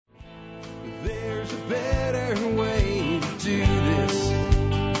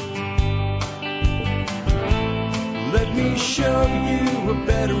show you a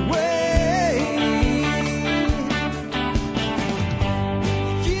better way.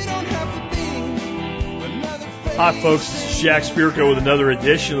 You don't have to be another face. Hi, folks. This is Jack Spirko with another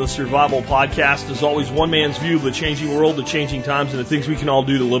edition of the Survival Podcast. As always, one man's view of the changing world, the changing times, and the things we can all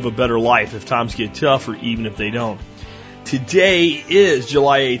do to live a better life if times get tough or even if they don't. Today is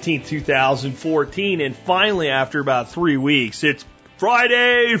July 18th, 2014, and finally, after about 3 weeks, it's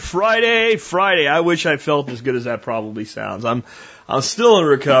Friday. I wish I felt as good as that probably sounds. I'm still in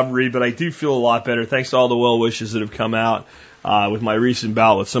recovery, but I do feel a lot better thanks to all the well wishes that have come out with my recent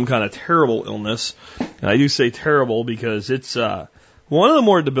bout with some kind of terrible illness. And I do say terrible because it's one of the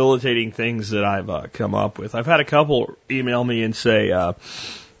more debilitating things that I've come up with. I've had a couple email me and say, why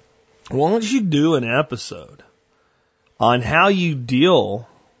don't you do an episode on how you deal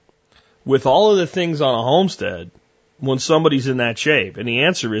with all of the things on a homestead when somebody's in that shape? And the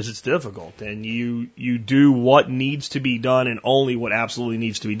answer is it's difficult. And you do what needs to be done and only what absolutely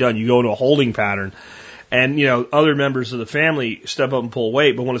needs to be done. You go into a holding pattern and, you know, other members of the family step up and pull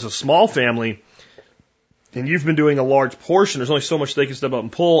weight. But when it's a small family and you've been doing a large portion, there's only so much they can step up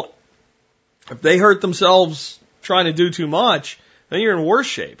and pull. If they hurt themselves trying to do too much, then you're in worse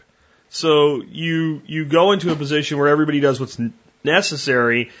shape. So you go into a position where everybody does what's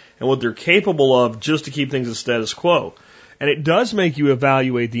necessary and what they're capable of just to keep things as status quo. And it does make you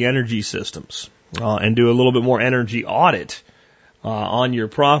evaluate the energy systems and do a little bit more energy audit on your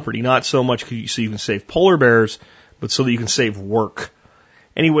property. Not so much so you can save polar bears, but so that you can save work.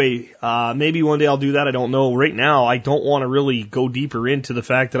 Anyway, maybe one day I'll do that. I don't know. Right now, I don't want to really go deeper into the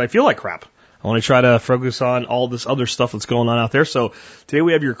fact that I feel like crap. I want to try to focus on all this other stuff that's going on out there. So today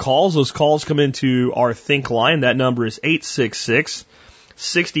we have your calls. Those calls come into our Think line. That number is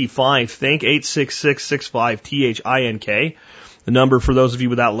 866-65-THINK, 866-65-THINK. The number for those of you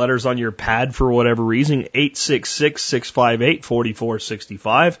without letters on your pad for whatever reason,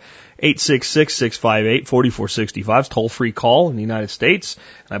 866-658-4465, 866-658-4465. It's toll-free call in the United States.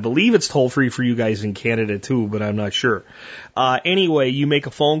 And I believe it's toll-free for you guys in Canada too, but I'm not sure. Anyway, you make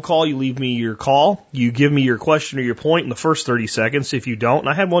a phone call, you leave me your call, you give me your question or your point in the first 30 seconds. If you don't, and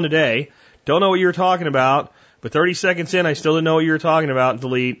I had one today, don't know what you were talking about, but 30 seconds in, I still didn't know what you were talking about,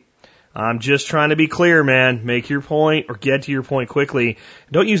 delete. I'm just trying to be clear, man. Make your point or get to your point quickly.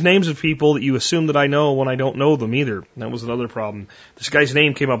 Don't use names of people that you assume that I know when I don't know them either. That was another problem. This guy's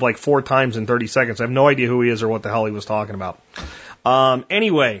name came up like 4 times in 30 seconds. I have no idea who he is or what the hell he was talking about.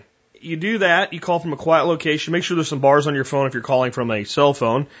 Anyway, you do that. You call from a quiet location. Make sure there's some bars on your phone if you're calling from a cell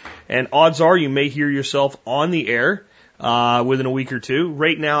phone. And odds are you may hear yourself on the air within a week or two.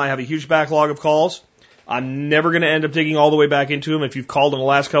 Right now, I have a huge backlog of calls. I'm never going to end up digging all the way back into them. If you've called in the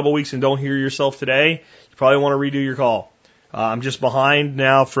last couple of weeks and don't hear yourself today, you probably want to redo your call. I'm just behind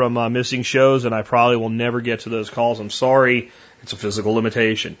now from missing shows, and I probably will never get to those calls. I'm sorry. It's a physical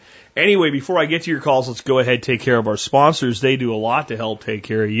limitation. Anyway, before I get to your calls, let's go ahead and take care of our sponsors. They do a lot to help take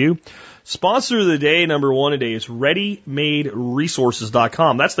care of you. Sponsor of the day, number one today, is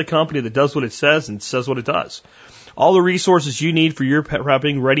ReadyMadeResources.com. That's the company that does what it says and says what it does. All the resources you need for your pet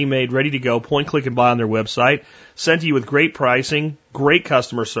prepping, ready-made, ready to go, point, click, and buy on their website. Sent to you with great pricing, great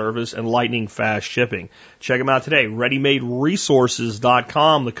customer service, and lightning fast shipping. Check them out today.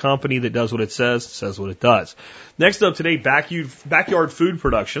 ReadyMadeResources.com, the company that does what it says what it does. Next up today, Backyard Food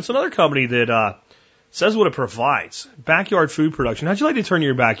Production. It's another company that says what it provides. Backyard food production. How'd you like to turn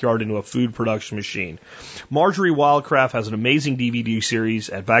your backyard into a food production machine? Marjorie Wildcraft has an amazing DVD series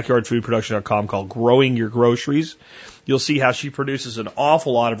at backyardfoodproduction.com called Growing Your Groceries. You'll see how she produces an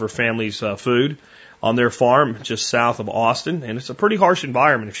awful lot of her family's food on their farm just south of Austin. And it's a pretty harsh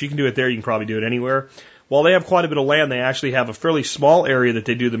environment. If she can do it there, you can probably do it anywhere. While they have quite a bit of land, they actually have a fairly small area that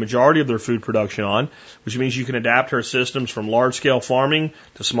they do the majority of their food production on, which means you can adapt her systems from large-scale farming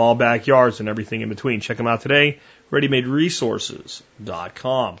to small backyards and everything in between. Check them out today,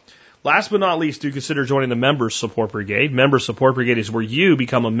 ReadyMadeResources.com. Last but not least, do consider joining the Members Support Brigade. Members Support Brigade is where you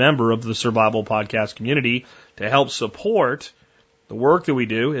become a member of the Survival Podcast community to help support the work that we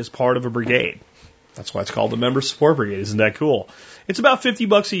do as part of a brigade. That's why it's called the Members Support Brigade. Isn't that cool? It's about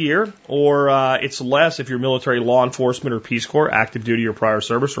 $50 a year, or it's less if you're military, law enforcement, or Peace Corps, active duty or prior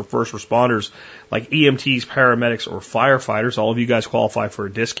service, or first responders like EMTs, paramedics, or firefighters. All of you guys qualify for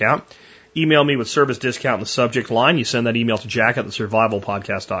a discount. Email me with service discount in the subject line. You send that email to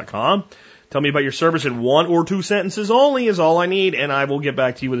jack@thesurvivalpodcast.com. Tell me about your service in 1 or 2 sentences only is all I need, and I will get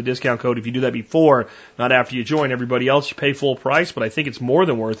back to you with a discount code if you do that before, not after you join. Everybody else, you pay full price, but I think it's more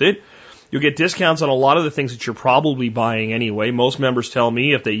than worth it. You'll get discounts on a lot of the things that you're probably buying anyway. Most members tell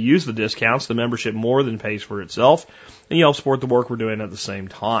me if they use the discounts, the membership more than pays for itself, and you help support the work we're doing at the same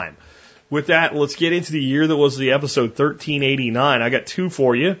time. with that, let's get into the year that was the episode 1389. I got two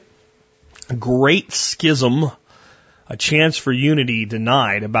for you. A great schism, a chance for unity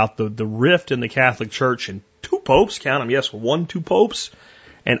denied about the rift in the Catholic Church, and two popes, count them, yes, two popes,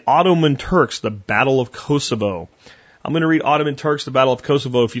 and Ottoman Turks, the Battle of Kosovo. I'm going to read Ottoman Turks, the Battle of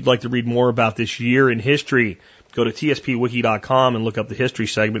Kosovo. If you'd like to read more about this year in history, go to tspwiki.com and look up the history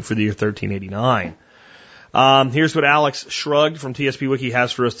segment for the year 1389. Here's what Alex Shrugged from TSP Wiki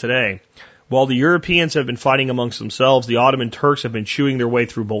has for us today. While the Europeans have been fighting amongst themselves, the Ottoman Turks have been chewing their way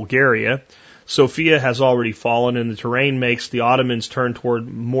through Bulgaria. Sofia has already fallen, and the terrain makes the Ottomans turn toward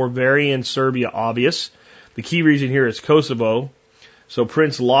Moravian Serbia obvious. The key region here is Kosovo. So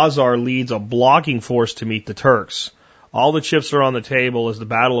Prince Lazar leads a blocking force to meet the Turks. All the chips are on the table as the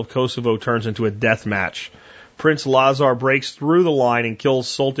Battle of Kosovo turns into a death match. Prince Lazar breaks through the line and kills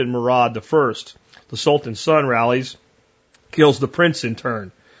Sultan Murad I. The Sultan's son rallies, kills the prince in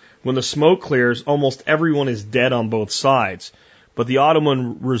turn. When the smoke clears, almost everyone is dead on both sides. But the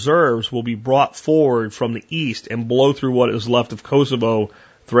Ottoman reserves will be brought forward from the east and blow through what is left of Kosovo,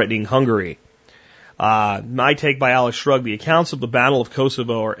 threatening Hungary. My take by Alex Shrugged, the accounts of the Battle of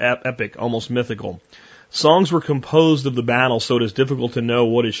Kosovo are epic, almost mythical. Songs were composed of the battle, so it is difficult to know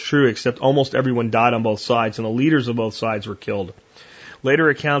what is true, except almost everyone died on both sides, and the leaders of both sides were killed. Later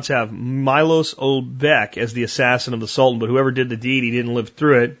accounts have Milos Obek as the assassin of the Sultan, but whoever did the deed, he didn't live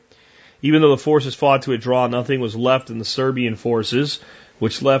through it. Even though the forces fought to a draw, nothing was left in the Serbian forces,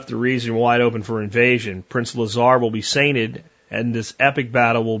 which left the region wide open for invasion. Prince Lazar will be sainted, and this epic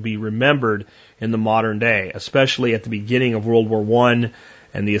battle will be remembered in the modern day, especially at the beginning of World War I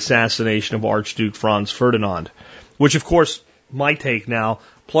and the assassination of Archduke Franz Ferdinand, which, of course, my take now,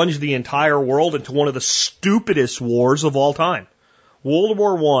 plunged the entire world into one of the stupidest wars of all time. World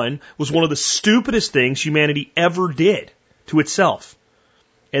War I was one of the stupidest things humanity ever did to itself.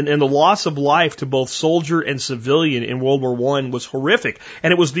 And the loss of life to both soldier and civilian in World War I was horrific.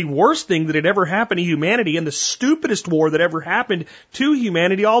 And it was the worst thing that had ever happened to humanity and the stupidest war that ever happened to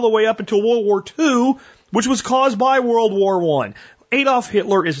humanity all the way up until World War II, which was caused by World War I. Adolf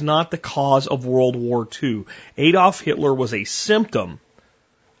Hitler is not the cause of World War II. Adolf Hitler was a symptom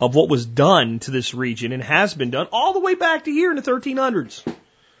of what was done to this region and has been done all the way back to here in the 1300s.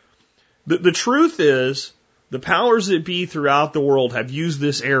 The truth is, the powers that be throughout the world have used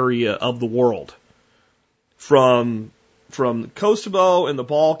this area of the world, from Kosovo and the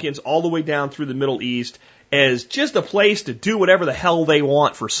Balkans all the way down through the Middle East, as just a place to do whatever the hell they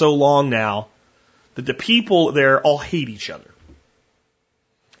want for so long now that the people there all hate each other.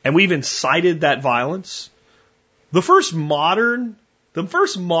 And we've incited that violence. The first modern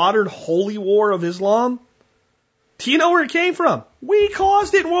holy war of Islam, do you know where it came from? We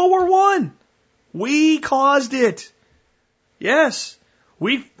caused it in World War I. We caused it. Yes.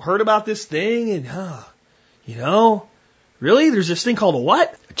 We've heard about this thing and, really? There's this thing called a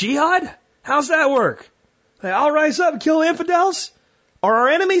what? A jihad? How's that work? I'll rise up and kill the infidels? Are our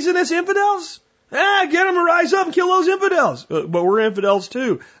enemies in this infidels? Get them to rise up and kill those infidels. But we're infidels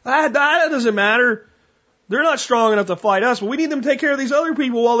too. That doesn't matter. They're not strong enough to fight us, but we need them to take care of these other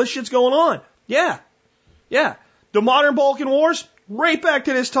people while this shit's going on. Yeah. The modern Balkan Wars, right back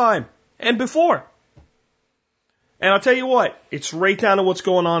to this time and before. And I'll tell you what, it's right down to what's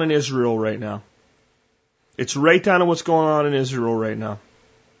going on in Israel right now. It's right down to what's going on in Israel right now.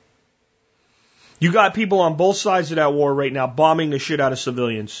 You got people on both sides of that war right now bombing the shit out of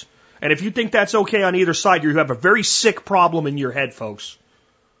civilians. And if you think that's okay on either side, you have a very sick problem in your head, folks.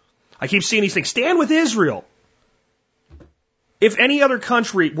 I keep seeing these things. Stand with Israel. If any other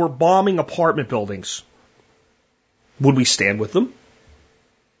country were bombing apartment buildings, would we stand with them?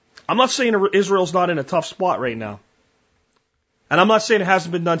 I'm not saying Israel's not in a tough spot right now. And I'm not saying it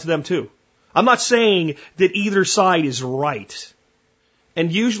hasn't been done to them too. I'm not saying that either side is right. And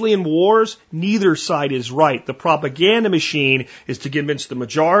usually in wars, neither side is right. The propaganda machine is to convince the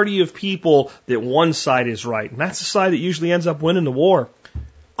majority of people that one side is right. And that's the side that usually ends up winning the war.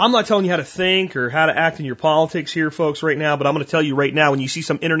 I'm not telling you how to think or how to act in your politics here, folks, right now, but I'm going to tell you right now, when you see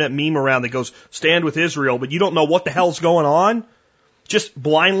some internet meme around that goes, stand with Israel, but you don't know what the hell's going on, just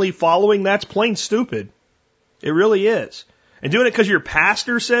blindly following, that's plain stupid. It really is. And doing it because your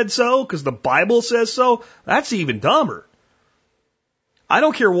pastor said so, because the Bible says so, that's even dumber. I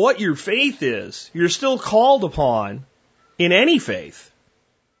don't care what your faith is, you're still called upon in any faith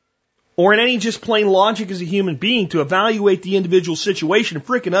or in any just plain logic as a human being to evaluate the individual situation and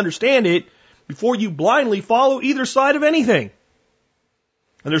frickin' understand it before you blindly follow either side of anything.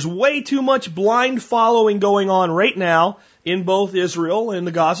 And there's way too much blind following going on right now in both Israel and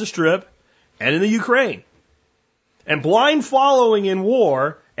the Gaza Strip and in the Ukraine. And blind following in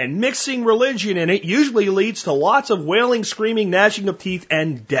war And mixing religion in it usually leads to lots of wailing, screaming, gnashing of teeth,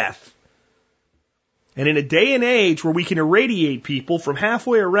 and death. And in a day and age where we can irradiate people from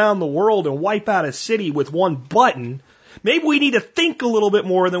halfway around the world and wipe out a city with one button, maybe we need to think a little bit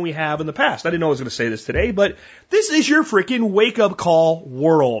more than we have in the past. I didn't know I was going to say this today, but this is your freaking wake-up call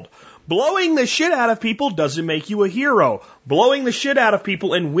world. Blowing the shit out of people doesn't make you a hero. Blowing the shit out of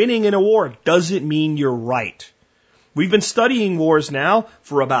people and winning in a war doesn't mean you're right. We've been studying wars now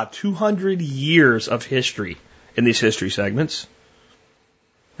for about 200 years of history in these history segments.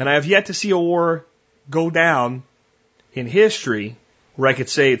 And I have yet to see a war go down in history where I could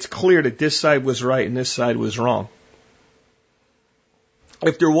say it's clear that this side was right and this side was wrong.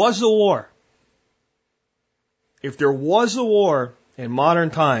 If there was a war in modern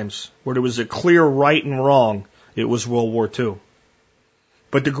times where there was a clear right and wrong, it was World War II.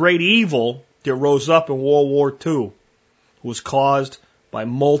 But the great evil that rose up in World War II was caused by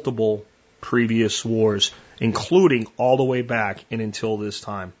multiple previous wars, including all the way back and until this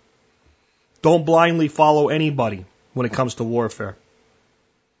time. Don't blindly follow anybody when it comes to warfare.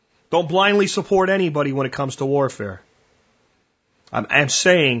 Don't blindly support anybody when it comes to warfare. I'm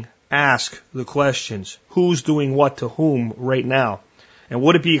saying ask the questions. Who's doing what to whom right now? And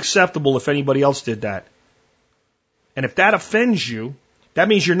would it be acceptable if anybody else did that? And if that offends you, that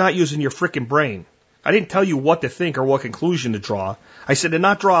means you're not using your frickin' brain. I didn't tell you what to think or what conclusion to draw. I said to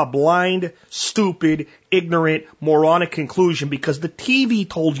not draw a blind, stupid, ignorant, moronic conclusion because the TV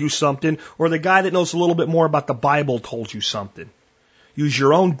told you something or the guy that knows a little bit more about the Bible told you something. Use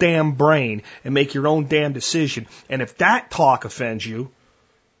your own damn brain and make your own damn decision. And if that talk offends you,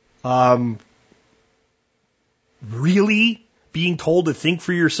 really being told to think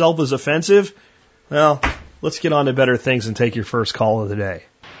for yourself is offensive, well, let's get on to better things and take your first call of the day.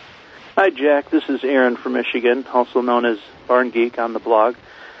 Hi, Jack. This is Aaron from Michigan, also known as Barn Geek on the blog.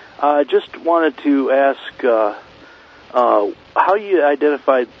 I just wanted to ask how you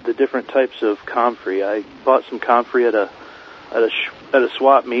identified the different types of comfrey. I bought some comfrey at a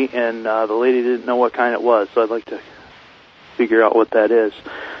swap meet, and the lady didn't know what kind it was, so I'd like to figure out what that is.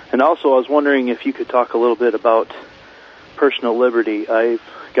 And also, I was wondering if you could talk a little bit about personal liberty. I've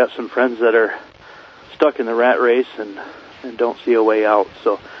got some friends that are stuck in the rat race and don't see a way out,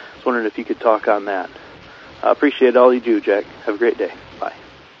 so I was wondering if you could talk on that. I appreciate all you do, Jack. Have a great day. Bye.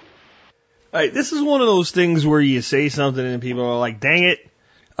 All right, this is one of those things where you say something and people are like, dang it.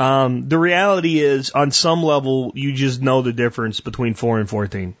 The reality is, on some level, you just know the difference between 4 and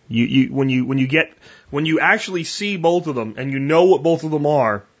 14. When you actually see both of them and you know what both of them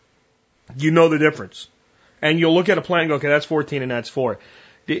are, you know the difference. And you'll look at a plan and go, okay, that's 14 and that's 4.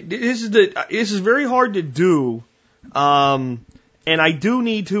 This is very hard to do. And I do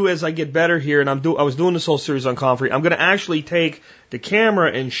need to, as I get better here, and I was doing this whole series on comfrey, I'm going to actually take the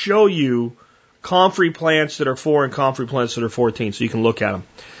camera and show you comfrey plants that are 4 and comfrey plants that are 14, so you can look at them.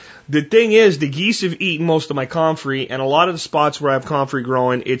 The thing is, the geese have eaten most of my comfrey, and a lot of the spots where I have comfrey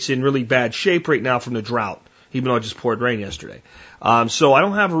growing, it's in really bad shape right now from the drought, even though it just poured rain yesterday. So I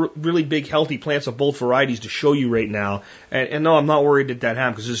don't have really big, healthy plants of both varieties to show you right now. And no, I'm not worried that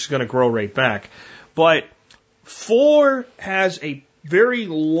happens, because it's going to grow right back. But 4 has a very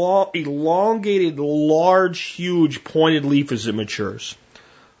elongated, large, huge, pointed leaf as it matures.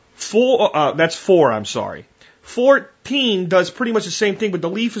 That's 4, I'm sorry. 14 does pretty much the same thing, but the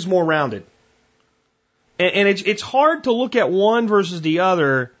leaf is more rounded. And it's hard to look at one versus the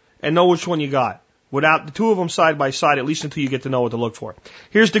other and know which one you got without the two of them side by side, at least until you get to know what to look for.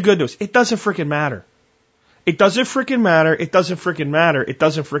 Here's the good news. It doesn't frickin' matter. It doesn't frickin' matter. It doesn't frickin' matter. It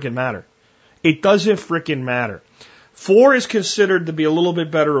doesn't frickin' matter. It doesn't frickin' matter. 4 is considered to be a little bit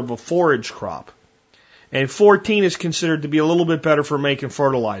better of a forage crop. And 14 is considered to be a little bit better for making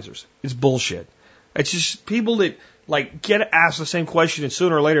fertilizers. It's bullshit. It's just people that get asked the same question and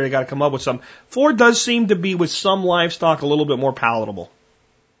sooner or later they got to come up with something. 4 does seem to be with some livestock a little bit more palatable.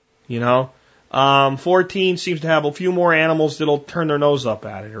 14 seems to have a few more animals that'll turn their nose up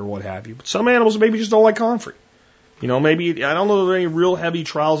at it or what have you. But some animals maybe just don't like comfrey. Maybe, I don't know if any real heavy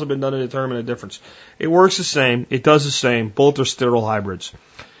trials have been done to determine the difference. It works the same. It does the same. Both are sterile hybrids.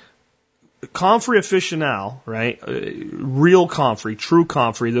 Comfrey officinale, right? Real comfrey, true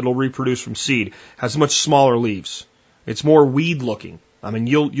comfrey that'll reproduce from seed has much smaller leaves. It's more weed looking. I mean,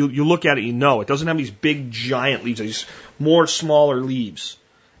 you look at it, you know. It doesn't have these big giant leaves. It's more smaller leaves.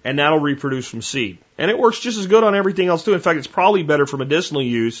 And that'll reproduce from seed. And it works just as good on everything else too. In fact, it's probably better for medicinal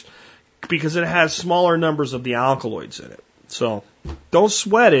use because it has smaller numbers of the alkaloids in it. So don't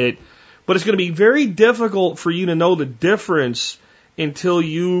sweat it, but it's going to be very difficult for you to know the difference until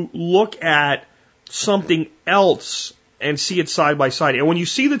you look at something else and see it side by side. And when you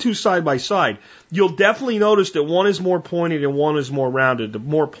see the two side by side, you'll definitely notice that one is more pointed and one is more rounded. The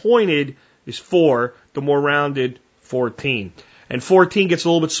more pointed is 4, the more rounded 14. And 14 gets a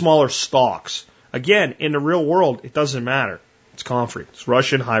little bit smaller stalks. Again, in the real world, it doesn't matter. It's comfrey. It's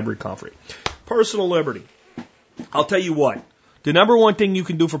Russian hybrid comfrey. Personal liberty. I'll tell you what. The number one thing you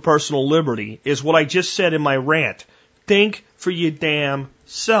can do for personal liberty is what I just said in my rant. Think for your damn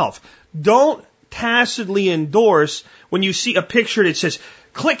self. Don't tacitly endorse when you see a picture that says,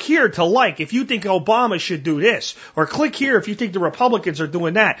 click here to like if you think Obama should do this, or click here if you think the Republicans are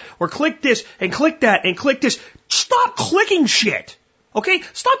doing that, or click this and click that and click this. Stop clicking shit. Okay?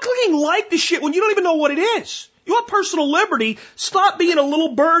 Stop clicking like the shit when you don't even know what it is. You want personal liberty, stop being a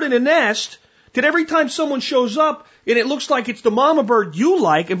little bird in a nest that every time someone shows up and it looks like it's the mama bird you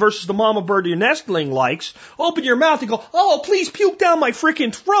like and versus the mama bird your nestling likes, open your mouth and go, oh, please puke down my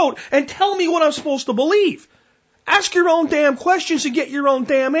freaking throat and tell me what I'm supposed to believe. Ask your own damn questions and get your own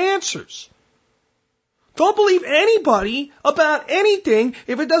damn answers. Don't believe anybody about anything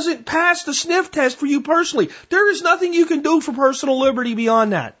if it doesn't pass the sniff test for you personally. There is nothing you can do for personal liberty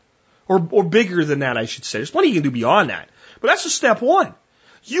beyond that. Or bigger than that, I should say. There's plenty you can do beyond that. But that's just step one.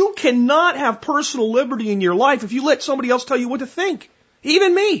 You cannot have personal liberty in your life if you let somebody else tell you what to think.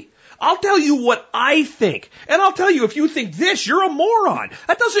 Even me. I'll tell you what I think. And I'll tell you if you think this, you're a moron.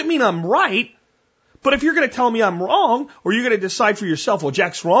 That doesn't mean I'm right. But if you're going to tell me I'm wrong, or you're going to decide for yourself, well,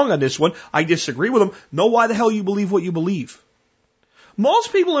 Jack's wrong on this one, I disagree with him, know why the hell you believe what you believe.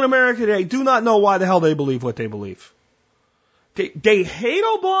 Most people in America today do not know why the hell they believe what they believe. They hate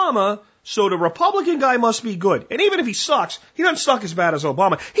Obama, so the Republican guy must be good. And even if he sucks, he doesn't suck as bad as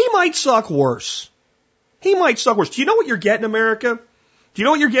Obama. He might suck worse. He might suck worse. Do you know what you're getting, America? Do you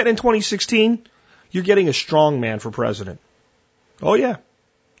know what you're getting in 2016? You're getting a strong man for president. Oh, yeah.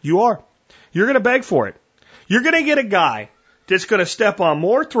 You are. You're going to beg for it. You're going to get a guy that's going to step on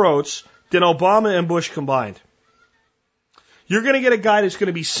more throats than Obama and Bush combined. You're going to get a guy that's going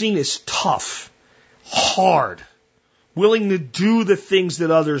to be seen as tough, hard, willing to do the things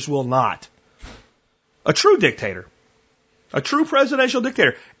that others will not. A true dictator. A true presidential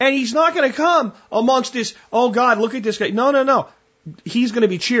dictator. And he's not going to come amongst this, oh God, look at this guy. No, no, no. He's going to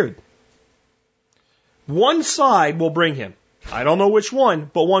be cheered. One side will bring him. I don't know which one,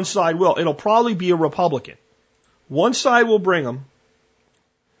 but one side will. It'll probably be a Republican. One side will bring him,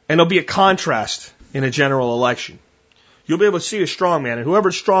 and there'll be a contrast in a general election. You'll be able to see a strongman, and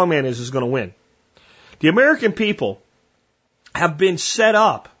whoever strongman is going to win. The American people have been set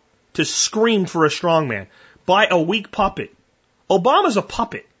up to scream for a strongman by a weak puppet. Obama's a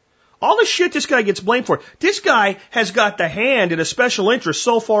puppet. All the shit this guy gets blamed for. This guy has got the hand and a special interest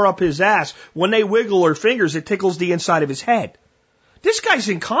so far up his ass, when they wiggle their fingers, it tickles the inside of his head. This guy's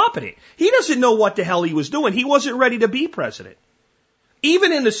incompetent. He doesn't know what the hell he was doing. He wasn't ready to be president.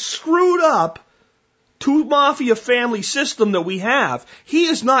 Even in the screwed up two mafia family system that we have, he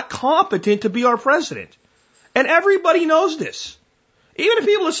is not competent to be our president. And everybody knows this. Even the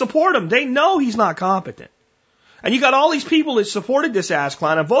people that support him, they know he's not competent. And you got all these people that supported this ass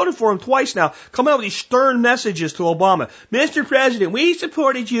clown and voted for him twice now, coming out with these stern messages to Obama. Mr. President, we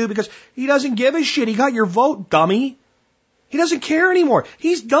supported you because he doesn't give a shit. He got your vote, dummy. He doesn't care anymore.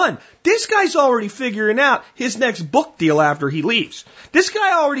 He's done. This guy's already figuring out his next book deal after he leaves. This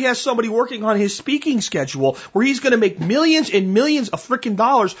guy already has somebody working on his speaking schedule where he's going to make millions and millions of freaking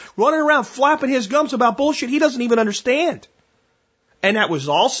dollars running around flapping his gums about bullshit he doesn't even understand. And that was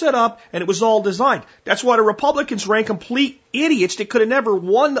all set up, and it was all designed. That's why the Republicans ran complete idiots that could have never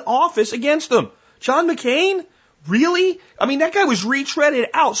won the office against them. John McCain? Really? I mean, that guy was retreaded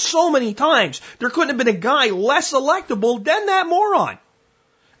out so many times. There couldn't have been a guy less electable than that moron.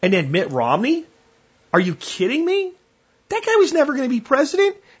 And then Mitt Romney? Are you kidding me? That guy was never going to be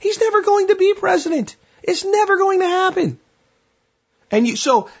president. He's never going to be president. It's never going to happen. And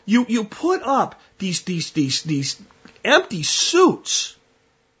you put up these empty suits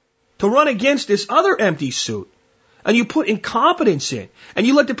to run against this other empty suit. And you put incompetence in. And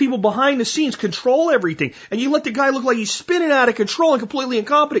you let the people behind the scenes control everything. And you let the guy look like he's spinning out of control and completely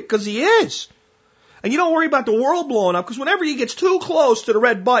incompetent, because he is. And you don't worry about the world blowing up, because whenever he gets too close to the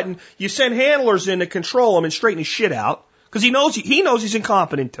red button, you send handlers in to control him and straighten his shit out. Because he knows he's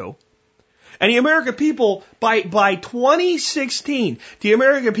incompetent too. And the American people, by 2016, the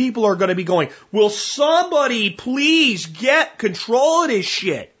American people are going to be going, will somebody please get control of this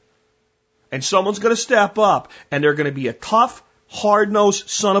shit? And someone's going to step up, and they're going to be a tough, hard-nosed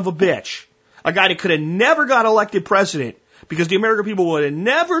son of a bitch. A guy that could have never got elected president because the American people would have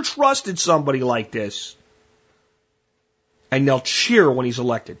never trusted somebody like this. And they'll cheer when he's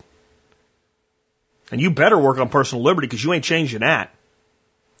elected. And you better work on personal liberty because you ain't changing that.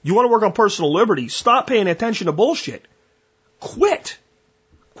 You want to work on personal liberty, stop paying attention to bullshit. Quit.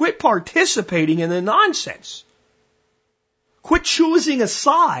 Quit participating in the nonsense. Quit choosing a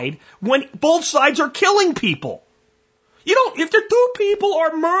side when both sides are killing people. If the two people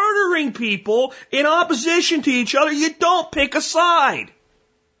are murdering people in opposition to each other, you don't pick a side.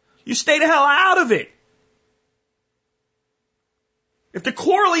 You stay the hell out of it. If the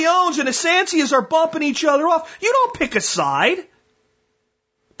Corleones and the Sancias are bumping each other off, you don't pick a side.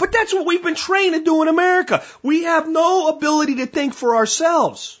 But that's what we've been trained to do in America. We have no ability to think for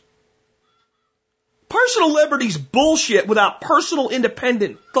ourselves. Personal liberty's bullshit without personal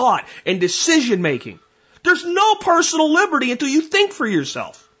independent thought and decision making. There's no personal liberty until you think for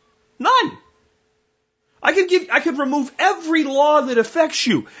yourself. None. I could remove every law that affects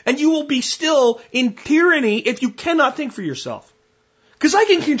you, and you will be still in tyranny if you cannot think for yourself. Because I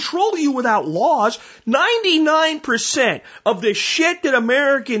can control you without laws. 99% of the shit that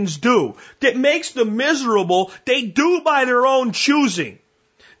Americans do that makes them miserable, they do by their own choosing.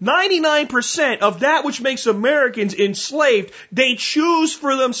 99% of that which makes Americans enslaved, they choose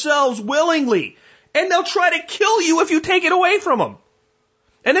for themselves willingly. And they'll try to kill you if you take it away from them.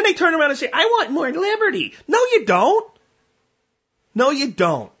 And then they turn around and say, I want more liberty. No, you don't. No, you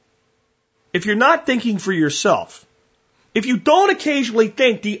don't. If you're not thinking for yourself, if you don't occasionally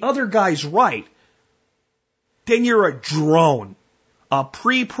think the other guy's right, then you're a drone, a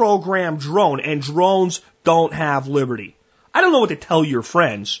pre-programmed drone, and drones don't have liberty. I don't know what to tell your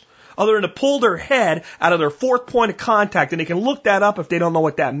friends other than to pull their head out of their fourth point of contact, and they can look that up if they don't know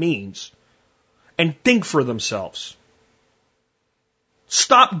what that means, and think for themselves.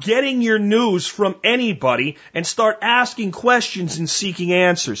 Stop getting your news from anybody and start asking questions and seeking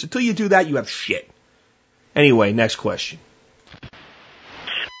answers. Until you do that, you have shit. Anyway, next question.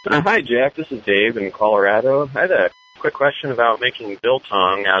 Hi, Jack. This is Dave in Colorado. I had a quick question about making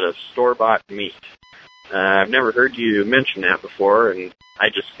biltong out of store-bought meat. I've never heard you mention that before, and I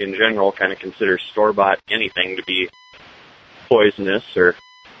just, in general, kind of consider store-bought anything to be poisonous or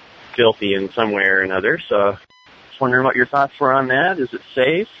filthy in some way or another. So, just wondering what your thoughts were on that. Is it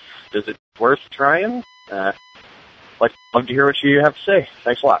safe? Is it worth trying? Love to hear what you have to say.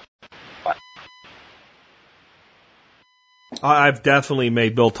 Thanks a lot. Bye. I've definitely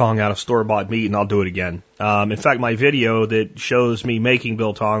made biltong out of store-bought meat, and I'll do it again. In fact, my video that shows me making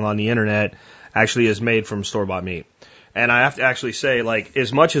biltong on the internet actually is made from store-bought meat. And I have to actually say,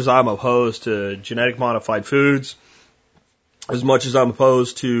 as much as I'm opposed to genetic modified foods, as much as I'm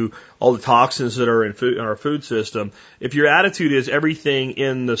opposed to all the toxins that are in our food system, if your attitude is everything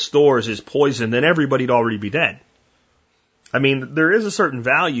in the stores is poison, then everybody'd already be dead. I mean, there is a certain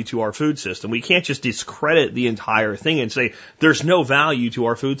value to our food system. We can't just discredit the entire thing and say there's no value to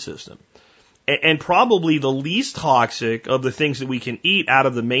our food system. And probably the least toxic of the things that we can eat out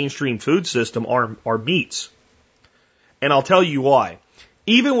of the mainstream food system are meats. And I'll tell you why.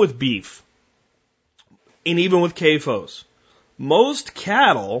 Even with beef, and even with CAFOs, most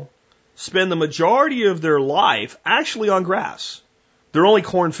cattle spend the majority of their life actually on grass. They're only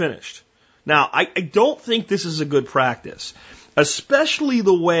corn finished. Now, I don't think this is a good practice, especially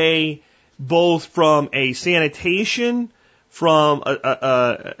the way both from a sanitation, from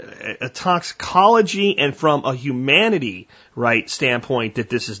a toxicology, and from a humanity standpoint that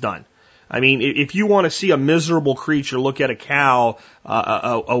this is done. I mean, if you want to see a miserable creature, look at a cow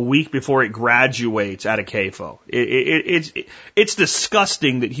a week before it graduates out of CAFO. It's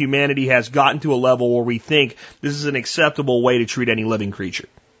disgusting that humanity has gotten to a level where we think this is an acceptable way to treat any living creature.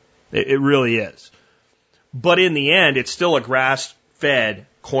 It really is. But in the end, it's still a grass-fed,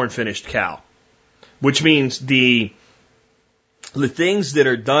 corn-finished cow, which means the things that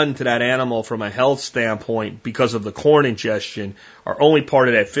are done to that animal from a health standpoint because of the corn ingestion are only part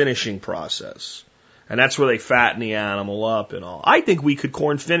of that finishing process. And that's where they fatten the animal up and all. I think we could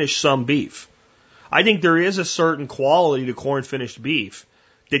corn finish some beef. I think there is a certain quality to corn finished beef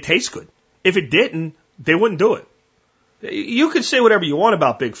that tastes good. If it didn't, they wouldn't do it. You could say whatever you want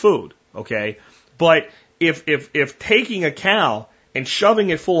about big food, okay? But if taking a cow and shoving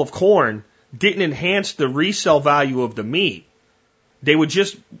it full of corn didn't enhance the resale value of the meat, they would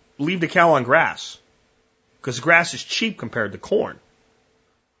just leave the cow on grass, because grass is cheap compared to corn.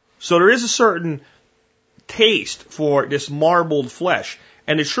 So there is a certain taste for this marbled flesh.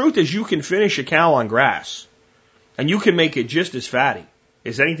 And the truth is, you can finish a cow on grass, and you can make it just as fatty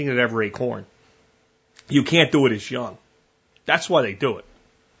as anything that ever ate corn. You can't do it as young. That's why they do it,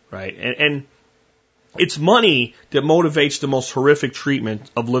 right? And it's money that motivates the most horrific treatment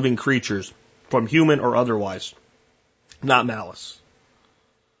of living creatures, from human or otherwise, not malice.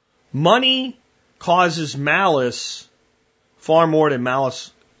 Money causes malice far more than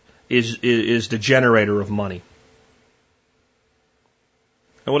malice is the generator of money.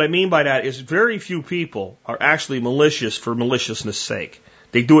 And what I mean by that is very few people are actually malicious for maliciousness' sake.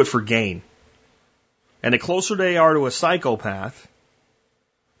 They do it for gain. And the closer they are to a psychopath,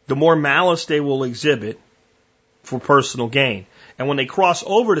 the more malice they will exhibit for personal gain. And when they cross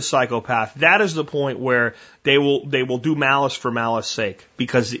over to psychopath, that is the point where they will do malice for malice sake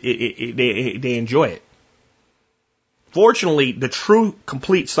because they enjoy it. Fortunately, the true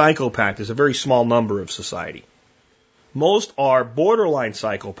complete psychopath is a very small number of society. Most are borderline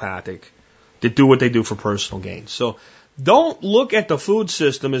psychopathic that do what they do for personal gain. So don't look at the food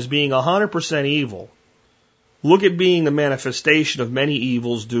system as being 100% evil. Look at being the manifestation of many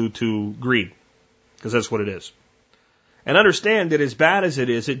evils due to greed, because that's what it is. And understand that as bad as it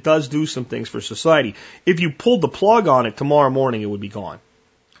is, it does do some things for society. If you pulled the plug on it tomorrow morning, it would be gone.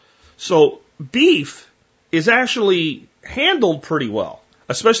 So beef is actually handled pretty well,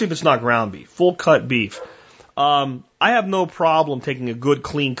 especially if it's not ground beef, full cut beef. I have no problem taking a good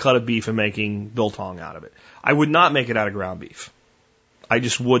clean cut of beef and making biltong out of it. I would not make it out of ground beef. I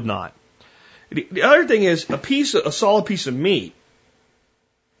just would not. The other thing is a solid piece of meat,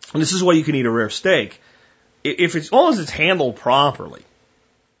 and this is why you can eat a rare steak, if it's, as long as it's handled properly,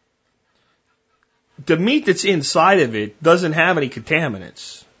 the meat that's inside of it doesn't have any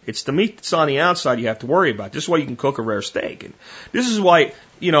contaminants. It's the meat that's on the outside you have to worry about. This is why you can cook a rare steak. And this is why,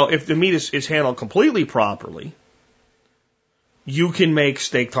 if the meat is handled completely properly, you can make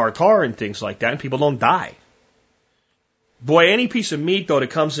steak tartare and things like that, and people don't die. Boy, any piece of meat, though, that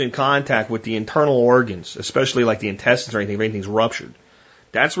comes in contact with the internal organs, especially like the intestines or anything, if anything's ruptured,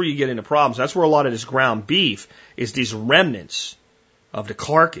 that's where you get into problems. That's where a lot of this ground beef is these remnants of the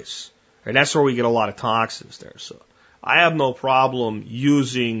carcass. And that's where we get a lot of toxins there. So I have no problem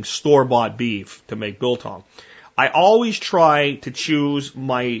using store-bought beef to make biltong. I always try to choose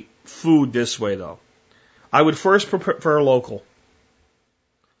my food this way, though. I would first prefer local.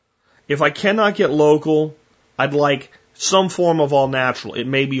 If I cannot get local, I'd like some form of all natural. It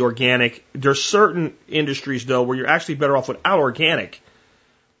may be organic. There's certain industries, though, where you're actually better off without organic.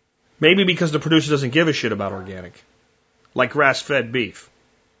 Maybe because the producer doesn't give a shit about organic. Like grass-fed beef.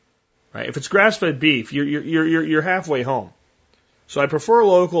 Right? If it's grass-fed beef, you're halfway home. So I prefer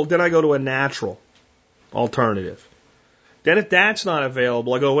local, then I go to a natural alternative. Then if that's not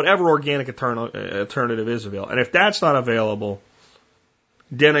available, I go to whatever organic alternative is available. And if that's not available,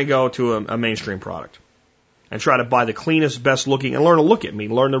 then I go to a mainstream product. And try to buy the cleanest, best looking, and learn to look at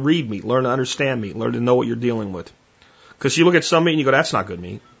meat, learn to read meat, learn to understand meat, learn to know what you're dealing with. Because you look at some meat and you go, that's not good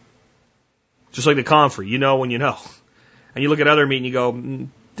meat. Just like the comfrey, you know when you know. And you look at other meat and you go,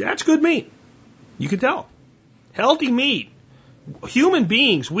 that's good meat. You can tell. Healthy meat. Human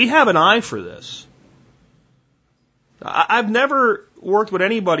beings, we have an eye for this. I've never worked with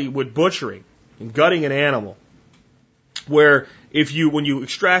anybody with butchering and gutting an animal where when you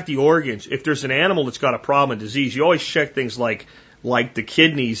extract the organs, if there's an animal that's got a problem, a disease, you always check things like the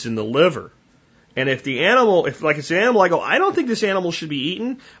kidneys and the liver. And if it's an animal, I go, I don't think this animal should be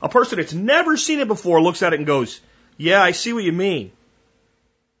eaten. A person that's never seen it before looks at it and goes, yeah, I see what you mean.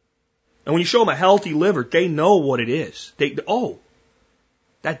 And when you show them a healthy liver, they know what it is.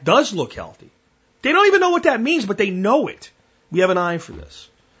 That does look healthy. They don't even know what that means, but they know it. We have an eye for this.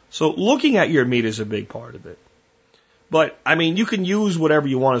 So looking at your meat is a big part of it. But, you can use whatever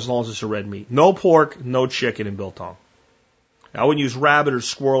you want as long as it's a red meat. No pork, no chicken in biltong. I wouldn't use rabbit or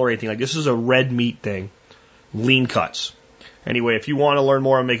squirrel or anything like this. Is a red meat thing. Lean cuts. Anyway, if you want to learn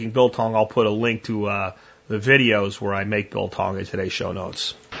more on making biltong, I'll put a link to the videos where I make biltong in today's show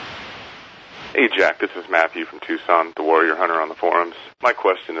notes. Hey, Jack, this is Matthew from Tucson, the Warrior Hunter on the forums. My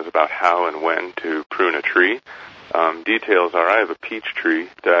question is about how and when to prune a tree. Details are I have a peach tree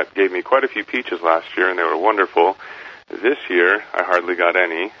that gave me quite a few peaches last year, and they were wonderful. This year, I hardly got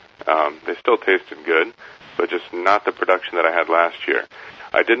any. They still tasted good, but just not the production that I had last year.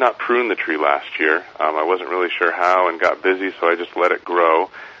 I did not prune the tree last year. I wasn't really sure how and got busy, so I just let it grow.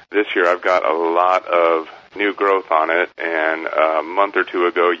 This year, I've got a lot of new growth on it, and a month or two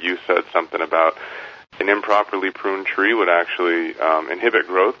ago, you said something about an improperly pruned tree would actually inhibit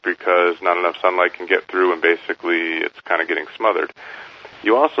growth because not enough sunlight can get through, and basically it's kind of getting smothered.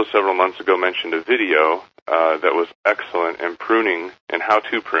 You also, several months ago, mentioned a video that was excellent in pruning and how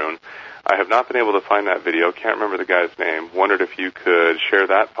to prune. I have not been able to find that video. Can't remember the guy's name. Wondered if you could share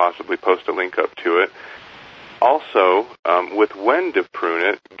that, possibly post a link up to it. Also, with when to prune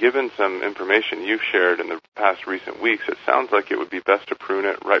it, given some information you've shared in the past recent weeks, it sounds like it would be best to prune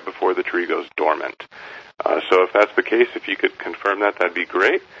it right before the tree goes dormant. So if that's the case, if you could confirm that, that'd be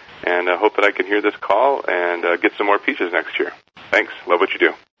great. And I hope that I can hear this call and get some more peaches next year. Thanks. Love what you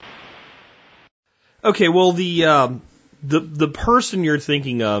do. Okay, well, the person you're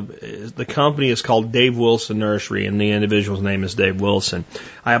thinking of, the company is called Dave Wilson Nursery, and the individual's name is Dave Wilson.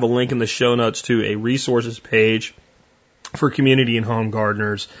 I have a link in the show notes to a resources page for community and home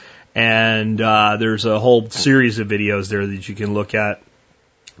gardeners, and there's a whole series of videos there that you can look at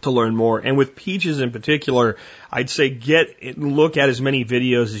to learn more. And with peaches in particular, I'd say look at as many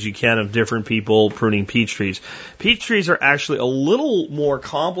videos as you can of different people pruning peach trees. Peach trees are actually a little more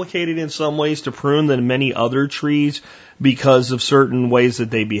complicated in some ways to prune than many other trees because of certain ways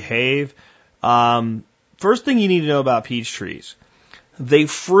that they behave. First thing you need to know about peach trees, they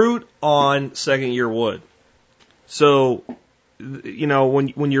fruit on second year wood. So, you know,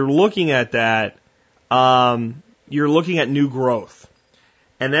 when you're looking at that, you're looking at new growth.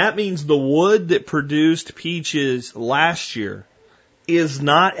 And that means the wood that produced peaches last year is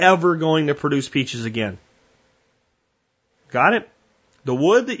not ever going to produce peaches again. Got it? The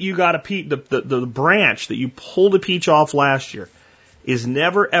wood that you got the branch that you pulled a peach off last year is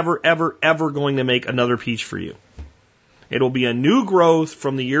never, ever, ever, ever going to make another peach for you. It'll be a new growth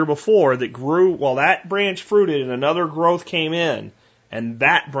from the year before that grew while that branch fruited and another growth came in, and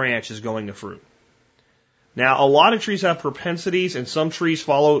that branch is going to fruit. Now, a lot of trees have propensities, and some trees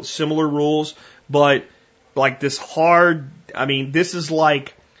follow similar rules, but like this this is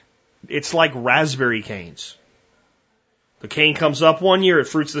it's like raspberry canes. The cane comes up one year, it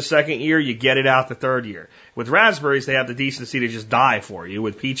fruits the second year, you get it out the third year. With raspberries, they have the decency to just die for you.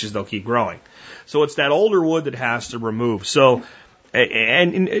 With peaches, they'll keep growing. So it's that older wood that has to remove. So,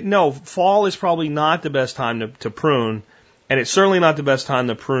 and no, fall is probably not the best time to prune, and it's certainly not the best time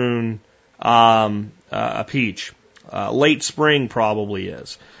to prune a peach. Late spring probably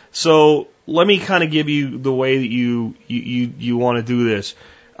is. So let me kind of give you the way that you want to do this.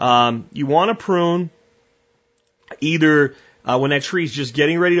 You want to prune either when that tree's just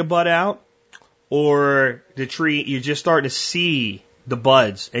getting ready to bud out, or the tree, you're just starting to see the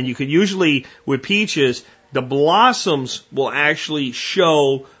buds. And you could usually, with peaches, the blossoms will actually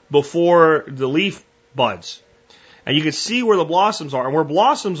show before the leaf buds. And you can see where the blossoms are. And where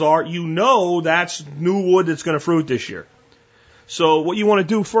blossoms are, you know that's new wood that's going to fruit this year. So what you want to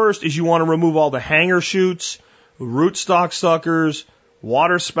do first is you want to remove all the hanger shoots, rootstock suckers,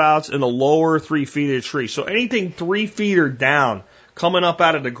 water spouts, and the lower 3 feet of the tree. So anything 3 feet or down, coming up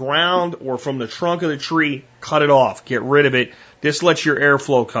out of the ground or from the trunk of the tree, cut it off. Get rid of it. This lets your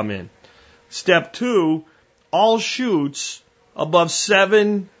airflow come in. Step 2, all shoots above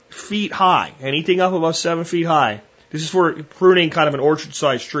 7 feet high. Anything up above 7 feet high. This is for pruning kind of an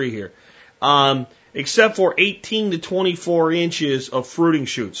orchard-sized tree here. Except for 18 to 24 inches of fruiting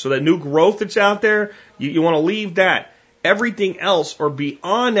shoots. So that new growth that's out there, you want to leave that. Everything else, or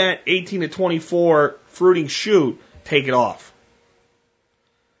beyond that 18 to 24 fruiting shoot, take it off.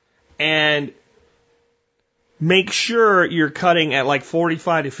 And make sure you're cutting at like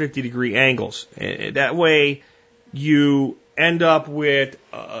 45 to 50 degree angles. That way you end up with,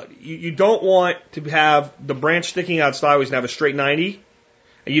 you don't want to have the branch sticking out sideways and have a straight 90.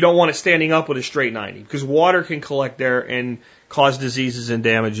 And you don't want it standing up with a straight 90 because water can collect there and cause diseases and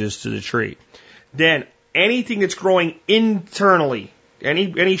damages to the tree. Then anything that's growing internally,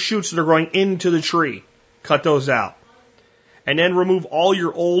 any shoots that are growing into the tree, cut those out. And then remove all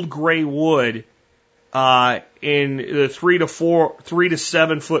your old gray wood in the 3 to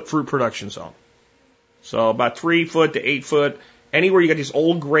 7 foot fruit production zone. So about 3 foot to 8 foot, anywhere you got this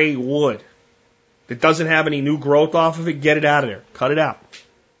old gray wood that doesn't have any new growth off of it, get it out of there. Cut it out.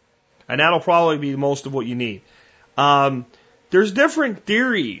 And that'll probably be most of what you need. There's different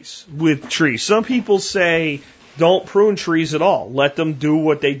theories with trees. Some people say don't prune trees at all. Let them do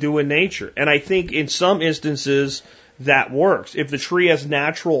what they do in nature. And I think in some instances that works. If the tree has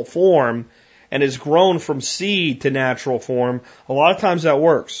natural form and is grown from seed to natural form, a lot of times that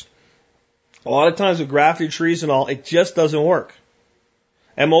works. A lot of times with grafted trees and all, it just doesn't work.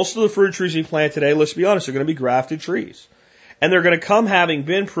 And most of the fruit trees we plant today, let's be honest, are going to be grafted trees. And they're going to come having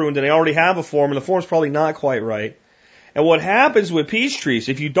been pruned, and they already have a form, and the form's probably not quite right. And what happens with peach trees,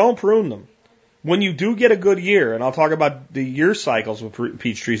 if you don't prune them, when you do get a good year, and I'll talk about the year cycles with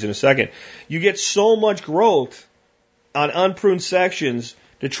peach trees in a second, you get so much growth on unpruned sections,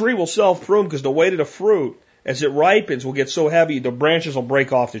 the tree will self-prune because the weight of the fruit, as it ripens, will get so heavy, the branches will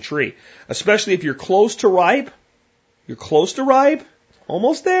break off the tree. Especially if you're close to ripe,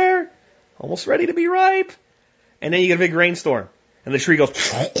 almost there, almost ready to be ripe. And then you get a big rainstorm, and the tree goes,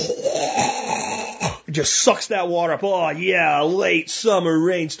 it just sucks that water up. Oh, yeah, late summer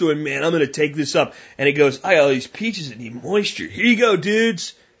rainstorm, man. I'm going to take this up. And it goes, I got all these peaches that need moisture. Here you go,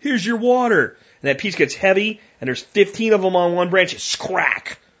 dudes. Here's your water. And that peach gets heavy, and there's 15 of them on one branch. It's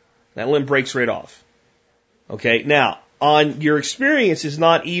crack. That limb breaks right off. Okay, now, on your experience is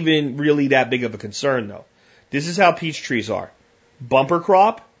not even really that big of a concern, though. This is how peach trees are. Bumper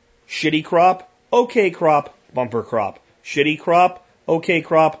crop, shitty crop, okay crop, bumper crop. Shitty crop, okay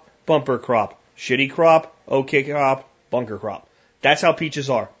crop, bumper crop. Shitty crop, okay crop, bunker crop. That's how peaches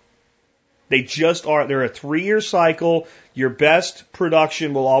are. They just are. They're a 3-year cycle. Your best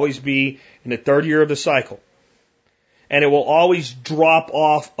production will always be in the 3rd year of the cycle. And it will always drop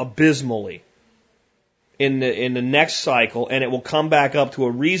off abysmally in the next cycle, and it will come back up to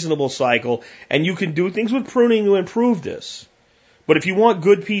a reasonable cycle. And you can do things with pruning to improve this. But if you want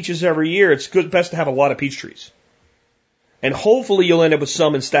good peaches every year, it's best to have a lot of peach trees. And hopefully you'll end up with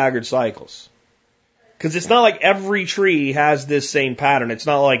some in staggered cycles. Because it's not like every tree has this same pattern. It's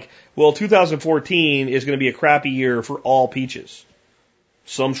not like, well, 2014 is going to be a crappy year for all peaches.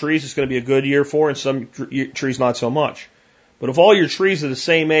 Some trees it's going to be a good year for, and some trees not so much. But if all your trees are the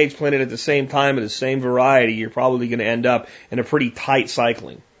same age, planted at the same time, and the same variety, you're probably going to end up in a pretty tight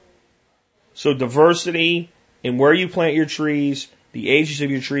cycling. So diversity in where you plant your trees, the ages of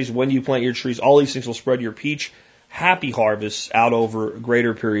your trees, when you plant your trees, all these things will spread your peach happy harvests out over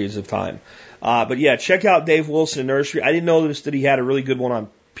greater periods of time. But yeah, check out Dave Wilson Nursery. I didn't know that he had a really good one on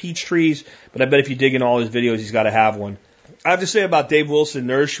peach trees, but I bet if you dig in all his videos, he's got to have one. I have to say about Dave Wilson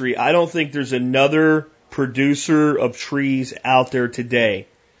Nursery, I don't think there's another producer of trees out there today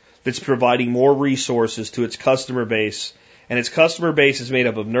that's providing more resources to its customer base. And its customer base is made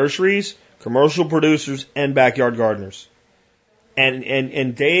up of nurseries, commercial producers, and backyard gardeners.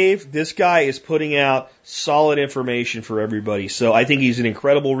 And Dave, this guy is putting out solid information for everybody. So I think he's an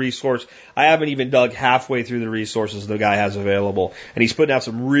incredible resource. I haven't even dug halfway through the resources the guy has available. And he's putting out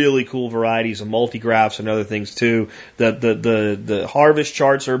some really cool varieties of multigraphs and other things too. The harvest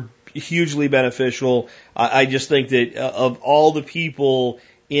charts are hugely beneficial. I just think that of all the people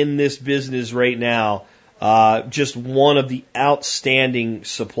in this business right now, just one of the outstanding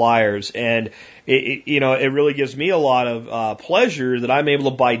suppliers. And it really gives me a lot of pleasure that I'm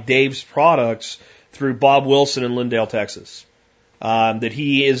able to buy Dave's products through Bob Wilson in Lindale, Texas. That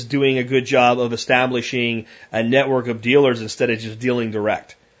he is doing a good job of establishing a network of dealers instead of just dealing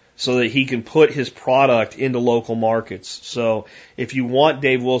direct, so that he can put his product into local markets. So if you want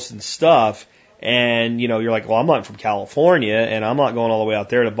Dave Wilson's stuff, and you're like, well, I'm not from California, and I'm not going all the way out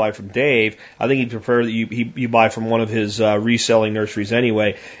there to buy from Dave, I think he'd prefer that you buy from one of his reselling nurseries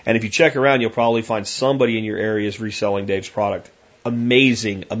anyway. And if you check around, you'll probably find somebody in your area is reselling Dave's product.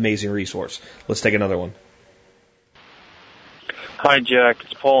 Amazing, amazing resource. Let's take another one. Hi, Jack.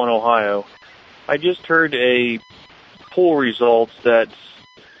 It's Paul in Ohio. I just heard a poll results that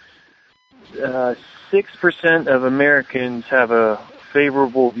 6% of Americans have a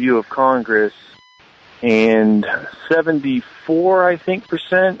favorable view of Congress, and 74, I think,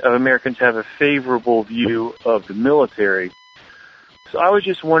 % of Americans have a favorable view of the military. So I was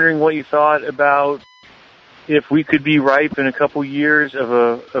just wondering what you thought about if we could be ripe in a couple years of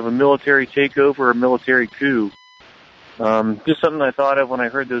a military takeover or military coup. Just something I thought of when I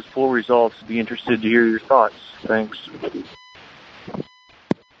heard those poll results. Be interested to hear your thoughts. Thanks.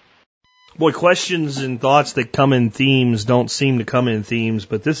 Boy, questions and thoughts that come in themes don't seem to come in themes,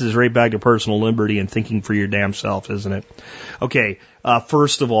 but this is right back to personal liberty and thinking for your damn self, isn't it? Okay,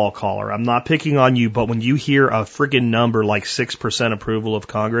 first of all, caller, I'm not picking on you, but when you hear a friggin' number like 6% approval of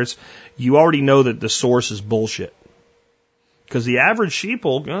Congress, you already know that the source is bullshit. Because the average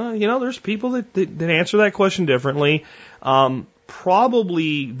sheeple, there's people that answer that question differently.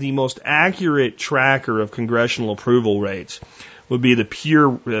 Probably the most accurate tracker of congressional approval rates would be the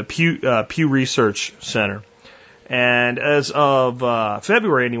Pew Research Center. And as of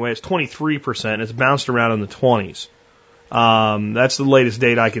February anyway, it's 23%. It's bounced around in the 20s. That's the latest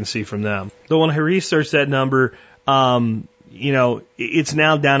data I can see from them. Though when I researched that number, it's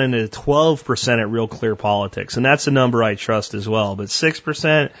now down into 12% at Real Clear Politics. And that's a number I trust as well. But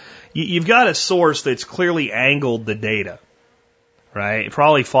 6%, you've got a source that's clearly angled the data, right?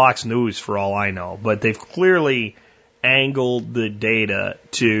 Probably Fox News for all I know. But they've clearly angled the data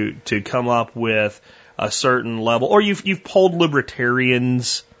to come up with a certain level. Or you've polled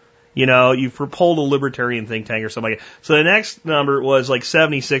libertarians, you've polled a libertarian think tank or something like that. So the next number was like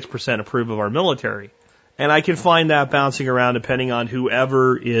 76% approve of our military. And I can find that bouncing around depending on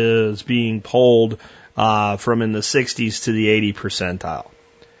whoever is being polled from in the 60s to the 80 percentile.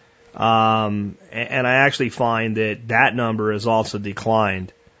 And I actually find that number has also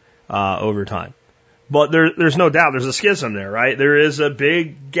declined over time. But there's no doubt there's a schism there, right? There is a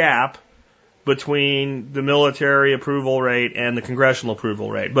big gap between the military approval rate and the congressional approval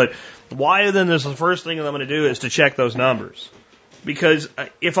rate. But why then is the first thing that I'm going to do is to check those numbers. Because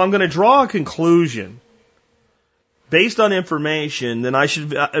if I'm going to draw a conclusion based on information, then I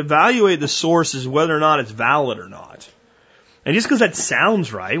should evaluate the sources whether or not it's valid or not. And just because that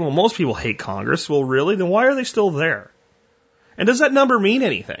sounds right, well, most people hate Congress. Well, really? Then why are they still there? And does that number mean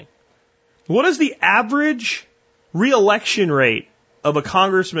anything? What is the average re-election rate of a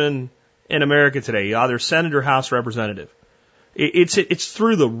congressman in America today, either Senate or House representative? It's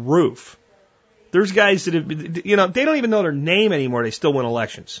through the roof. There's guys that have, they don't even know their name anymore. They still win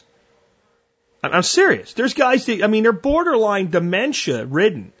elections. I'm serious. There's guys that, they're borderline dementia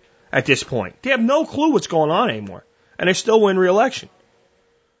ridden at this point. They have no clue what's going on anymore. And they still win re-election.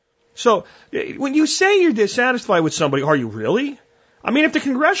 So when you say you're dissatisfied with somebody, are you really? If the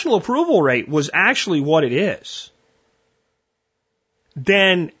congressional approval rate was actually what it is,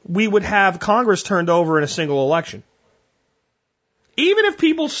 then we would have Congress turned over in a single election. Even if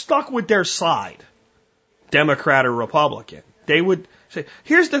people stuck with their side, Democrat or Republican, they would say,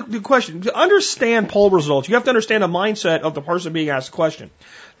 here's the question. To understand poll results, you have to understand the mindset of the person being asked the question.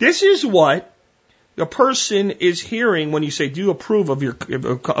 This is what the person is hearing when you say, do you approve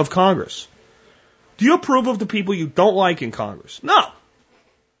of Congress? Do you approve of the people you don't like in Congress? No.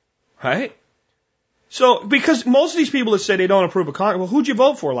 Right? So, because most of these people that say they don't approve of Congress, well, who'd you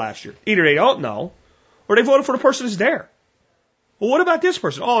vote for last year? Either they don't know, or they voted for the person that's there. Well, what about this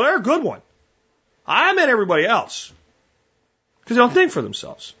person? Oh, they're a good one. I meant everybody else. Because they don't think for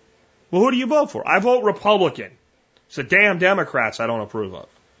themselves. Well, who do you vote for? I vote Republican. It's the damn Democrats I don't approve of.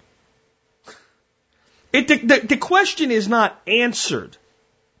 The question is not answered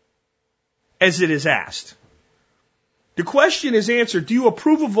as it is asked. The question is answered, do you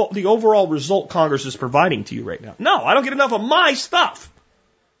approve of the overall result Congress is providing to you right now? No, I don't get enough of my stuff.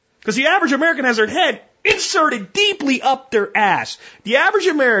 Because the average American has their head inserted deeply up their ass. The average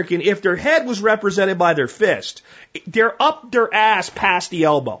American, if their head was represented by their fist, they're up their ass past the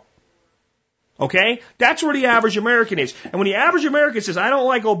elbow. Okay? That's where the average American is. And when the average American says, I don't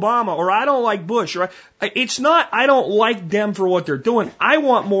like Obama, or I don't like Bush, or it's not, I don't like them for what they're doing. I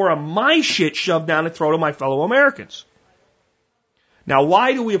want more of my shit shoved down the throat of my fellow Americans. Now,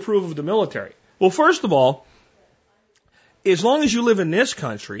 why do we approve of the military? Well, first of all, as long as you live in this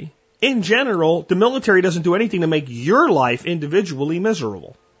country, in general, the military doesn't do anything to make your life individually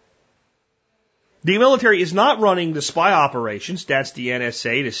miserable. The military is not running the spy operations. That's the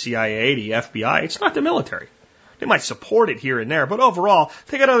NSA, the CIA, the FBI. It's not the military. They might support it here and there, but overall,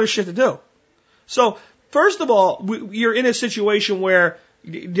 they got other shit to do. So, first of all, you're in a situation where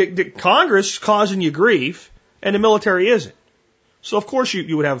the Congress is causing you grief, and the military isn't. So, of course,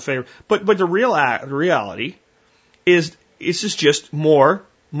 you would have a favor. But the reality is this is just more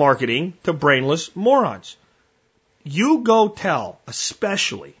marketing to brainless morons. You go tell,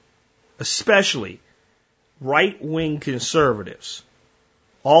 especially right-wing conservatives,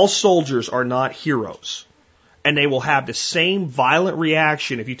 all soldiers are not heroes. And they will have the same violent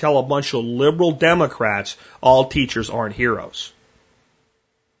reaction if you tell a bunch of liberal Democrats all teachers aren't heroes.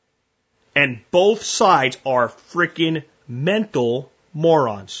 And both sides are freaking mental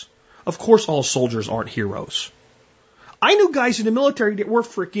morons. Of course all soldiers aren't heroes. I knew guys in the military that were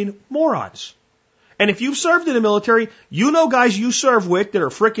freaking morons. And if you've served in the military, you know guys you serve with that are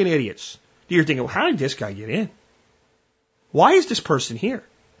freaking idiots. You're thinking, well, how did this guy get in? Why is this person here?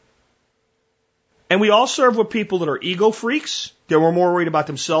 And we all serve with people that are ego freaks. They were more worried about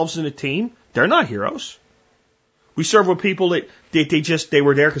themselves than the team. They're not heroes. We serve with people that they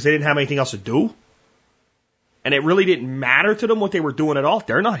were there because they didn't have anything else to do. And it really didn't matter to them what they were doing at all.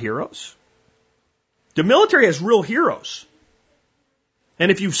 They're not heroes. The military has real heroes. And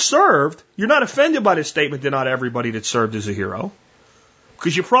if you've served, you're not offended by this statement that not everybody that served is a hero.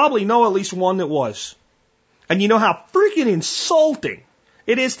 Because you probably know at least one that was. And you know how freaking insulting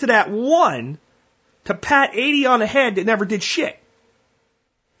it is to that one to pat 80 on the head that never did shit.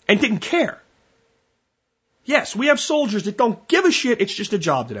 And didn't care. Yes, we have soldiers that don't give a shit, it's just a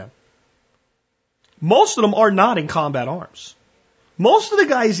job to them. Most of them are not in combat arms. Most of the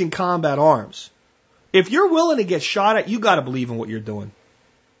guys in combat arms, if you're willing to get shot at, you gotta believe in what you're doing.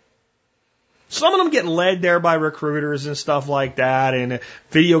 Some of them get led there by recruiters and stuff like that and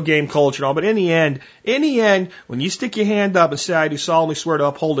video game culture and all, but in the end, when you stick your hand up and say, I do solemnly swear to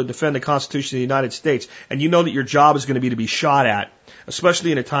uphold and defend the Constitution of the United States, and you know that your job is going to be shot at,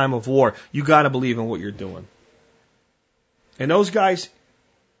 especially in a time of war, you gotta believe in what you're doing. And those guys,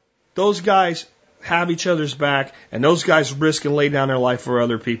 Those guys have each other's back, and those guys risk and lay down their life for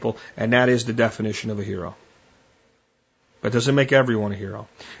other people, and that is the definition of a hero. But it doesn't make everyone a hero.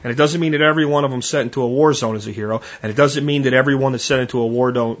 And it doesn't mean that every one of them sent into a war zone is a hero, and it doesn't mean that everyone that's sent into a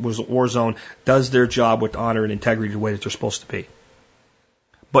war zone does their job with honor and integrity the way that they're supposed to be.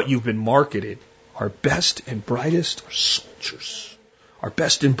 But you've been marketed. Our best and brightest are soldiers. Our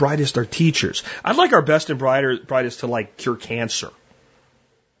best and brightest are teachers. I'd like our best and brightest to, like, cure cancer.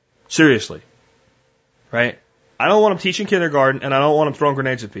 Seriously. Right? I don't want them teaching kindergarten, and I don't want them throwing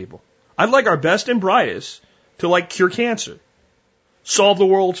grenades at people. I'd like our best and brightest to, like, cure cancer, solve the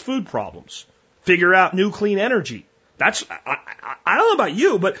world's food problems, figure out new clean energy. I don't know about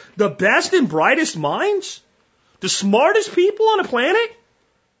you, but the best and brightest minds, the smartest people on the planet,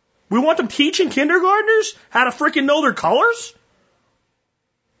 we want them teaching kindergartners how to frickin' know their colors?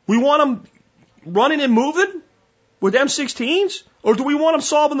 We want them running and moving with M16s? Or do we want them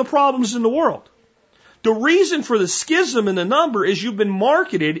solving the problems in the world? The reason for the schism in the number is you've been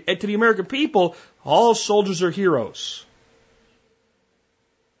marketed to the American people, all soldiers are heroes.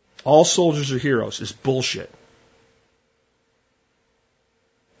 All soldiers are heroes is bullshit.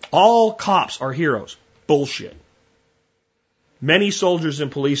 All cops are heroes. Bullshit. Many soldiers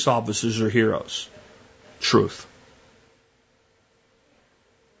and police officers are heroes. Truth.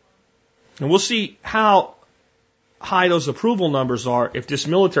 And we'll see how high those approval numbers are if this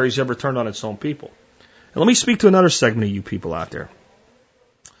military's ever turned on its own people. And let me speak to another segment of you people out there.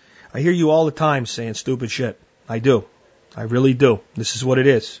 I hear you all the time saying stupid shit. I do. I really do. This is what it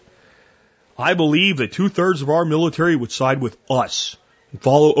is. I believe that 2/3 of our military would side with us and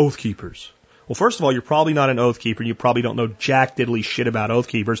follow Oath Keepers. Well, first of all, you're probably not an Oath Keeper, and you probably don't know jack diddly shit about Oath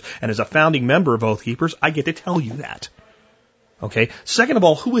Keepers. And as a founding member of Oath Keepers, I get to tell you that. Okay? Second of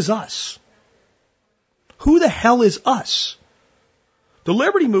all, who is us? Who the hell is us? The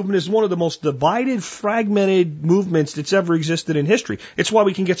Liberty Movement is one of the most divided, fragmented movements that's ever existed in history. It's why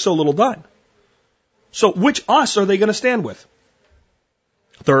we can get so little done. So which us are they going to stand with?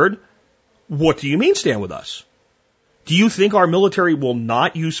 Third, what do you mean stand with us? Do you think our military will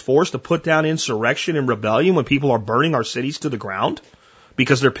not use force to put down insurrection and rebellion when people are burning our cities to the ground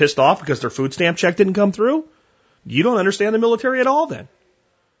because they're pissed off because their food stamp check didn't come through? You don't understand the military at all then.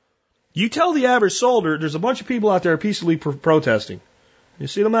 You tell the average soldier there's a bunch of people out there peacefully protesting. You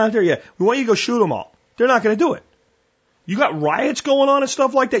see them out there? Yeah. We want you to go shoot them all. They're not going to do it. You got riots going on and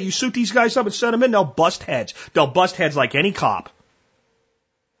stuff like that. You suit these guys up and send them in, they'll bust heads. They'll bust heads like any cop.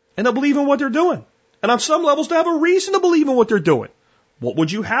 And they'll believe in what they're doing. And on some levels, they have a reason to believe in what they're doing. What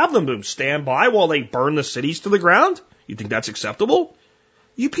would you have them do? Stand by while they burn the cities to the ground? You think that's acceptable?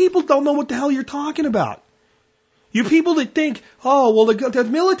 You people don't know what the hell you're talking about. You people that think, oh, well, the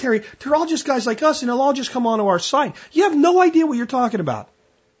military, they're all just guys like us and they'll all just come onto our side. You have no idea what you're talking about.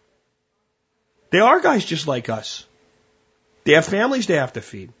 They are guys just like us. They have families they have to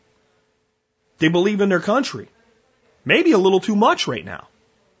feed. They believe in their country. Maybe a little too much right now.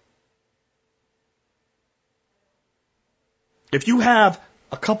 If you have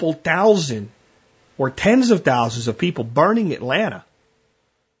a couple thousand or tens of thousands of people burning Atlanta,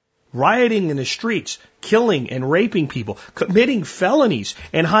 rioting in the streets, killing and raping people, committing felonies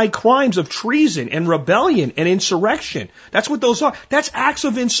and high crimes of treason and rebellion and insurrection. That's what those are. That's acts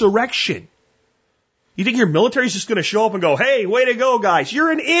of insurrection. You think your military is just going to show up and go, hey, way to go, guys.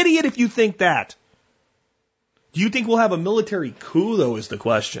 You're an idiot if you think that. Do you think we'll have a military coup, though, is the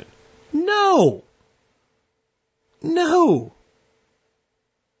question? No. No.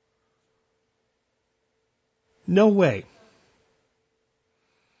 No way.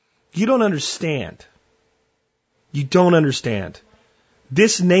 You don't understand. You don't understand.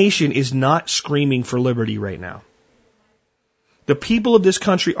 This nation is not screaming for liberty right now. The people of this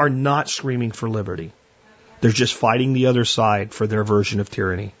country are not screaming for liberty. They're just fighting the other side for their version of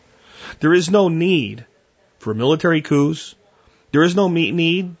tyranny. There is no need for military coups. There is no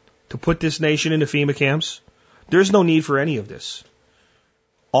need to put this nation into FEMA camps. There is no need for any of this.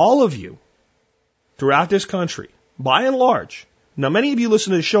 All of you throughout this country, by and large, now many of you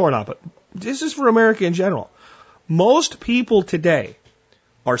listen to the show or not, but this is for America in general. Most people today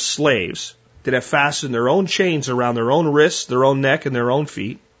are slaves that have fastened their own chains around their own wrists, their own neck, and their own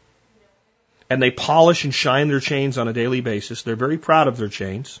feet. And they polish and shine their chains on a daily basis. They're very proud of their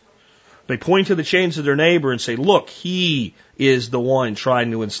chains. They point to the chains of their neighbor and say, look, he is the one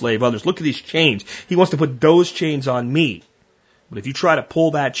trying to enslave others. Look at these chains. He wants to put those chains on me. But if you try to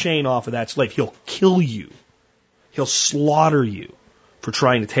pull that chain off of that slave, he'll kill you. He'll slaughter you for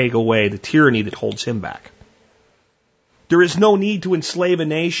trying to take away the tyranny that holds him back. There is no need to enslave a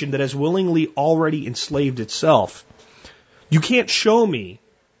nation that has willingly already enslaved itself. You can't show me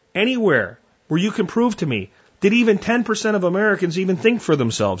anywhere where you can prove to me that even 10% of Americans even think for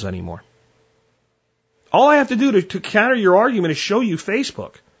themselves anymore. All I have to do to counter your argument is show you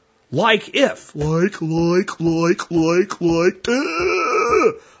Facebook. Like if. Like. I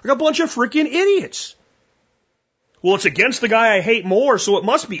got a bunch of freaking idiots. Well, it's against the guy I hate more, so it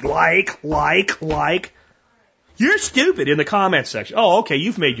must be like. You're stupid in the comments section. Oh, okay,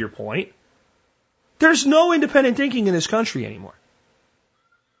 you've made your point. There's no independent thinking in this country anymore.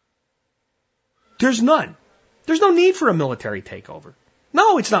 There's none. There's no need for a military takeover.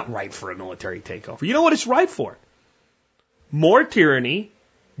 No, it's not right for a military takeover. You know what it's right for? More tyranny,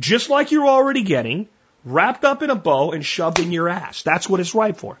 just like you're already getting, wrapped up in a bow and shoved in your ass. That's what it's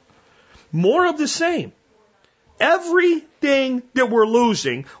right for. More of the same. Everything that we're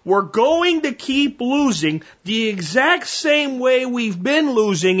losing, we're going to keep losing the exact same way we've been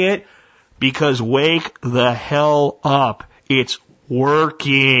losing it, because wake the hell up. It's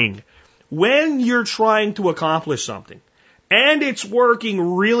working. When you're trying to accomplish something, and it's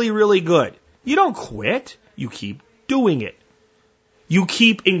working really, really good, you don't quit. You keep doing it. You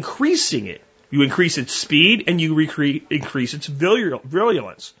keep increasing it. You increase its speed and you increase its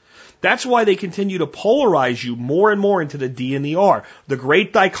virulence. That's why they continue to polarize you more and more into the D and the R, the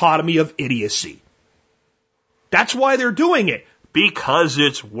great dichotomy of idiocy. That's why they're doing it. Because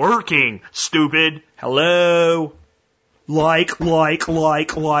it's working, stupid. Hello? Like.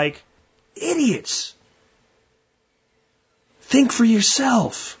 Idiots. Think for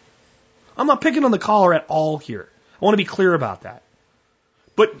yourself. I'm not picking on the caller at all here. I want to be clear about that.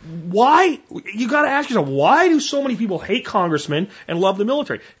 But why, you got to ask yourself, why do so many people hate congressmen and love the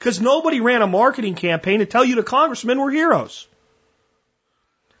military? Because nobody ran a marketing campaign to tell you the congressmen were heroes.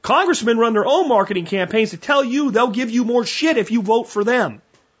 Congressmen run their own marketing campaigns to tell you they'll give you more shit if you vote for them.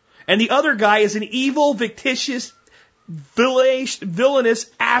 And the other guy is an evil, fictitious,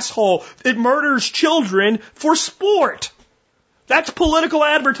 villainous asshole that murders children for sport. That's political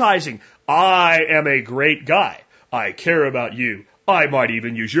advertising. I am a great guy. I care about you. I might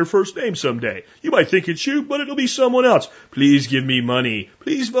even use your first name someday. You might think it's you, but it'll be someone else. Please give me money.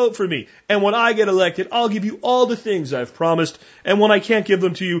 Please vote for me. And when I get elected, I'll give you all the things I've promised. And when I can't give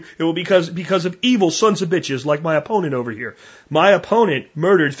them to you, it will be because of evil sons of bitches like my opponent over here. My opponent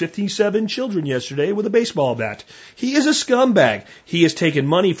murdered 57 children yesterday with a baseball bat. He is a scumbag. He has taken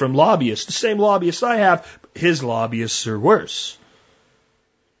money from lobbyists, the same lobbyists I have. His lobbyists are worse.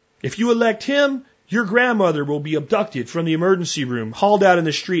 If you elect him, your grandmother will be abducted from the emergency room, hauled out in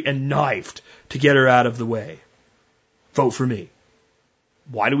the street, and knifed to get her out of the way. Vote for me.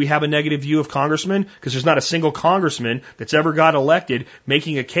 Why do we have a negative view of congressmen? Because there's not a single congressman that's ever got elected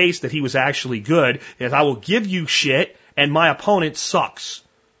making a case that he was actually good, and I will give you shit, and my opponent sucks.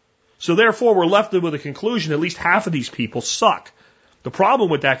 So therefore, we're left with a conclusion, at least half of these people suck. The problem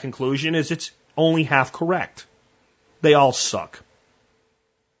with that conclusion is it's only half correct. They all suck.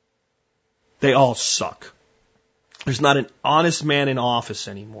 They all suck. There's not an honest man in office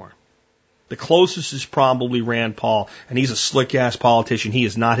anymore. The closest is probably Rand Paul, and he's a slick-ass politician. He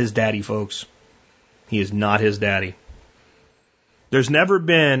is not his daddy, folks. He is not his daddy. There's never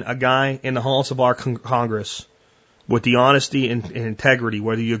been a guy in the halls of our Congress with the honesty and integrity,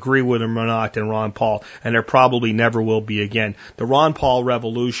 whether you agree with him or not, than Ron Paul, and there probably never will be again. The Ron Paul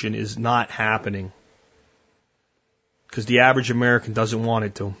revolution is not happening because the average American doesn't want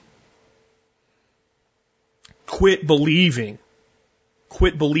it to. Quit believing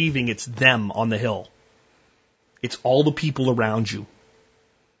it's them on the Hill. It's all the people around you.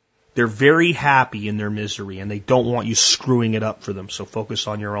 They're very happy in their misery, and they don't want you screwing it up for them, so focus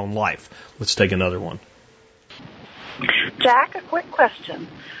on your own life. Let's take another one. Jack, a quick question.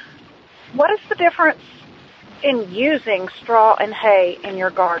 What is the difference in using straw and hay in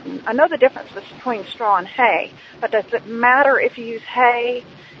your garden? I know the difference between straw and hay, but does it matter if you use hay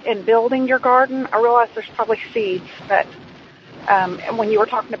in building your garden? I realize there's probably seeds, but when you were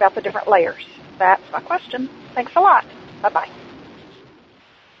talking about the different layers, that's my question. Thanks a lot. Bye-bye.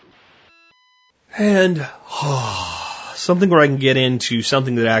 And something where I can get into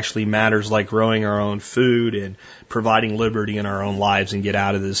something that actually matters, like growing our own food and providing liberty in our own lives, and get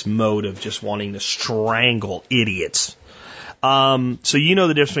out of this mode of just wanting to strangle idiots. So you know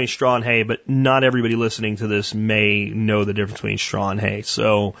the difference between straw and hay, but not everybody listening to this may know the difference between straw and hay.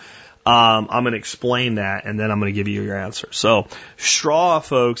 So I'm going to explain that, and then I'm going to give you your answer. So straw,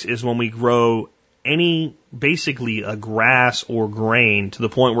 folks, is when we grow basically a grass or grain to the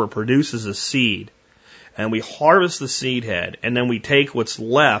point where it produces a seed, and we harvest the seed head, and then we take what's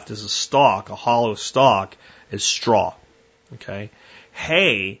left as a stalk, a hollow stalk, as straw. Okay?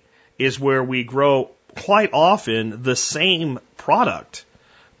 Hay is where we grow quite often the same product,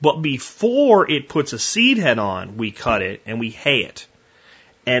 But before it puts a seed head on, we cut it and we hay it.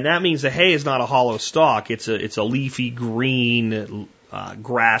 And that means the hay is not a hollow stalk. It's a leafy green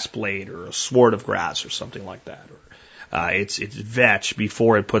grass blade or a sward of grass or something like that. Or it's vetch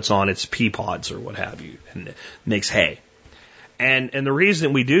before it puts on its pea pods or what have you and it makes hay. And the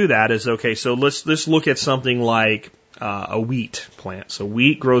reason we do that is, okay, so let's look at something like a wheat plant. So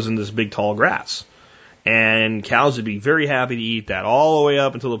wheat grows in this big tall grass. And cows would be very happy to eat that all the way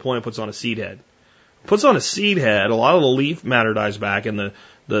up until the point it puts on a seed head. Puts on a seed head, a lot of the leaf matter dies back, and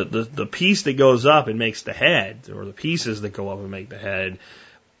the piece that goes up and makes the head, or the pieces that go up and make the head,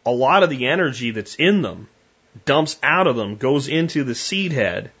 a lot of the energy that's in them dumps out of them, goes into the seed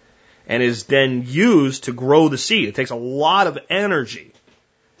head, and is then used to grow the seed. It takes a lot of energy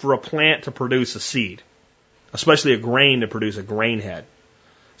for a plant to produce a seed, especially a grain to produce a grain head.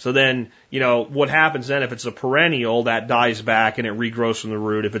 So then, what happens then if it's a perennial, that dies back and it regrows from the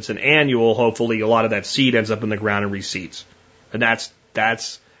root. If it's an annual, hopefully a lot of that seed ends up in the ground and reseeds. And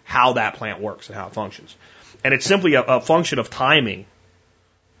that's how that plant works and how it functions. And it's simply a function of timing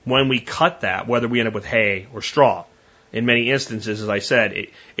when we cut that, whether we end up with hay or straw. In many instances, as I said,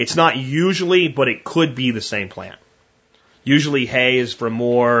 it's not usually, but it could be the same plant. Usually hay is for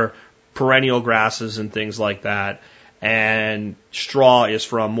more perennial grasses and things like that. And straw is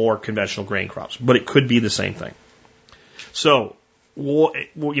from more conventional grain crops, but it could be the same thing. So,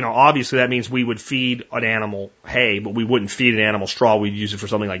 obviously that means we would feed an animal hay, but we wouldn't feed an animal straw. We'd use it for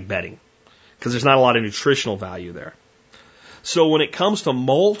something like bedding, because there's not a lot of nutritional value there. So when it comes to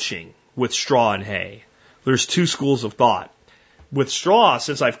mulching with straw and hay, there's two schools of thought. With straw,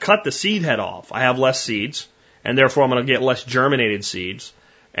 since I've cut the seed head off, I have less seeds, and therefore I'm going to get less germinated seeds,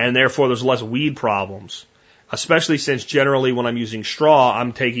 and therefore there's less weed problems. Especially since generally when I'm using straw,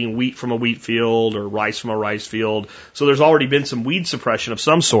 I'm taking wheat from a wheat field or rice from a rice field. So there's already been some weed suppression of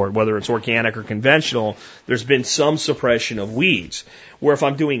some sort, whether it's organic or conventional. There's been some suppression of weeds. Where if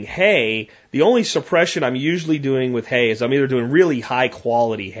I'm doing hay, the only suppression I'm usually doing with hay is I'm either doing really high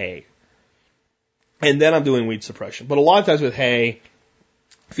quality hay, and then I'm doing weed suppression. But a lot of times with hay,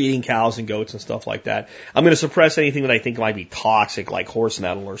 feeding cows and goats and stuff like that, I'm going to suppress anything that I think might be toxic, like horse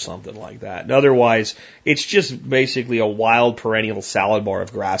nettle or something like that. And otherwise, it's just basically a wild perennial salad bar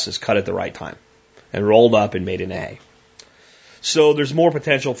of grasses cut at the right time and rolled up and made into hay. So there's more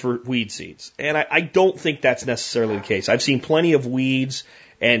potential for weed seeds. And I don't think that's necessarily the case. I've seen plenty of weeds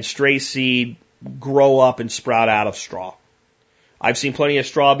and stray seed grow up and sprout out of straw. I've seen plenty of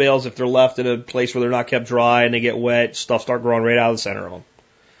straw bales, if they're left in a place where they're not kept dry and they get wet, stuff start growing right out of the center of them.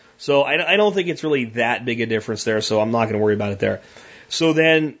 So I don't think it's really that big a difference there, so I'm not going to worry about it there. So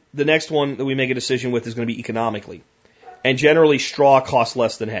then the next one that we make a decision with is going to be economically. And generally straw costs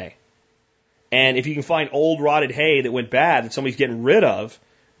less than hay. And if you can find old rotted hay that went bad that somebody's getting rid of,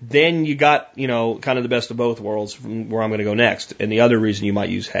 then you got, kind of the best of both worlds from where I'm going to go next. And the other reason you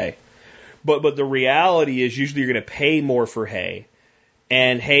might use hay. But the reality is usually you're going to pay more for hay.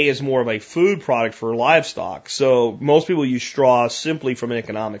 And hay is more of a food product for livestock. So most people use straw simply from an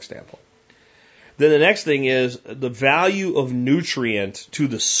economic standpoint. Then the next thing is the value of nutrient to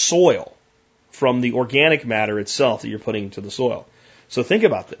the soil from the organic matter itself that you're putting into the soil. So think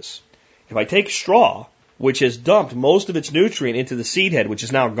about this. If I take straw, which has dumped most of its nutrient into the seed head, which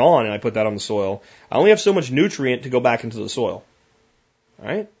is now gone, and I put that on the soil, I only have so much nutrient to go back into the soil. All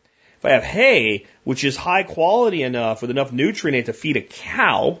right? If I have hay, which is high quality enough with enough nutrient to feed a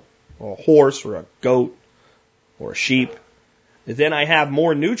cow, or a horse, or a goat, or a sheep, then I have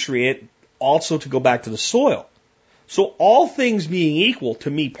more nutrient also to go back to the soil. So all things being equal,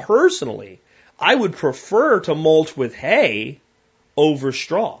 to me personally, I would prefer to mulch with hay over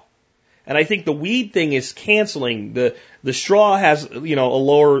straw. And I think the weed thing is canceling. The straw has, a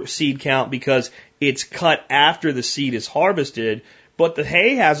lower seed count because it's cut after the seed is harvested. But the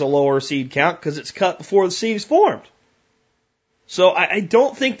hay has a lower seed count because it's cut before the seed is formed. So I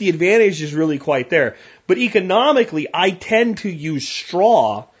don't think the advantage is really quite there. But economically, I tend to use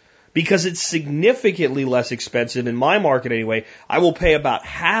straw because it's significantly less expensive in my market anyway. I will pay about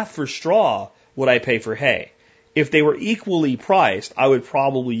half for straw what I pay for hay. If they were equally priced, I would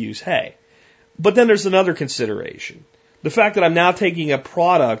probably use hay. But then there's another consideration. The fact that I'm now taking a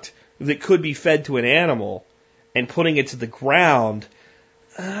product that could be fed to an animal and putting it to the ground,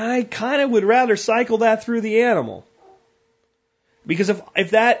 I kind of would rather cycle that through the animal. Because if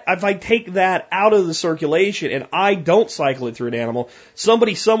I take that out of the circulation and I don't cycle it through an animal,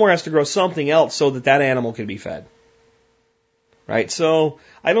 somebody somewhere has to grow something else so that that animal can be fed. Right? So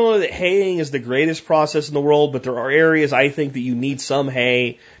I don't know that haying is the greatest process in the world, but there are areas I think that you need some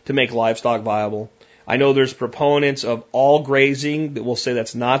hay to make livestock viable. I know there's proponents of all grazing that will say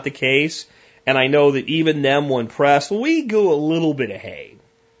that's not the case. And I know that even them, when pressed, we go a little bit of hay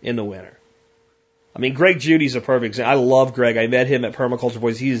in the winter. I mean, Greg Judy's a perfect example. I love Greg. I met him at Permaculture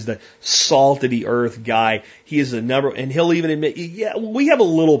Boys. He is the salt of the earth guy. He is the number, and he'll even admit, yeah, we have a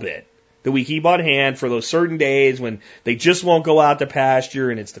little bit that we keep on hand for those certain days when they just won't go out to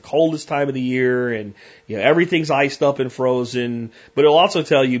pasture and it's the coldest time of the year and, you know, everything's iced up and frozen. But it'll also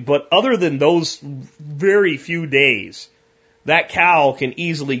tell you, but other than those very few days, that cow can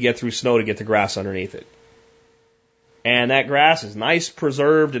easily get through snow to get the grass underneath it. And that grass is nice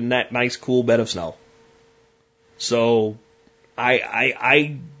preserved in that nice cool bed of snow. So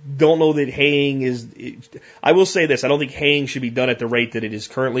I don't know that haying is, I will say this, I don't think haying should be done at the rate that it is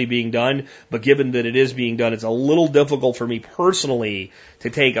currently being done, but given that it is being done, it's a little difficult for me personally to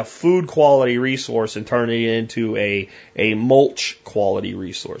take a food quality resource and turn it into a mulch quality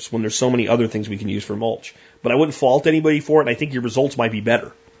resource when there's so many other things we can use for mulch. But I wouldn't fault anybody for it, and I think your results might be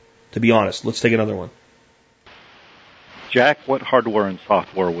better, to be honest. Let's take another one. Jack, what hardware and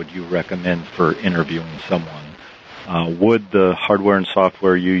software would you recommend for interviewing someone? Would the hardware and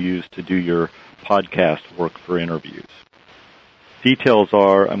software you use to do your podcast work for interviews? Details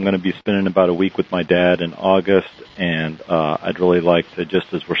are, I'm going to be spending about a week with my dad in August, and I'd really like to,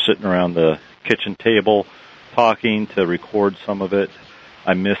 just as we're sitting around the kitchen table talking, to record some of it.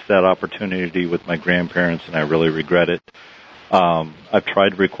 I missed that opportunity with my grandparents, and I really regret it. I've tried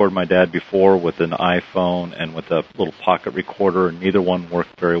to record my dad before with an iPhone and with a little pocket recorder, and neither one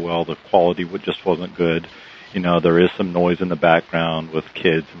worked very well. The quality just wasn't good. You know, there is some noise in the background with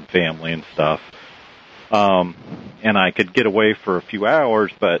kids and family and stuff. And I could get away for a few hours,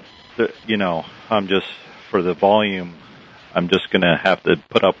 but, you know, I'm just, for the volume, I'm just going to have to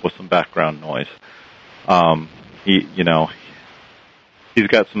put up with some background noise. He's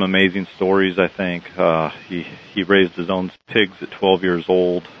got some amazing stories, I think. He raised his own pigs at 12 years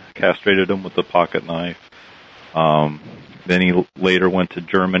old, castrated them with a pocket knife. Then he later went to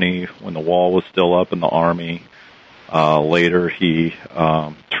Germany when the wall was still up in the army. Later he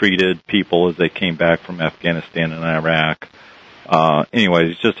treated people as they came back from Afghanistan and Iraq. Anyways,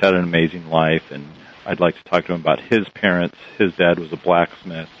 he's just had an amazing life, and I'd like to talk to him about his parents. His dad was a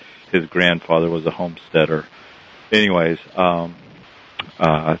blacksmith. His grandfather was a homesteader. Anyways,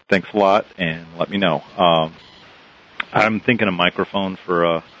 thanks a lot, and let me know. I'm thinking a microphone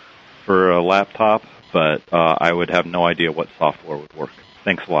for a laptop, but I would have no idea what software would work.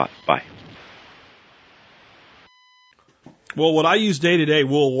 Thanks a lot. Bye. Well, what I use day to day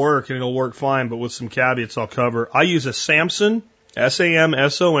will work, and it'll work fine, but with some caveats I'll cover. I use a Samson,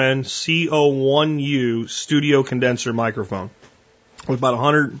 SAMSON CO1U studio condenser microphone with about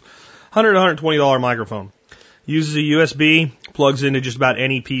 $120 microphone. Uses a USB, plugs into just about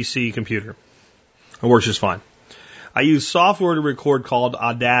any PC computer. It works just fine. I use software to record called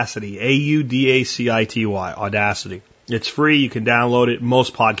Audacity, Audacity, Audacity. It's free. You can download it.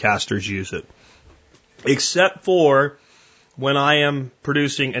 Most podcasters use it. Except for when I am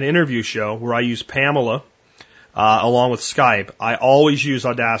producing an interview show where I use Pamela along with Skype. I always use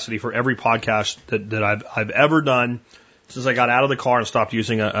Audacity for every podcast that I've ever done since I got out of the car and stopped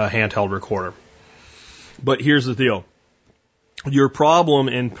using a handheld recorder. But here's the deal. Your problem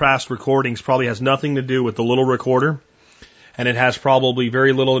in past recordings probably has nothing to do with the little recorder, and it has probably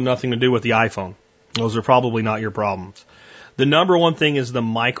very little to nothing to do with the iPhone. Those are probably not your problems. The number one thing is the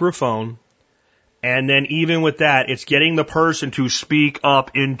microphone, and then even with that, it's getting the person to speak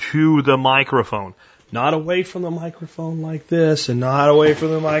up into the microphone. Not away from the microphone like this, and not away from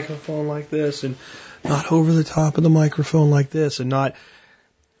the microphone like this, and not over the top of the microphone like this, and not...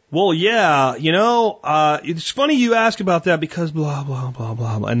 Well, yeah, you know, it's funny you ask about that because blah, blah, blah,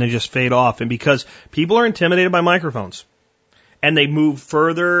 blah, blah, and they just fade off. And because people are intimidated by microphones. And they move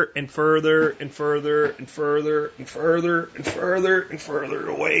further and further and further and further and further and further and further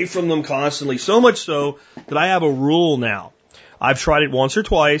away from them constantly. So much so that I have a rule now. I've tried it once or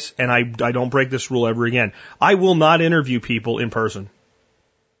twice, and I don't break this rule ever again. I will not interview people in person.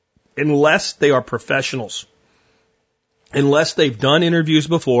 Unless they are professionals. Unless they've done interviews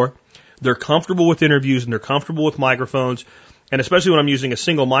before, they're comfortable with interviews and they're comfortable with microphones, and especially when I'm using a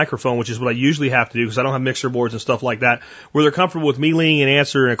single microphone, which is what I usually have to do because I don't have mixer boards and stuff like that, where they're comfortable with me leaning and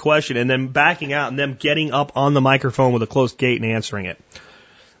answering a question and then backing out and them getting up on the microphone with a closed gate and answering it.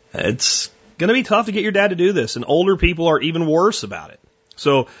 It's going to be tough to get your dad to do this, and older people are even worse about it.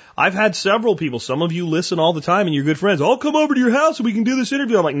 So I've had several people, some of you listen all the time and you're good friends, I'll come over to your house and we can do this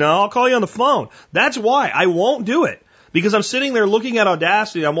interview. I'm like, no, I'll call you on the phone. That's why I won't do it. Because I'm sitting there looking at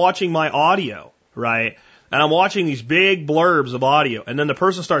Audacity, I'm watching my audio, right? And I'm watching these big blurbs of audio, and then the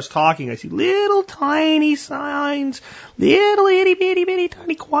person starts talking. I see little tiny signs, little itty bitty bitty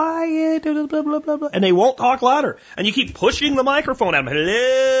tiny quiet, blah, blah, blah, blah, blah, and they won't talk louder. And you keep pushing the microphone at them,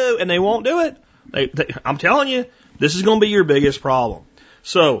 hello, and they won't do it. I'm telling you, this is going to be your biggest problem.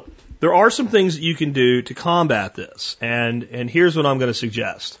 So there are some things that you can do to combat this, and here's what I'm going to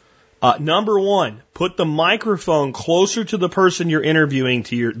suggest. Number one, put the microphone closer to the person you're interviewing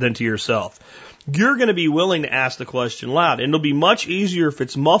than to yourself. You're going to be willing to ask the question loud, and it'll be much easier if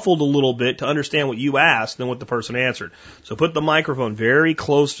it's muffled a little bit to understand what you asked than what the person answered. So put the microphone very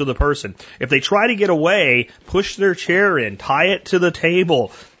close to the person. If they try to get away, push their chair in, tie it to the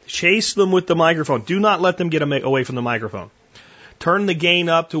table, chase them with the microphone. Do not let them get away from the microphone. Turn the gain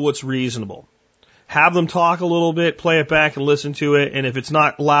up to what's reasonable. Have them talk a little bit, play it back and listen to it, and if it's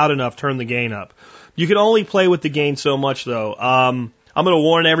not loud enough, turn the gain up. You can only play with the gain so much, though. I'm going to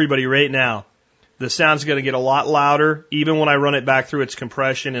warn everybody right now. The sound's going to get a lot louder, even when I run it back through its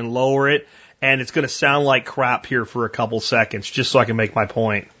compression and lower it, and it's going to sound like crap here for a couple seconds, just so I can make my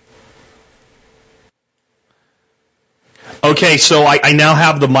point. Okay, so I now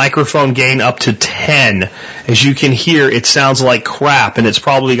have the microphone gain up to 10. As you can hear, it sounds like crap, and it's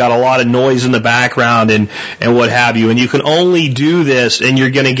probably got a lot of noise in the background and what have you. And you can only do this, and you're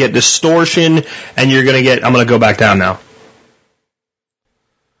going to get distortion, and you're going to get... I'm going to go back down now.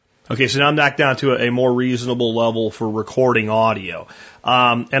 Okay, so now I'm back down to a more reasonable level for recording audio.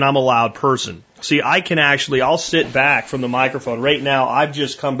 And I'm a loud person. See, I'll sit back from the microphone. Right now, I've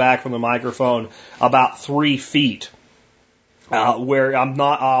just come back from the microphone about 3 feet, where I'm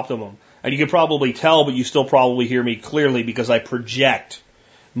not optimum. And you can probably tell, but you still probably hear me clearly because I project.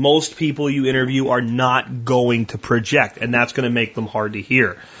 Most people you interview are not going to project, and that's going to make them hard to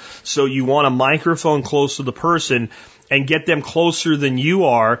hear. So you want a microphone close to the person and get them closer than you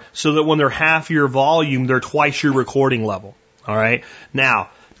are so that when they're half your volume, they're twice your recording level. All right? Now,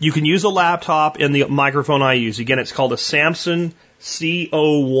 you can use a laptop and the microphone I use. Again, it's called a Samson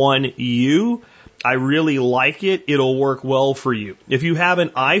CO1U. I really like it. It'll work well for you. If you have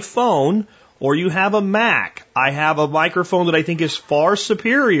an iPhone or you have a Mac, I have a microphone that I think is far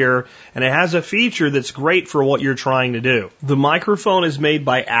superior, and it has a feature that's great for what you're trying to do. The microphone is made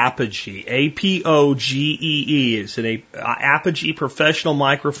by Apogee, Apogee. It's an Apogee professional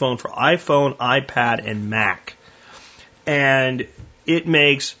microphone for iPhone, iPad, and Mac. And it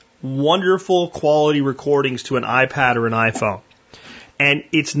makes wonderful quality recordings to an iPad or an iPhone. And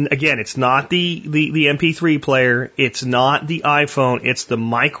it's not the MP3 player, it's not the iPhone, it's the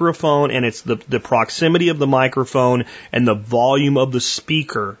microphone, and it's the proximity of the microphone and the volume of the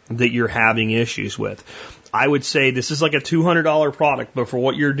speaker that you're having issues with. I would say this is like a $200 product, but for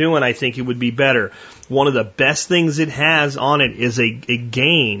what you're doing, I think it would be better. One of the best things it has on it is a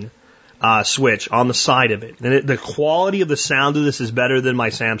gain switch on the side of it. And the quality of the sound of this is better than my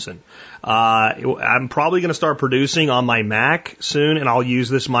Samson. I'm probably going to start producing on my Mac soon, and I'll use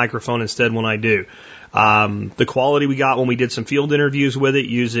this microphone instead when I do. The quality we got when we did some field interviews with it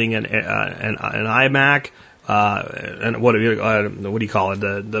using an iMac, and what do you call it?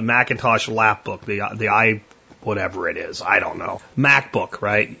 The Macintosh lapbook, the whatever it is, I don't know. MacBook,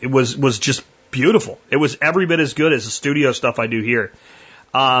 right? It was just beautiful. It was every bit as good as the studio stuff I do here.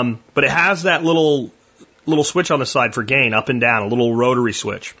 But it has that little switch on the side for gain, up and down, a little rotary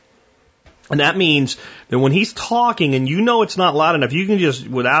switch. And that means that when he's talking and you know it's not loud enough, you can just,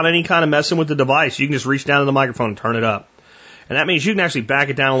 without any kind of messing with the device, you can just reach down to the microphone and turn it up. And that means you can actually back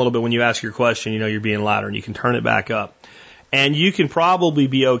it down a little bit when you ask your question, you know you're being louder, and you can turn it back up. And you can probably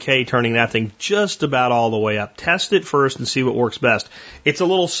be okay turning that thing just about all the way up. Test it first and see what works best. It's a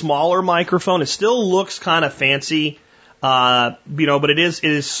little smaller microphone. It still looks kind of fancy. But it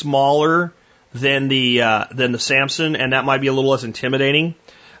is smaller than the Samson, and that might be a little less intimidating.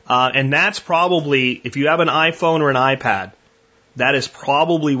 And that's probably, if you have an iPhone or an iPad, that is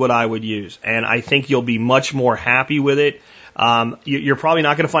probably what I would use. And I think you'll be much more happy with it. You're probably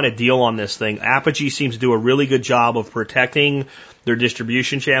not going to find a deal on this thing. Apogee seems to do a really good job of protecting their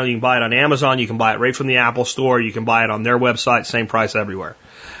distribution channel. You can buy it on Amazon. You can buy it right from the Apple Store. You can buy it on their website. Same price everywhere.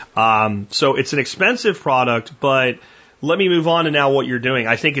 So it's an expensive product, but let me move on to now what you're doing.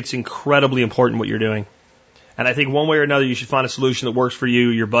 I think it's incredibly important what you're doing. And I think one way or another you should find a solution that works for you,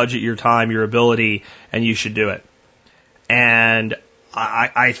 your budget, your time, your ability, and you should do it. And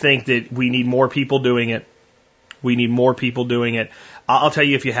I think that we need more people doing it. We need more people doing it. I'll tell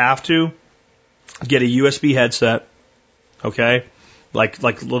you, if you have to, get a USB headset, okay?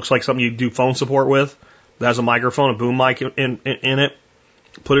 Like looks like something you do phone support with. That has a microphone, a boom mic in it.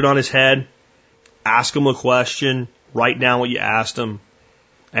 Put it on his head. Ask him a question. Write down what you asked him.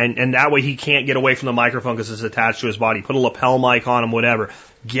 And that way he can't get away from the microphone because it's attached to his body. Put a lapel mic on him, whatever.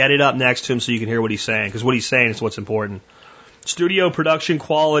 Get it up next to him so you can hear what he's saying, because what he's saying is what's important. Studio production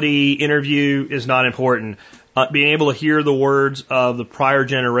quality, interview is not important. Being able to hear the words of the prior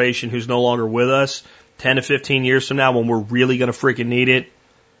generation who's no longer with us 10 to 15 years from now when we're really going to freaking need it,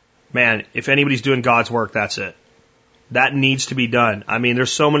 man, if anybody's doing God's work, that's it. That needs to be done. I mean,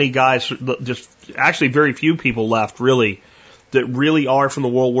 there's so many guys, just actually very few people left, really, that really are from the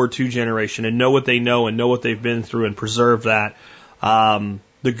World War II generation and know what they know and know what they've been through and preserve that,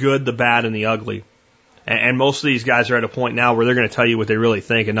 the good, the bad, and the ugly. And most of these guys are at a point now where they're going to tell you what they really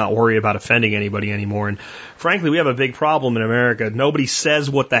think and not worry about offending anybody anymore. And frankly, we have a big problem in America. Nobody says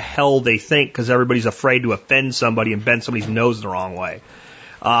what the hell they think because everybody's afraid to offend somebody and bend somebody's nose the wrong way.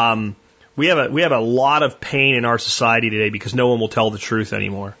 We have a lot of pain in our society today because no one will tell the truth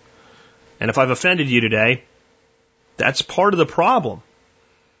anymore. And if I've offended you today, that's part of the problem.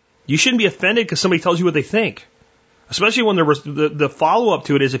 You shouldn't be offended because somebody tells you what they think. Especially when the follow-up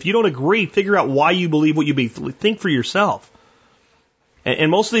to it is, if you don't agree, figure out why you believe what you think for yourself.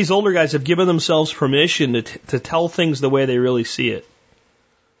 And most of these older guys have given themselves permission to tell things the way they really see it.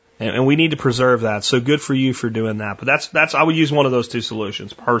 And we need to preserve that. So good for you for doing that. But that's I would use one of those two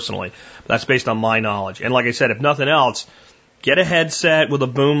solutions, personally. That's based on my knowledge. And like I said, if nothing else, get a headset with a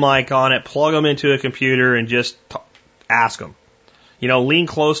boom mic on it, plug them into a computer, and just ask them. You know, lean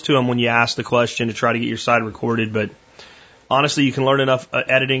close to them when you ask the question to try to get your side recorded, but honestly, you can learn enough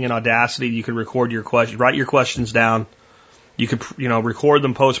editing and Audacity. You can record your questions, write your questions down. You could, record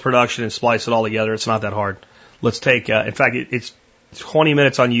them post-production and splice it all together. It's not that hard. Let's take, in fact, it's 20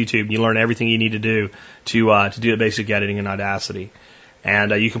 minutes on YouTube. You learn everything you need to do to do the basic editing in Audacity.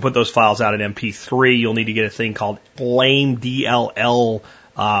 And you can put those files out in MP3. You'll need to get a thing called Flame DLL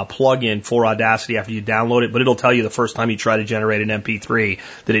plugin for Audacity after you download it, but it'll tell you the first time you try to generate an MP3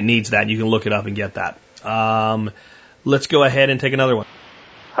 that it needs that, and you can look it up and get that. Let's go ahead and take another one.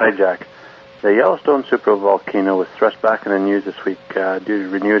 Hi, Jack. The Yellowstone supervolcano was thrust back in the news this week due to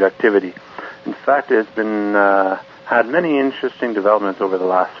renewed activity. In fact, it's been had many interesting developments over the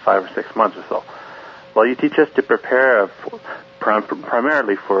last 5 or 6 months or so. While you teach us to prepare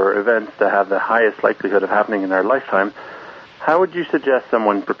primarily for events that have the highest likelihood of happening in our lifetime, how would you suggest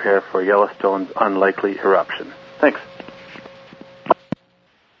someone prepare for Yellowstone's unlikely eruption? Thanks.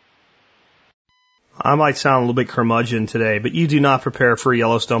 I might sound a little bit curmudgeon today, but you do not prepare for a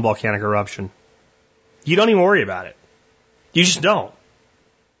Yellowstone volcanic eruption. You don't even worry about it. You just don't.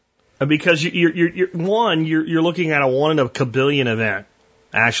 Because you're looking at a 1 in a kabillion event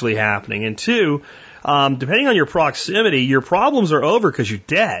actually happening. And 2, depending on your proximity, your problems are over because you're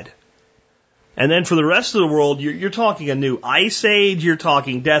dead. And then for the rest of the world, you're talking a new ice age, you're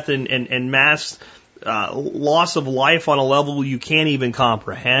talking death and mass loss of life on a level you can't even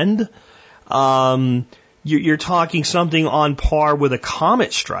comprehend. You're talking something on par with a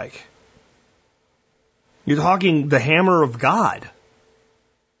comet strike. You're talking the hammer of God.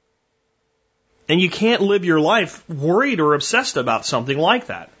 And you can't live your life worried or obsessed about something like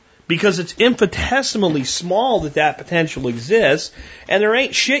that. Because it's infinitesimally small that potential exists, and there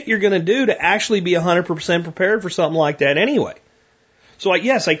ain't shit you're going to do to actually be 100% prepared for something like that anyway. So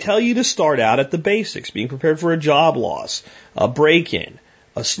yes, I tell you to start out at the basics, being prepared for a job loss, a break-in,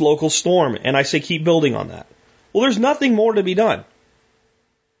 a local storm, and I say keep building on that. Well, there's nothing more to be done.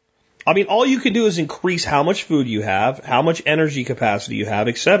 I mean, all you can do is increase how much food you have, how much energy capacity you have,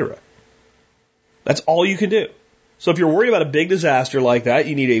 etc. That's all you can do. So if you're worried about a big disaster like that,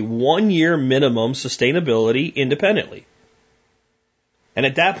 you need a 1-year minimum sustainability independently. And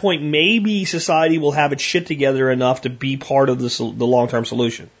at that point, maybe society will have its shit together enough to be part of the long-term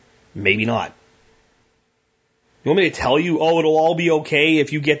solution. Maybe not. You want me to tell you, it'll all be okay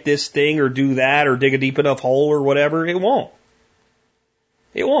if you get this thing or do that or dig a deep enough hole or whatever? It won't.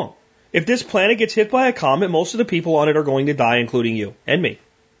 It won't. If this planet gets hit by a comet, most of the people on it are going to die, including you and me.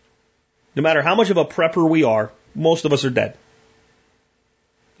 No matter how much of a prepper we are, most of us are dead.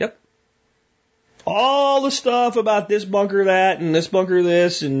 Yep. All the stuff about this bunker that, and this bunker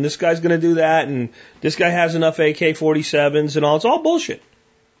this, and this guy's going to do that, and this guy has enough AK-47s and all, it's all bullshit.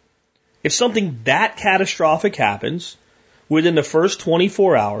 If something that catastrophic happens, within the first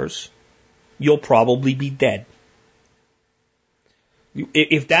 24 hours, you'll probably be dead.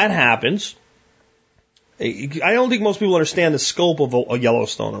 If that happens, I don't think most people understand the scope of a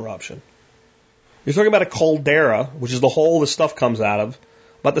Yellowstone eruption. You're talking about a caldera, which is the hole the stuff comes out of,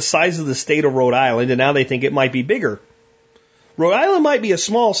 about the size of the state of Rhode Island, and now they think it might be bigger. Rhode Island might be a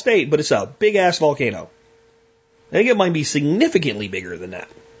small state, but it's a big-ass volcano. I think it might be significantly bigger than that.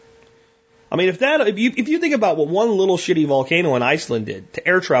 I mean, if you think about what one little shitty volcano in Iceland did to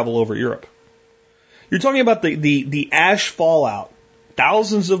air travel over Europe, you're talking about the ash fallout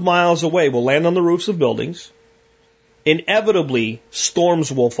thousands of miles away will land on the roofs of buildings. Inevitably,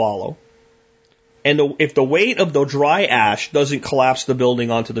 storms will follow. And if the weight of the dry ash doesn't collapse the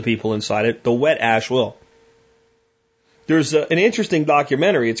building onto the people inside it, the wet ash will. There's an interesting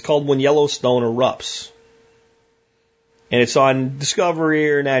documentary. It's called When Yellowstone Erupts. And it's on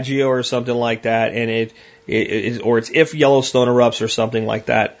Discovery or Nat Geo or something like that. And it's If Yellowstone Erupts or something like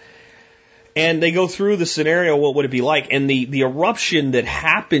that. And they go through the scenario, what would it be like? And the eruption that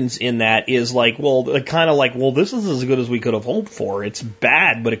happens in that is like, well, this is as good as we could have hoped for. It's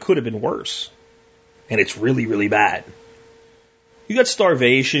bad, but it could have been worse. And it's really, really bad. You got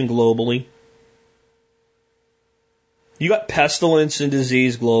starvation globally. You got pestilence and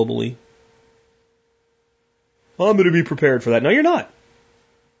disease globally. I'm going to be prepared for that. No, you're not.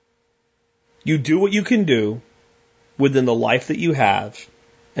 You do what you can do within the life that you have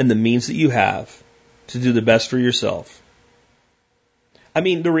and the means that you have to do the best for yourself. I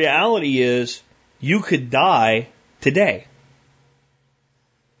mean, the reality is you could die today.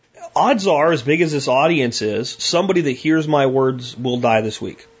 Odds are, as big as this audience is, somebody that hears my words will die this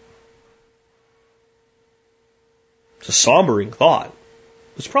week. It's a sombering thought.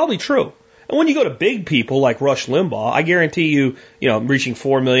 It's probably true. And when you go to big people like Rush Limbaugh, I guarantee you, reaching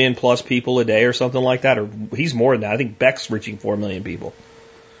 4 million plus people a day or something like that, or he's more than that. I think Beck's reaching 4 million people.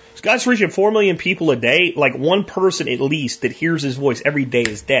 This guy's reaching 4 million people a day, like one person at least that hears his voice every day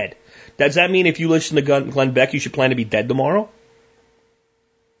is dead. Does that mean if you listen to Glenn Beck, you should plan to be dead tomorrow?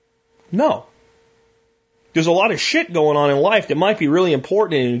 No. There's a lot of shit going on in life that might be really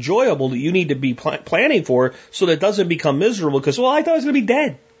important and enjoyable that you need to be planning for so that it doesn't become miserable because, I thought I was going to be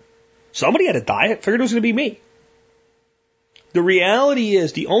dead. Somebody had to die. I figured it was going to be me. The reality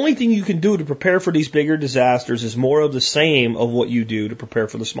is the only thing you can do to prepare for these bigger disasters is more of the same of what you do to prepare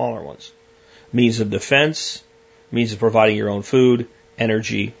for the smaller ones. Means of defense, means of providing your own food,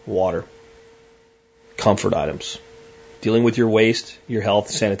 energy, water, comfort items, dealing with your waste, your health,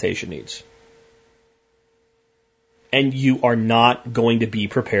 sanitation needs. And you are not going to be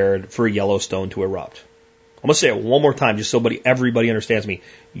prepared for Yellowstone to erupt. I'm going to say it one more time just so everybody understands me.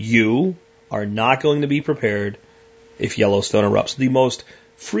 You are not going to be prepared if Yellowstone erupts. The most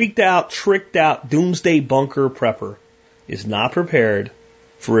freaked out, tricked out, doomsday bunker prepper is not prepared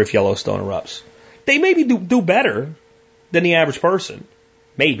for if Yellowstone erupts. They maybe do better than the average person.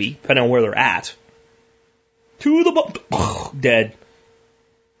 Maybe, depending on where they're at. To the dead.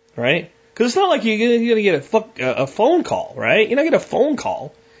 Right? Because it's not like you're going to get a phone call, right? You're not going to get a phone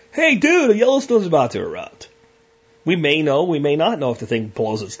call. Hey, dude, Yellowstone's about to erupt. We may know, we may not know if the thing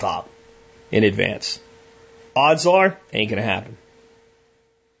blows its top in advance. Odds are, ain't going to happen.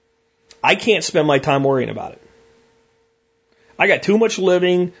 I can't spend my time worrying about it. I got too much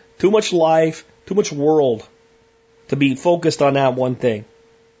living, too much life, too much world to be focused on that one thing.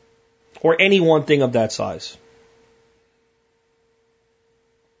 Or any one thing of that size.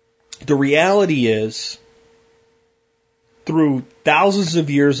 The reality is, through thousands of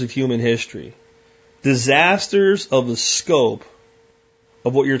years of human history, disasters of the scope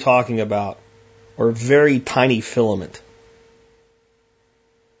of what you're talking about are a very tiny filament.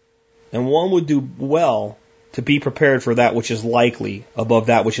 And one would do well to be prepared for that which is likely above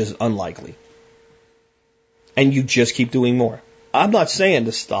that which is unlikely. And you just keep doing more. I'm not saying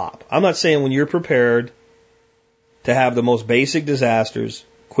to stop. I'm not saying when you're prepared to have the most basic disasters,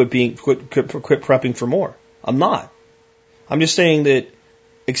 quit prepping for more. I'm not. I'm just saying that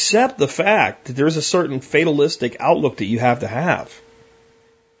accept the fact that there's a certain fatalistic outlook that you have to have.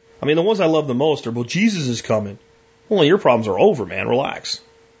 I mean, the ones I love the most are, Jesus is coming. Well, your problems are over, man. Relax.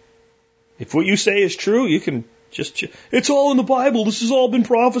 If what you say is true, you can just, it's all in the Bible. This has all been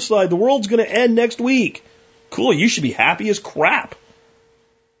prophesied. The world's going to end next week. Cool. You should be happy as crap.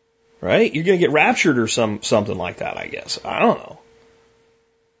 Right? You're going to get raptured or something like that, I guess. I don't know.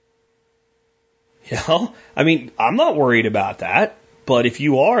 I mean, I'm not worried about that. But if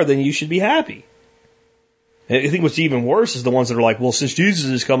you are, then you should be happy. I think what's even worse is the ones that are like, well, since Jesus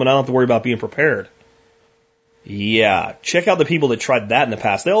is coming, I don't have to worry about being prepared. Yeah, check out the people that tried that in the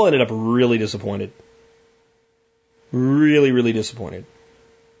past. They all ended up really disappointed. Really, really disappointed.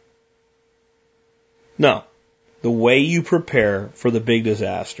 No. The way you prepare for the big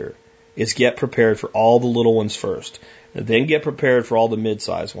disaster is get prepared for all the little ones first. And then get prepared for all the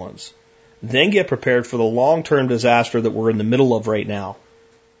mid-sized ones. Then get prepared for the long-term disaster that we're in the middle of right now.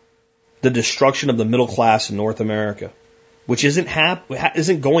 The destruction of the middle class in North America. Which isn't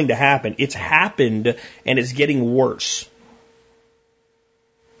going to happen. It's happened and it's getting worse.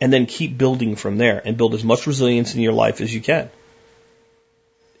 and then keep building from there and build as much resilience in your life as you can.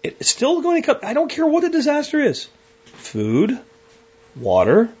 It's still going to come. I don't care what the disaster is. Food,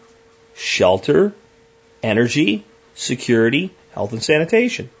 water, shelter, energy, security, health and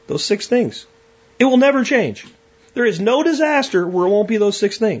sanitation. Those 6 things. It will never change. There is no disaster where it won't be those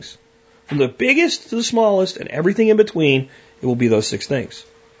 6 things. From the biggest to the smallest and everything in between, it will be those 6 things.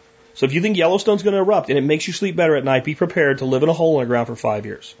 So if you think Yellowstone's going to erupt and it makes you sleep better at night, be prepared to live in a hole in the ground for 5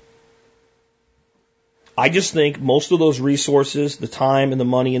 years. I just think most of those resources, the time and the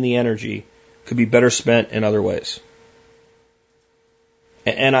money and the energy, could be better spent in other ways.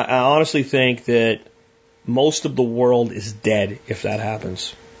 And I honestly think that most of the world is dead if that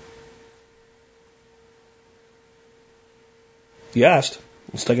happens. You asked.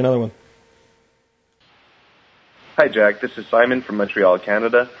 Let's take another one. Hi, Jack. This is Simon from Montreal,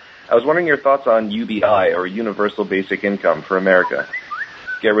 Canada. I was wondering your thoughts on UBI, or Universal Basic Income, for America.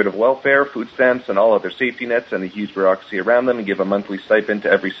 Get rid of welfare, food stamps, and all other safety nets and the huge bureaucracy around them, and give a monthly stipend to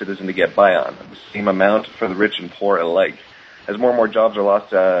every citizen to get by on. The same amount for the rich and poor alike. As more and more jobs are lost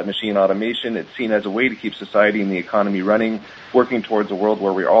to machine automation, it's seen as a way to keep society and the economy running, working towards a world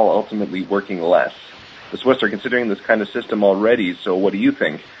where we're all ultimately working less. The Swiss are considering this kind of system already, so what do you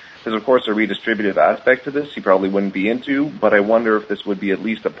think? There's, of course, a redistributive aspect to this you probably wouldn't be into, but I wonder if this would be at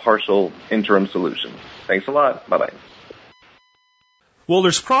least a partial interim solution. Thanks a lot. Bye-bye. Well,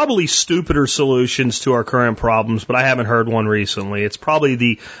 there's probably stupider solutions to our current problems, but I haven't heard one recently. It's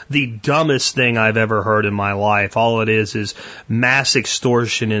probably the dumbest thing I've ever heard in my life. All it is mass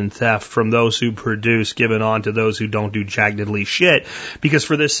extortion and theft from those who produce, given on to those who don't do jaggedly shit. Because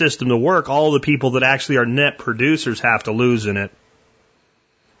for this system to work, all the people that actually are net producers have to lose in it.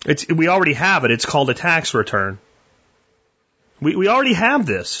 We already have it. It's called a tax return. We already have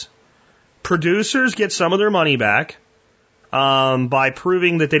this. Producers get some of their money back. By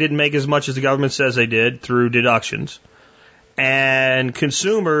proving that they didn't make as much as the government says they did through deductions. And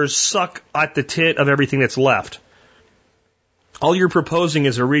consumers suck at the tit of everything that's left. All you're proposing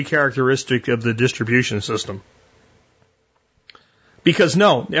is a recharacteristic of the distribution system. Because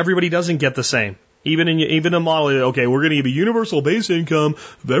no, everybody doesn't get the same. Even a model, okay, we're going to give a universal base income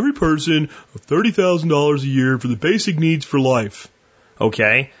of every person of $30,000 a year for the basic needs for life.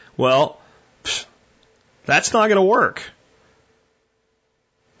 Okay, well, that's not going to work.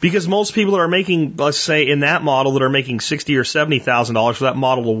 Because most people that are making, let's say, in that model that are making $60,000 or $70,000 for that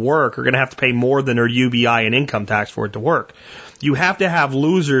model to work are going to have to pay more than their UBI and income tax for it to work. You have to have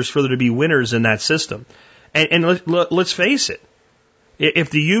losers for there to be winners in that system. And let's face it.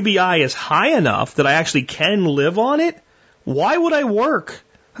 If the UBI is high enough that I actually can live on it, why would I work?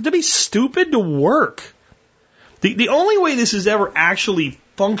 I have to be stupid to work. The only way this has ever actually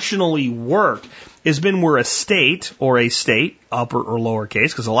functionally worked has been where a state, upper or lower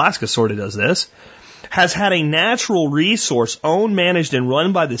case, because Alaska sort of does this, has had a natural resource owned, managed, and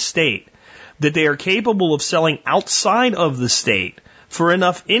run by the state that they are capable of selling outside of the state for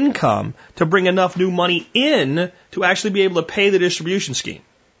enough income to bring enough new money in to actually be able to pay the distribution scheme.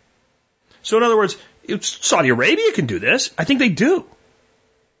 So in other words, Saudi Arabia can do this. I think they do.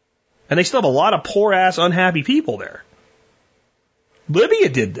 And they still have a lot of poor-ass, unhappy people there. Libya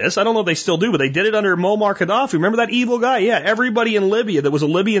did this. I don't know if they still do, but they did it under Muammar Gaddafi. Remember that evil guy? Yeah, everybody in Libya that was a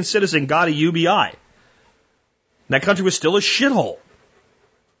Libyan citizen got a UBI. And that country was still a shithole.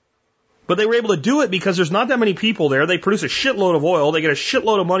 But they were able to do it because there's not that many people there. They produce a shitload of oil. They get a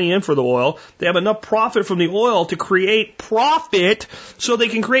shitload of money in for the oil. They have enough profit from the oil to create profit so they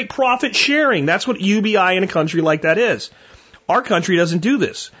can create profit sharing. That's what UBI in a country like that is. Our country doesn't do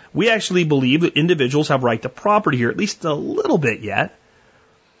this. We actually believe that individuals have right to property here, at least a little bit yet.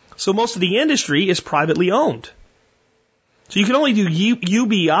 So most of the industry is privately owned. So you can only do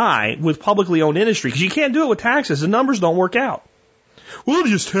UBI with publicly owned industry because you can't do it with taxes. The numbers don't work out. We'll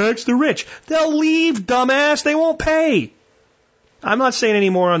just tax the rich. They'll leave, dumbass. They won't pay. I'm not saying any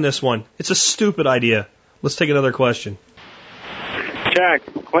more on this one. It's a stupid idea. Let's take another question. Jack,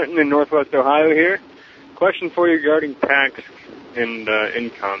 Clinton in Northwest Ohio here. Question for you regarding tax and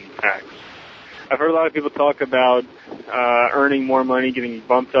income tax. I've heard a lot of people talk about earning more money, getting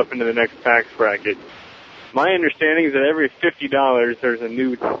bumped up into the next tax bracket. My understanding is that every $50 there's a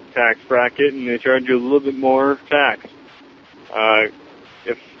new tax bracket, and they charge you a little bit more tax.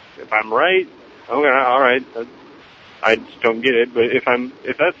 If I'm right, okay, all right. I just don't get it. But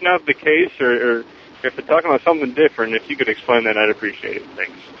if that's not the case, or if they're talking about something different, if you could explain that, I'd appreciate it.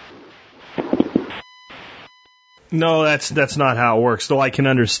 Thanks. No, that's not how it works. Though I can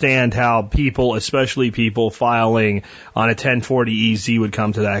understand how people, especially people filing on a 1040EZ, would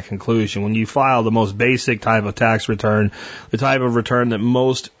come to that conclusion. When you file the most basic type of tax return, the type of return that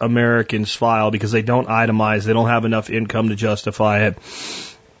most Americans file because they don't itemize, they don't have enough income to justify it,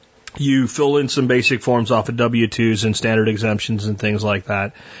 you fill in some basic forms off of W-2s and standard exemptions and things like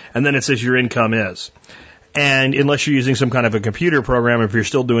that, and then it says your income is. And unless you're using some kind of a computer program, if you're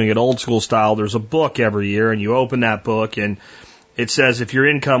still doing it old school style, there's a book every year, and you open that book, and it says if your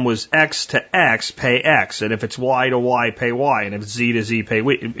income was X to X, pay X, and if it's Y to Y, pay Y, and if it's Z to Z, pay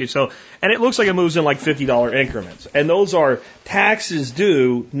Y. So, and it looks like it moves in like $50 increments, and those are taxes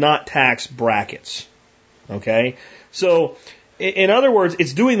due, not tax brackets. Okay, so in other words,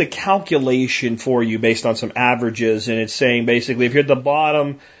 it's doing the calculation for you based on some averages, and it's saying basically if you're at the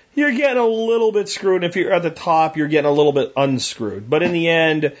bottom, you're getting a little bit screwed. If you're at the top, you're getting a little bit unscrewed. But in the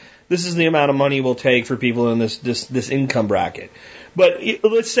end, this is the amount of money we'll take for people in this income bracket. But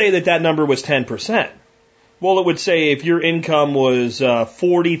let's say that number was 10%. Well, it would say if your income was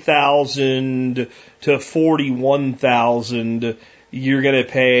 $40,000 to $41,000, you're going to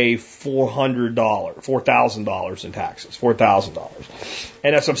pay $4,000 in taxes, $4,000.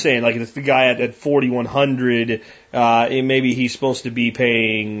 And that's what I'm saying. Like if the guy at 4,100, maybe he's supposed to be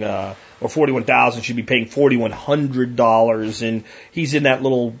paying, or 41,000 should be paying $4,100, and he's in that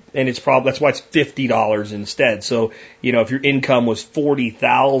little, and it's probably that's why it's $50 instead. So if your income was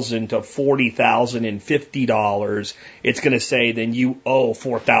 $40,000 to $40,050, it's going to say then you owe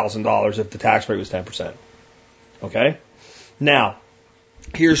 $4,000 if the tax rate was 10%. Okay. Now,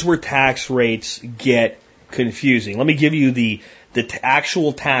 here's where tax rates get confusing. Let me give you the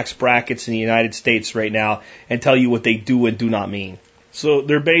actual tax brackets in the United States right now and tell you what they do and do not mean. So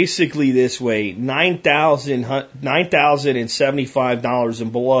they're basically this way: $9,075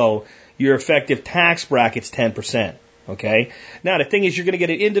 and below, your effective tax bracket's 10%. Okay. Now the thing is, you're going to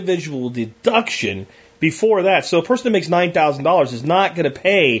get an individual deduction before that. So a person that makes $9,000 is not going to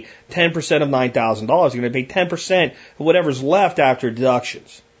pay 10% of $9,000. They're going to pay 10% of whatever's left after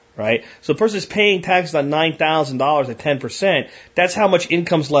deductions, right? So a person is paying taxes on $9,000 at 10%. That's how much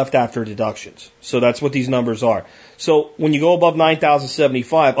income's left after deductions. So that's what these numbers are. So when you go above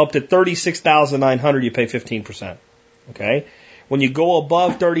 $9,075, up to $36,900, you pay 15%. Okay? When you go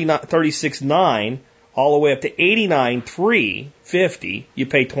above $36,900, all the way up to $89,350, you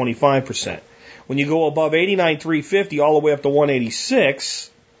pay 25%. When you go above $89,350 all the way up to $186,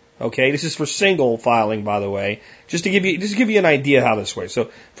 okay, this is for single filing, by the way, just to give you an idea how this works.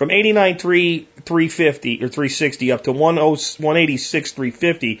 So from $89,350 or $360 up to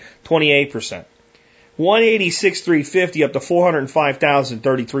 $186,350, 28%. $186,350 up to $405,000,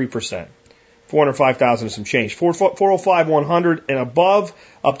 33%. $405,000 and some change. $405,100 and above,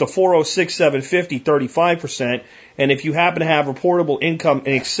 up to $406,750, 35%. And if you happen to have reportable income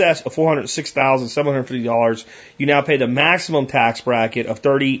in excess of $406,750, you now pay the maximum tax bracket of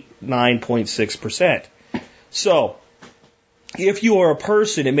 39.6%. So, if you are a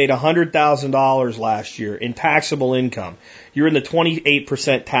person that made $100,000 last year in taxable income, you're in the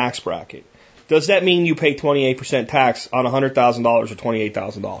 28% tax bracket. Does that mean you pay 28% tax on $100,000 or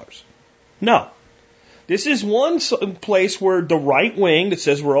 $28,000? No. This is one place where the right wing that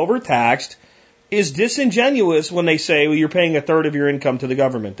says we're overtaxed is disingenuous when they say, well, you're paying a third of your income to the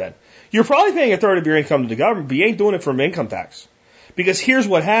government then. You're probably paying a third of your income to the government, but you ain't doing it from income tax. Because here's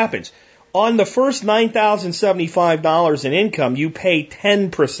what happens. On the first $9,075 in income, you pay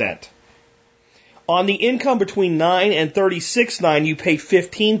 10%. On the income between $9,000 and $36,900, you pay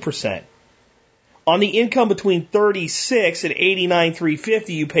 15%. On the income between $36,000 and $89,350,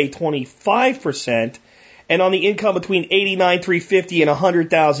 you pay 25%. And on the income between $89,350 and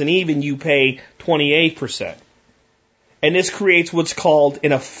 $100,000 even, you pay 28%. And this creates what's called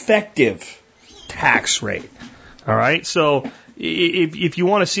an effective tax rate. All right? So if you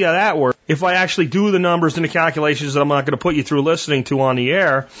want to see how that works, if I actually do the numbers and the calculations that I'm not going to put you through listening to on the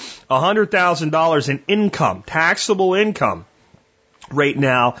air, $100,000 in income, taxable income, right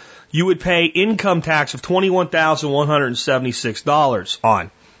now, you would pay income tax of $21,176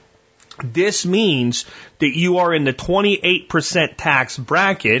 on. This means that you are in the 28% tax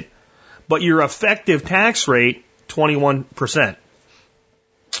bracket, but your effective tax rate, 21%.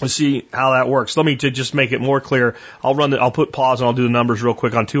 Let's see how that works. Let me to just make it more clear. I'll put pause and I'll do the numbers real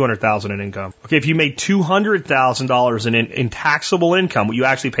quick on $200,000 in income. Okay, if you made $200,000 in taxable income, what you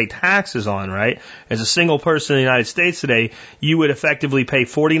actually pay taxes on, right? As a single person in the United States today, you would effectively pay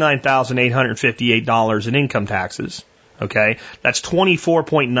 $49,858 in income taxes. Okay, that's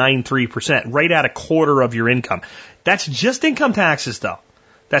 24.93%, right at a quarter of your income. That's just income taxes, though.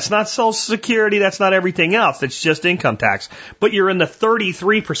 That's not Social Security. That's not everything else. That's just income tax. But you're in the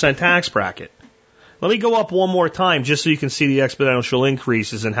 33% tax bracket. Let me go up one more time just so you can see the exponential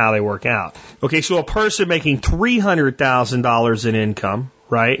increases and how they work out. Okay, so a person making $300,000 in income,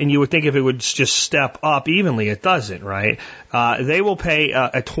 right? And you would think if it would just step up evenly, it doesn't, right? They will pay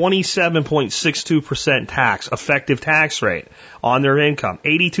a 27.62% tax, effective tax rate on their income,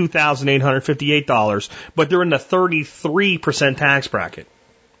 $82,858, but they're in the 33% tax bracket.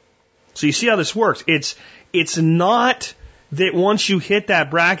 So you see how this works. It's not that once you hit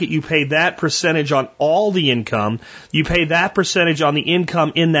that bracket, you pay that percentage on all the income. You pay that percentage on the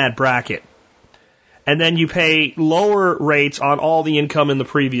income in that bracket. And then you pay lower rates on all the income in the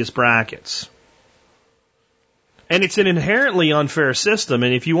previous brackets. And it's an inherently unfair system.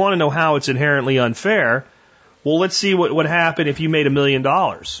 And if you want to know how it's inherently unfair, well, let's see what would happen if you made $1 million.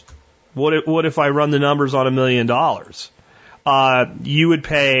 What if I run the numbers on $1 million? You would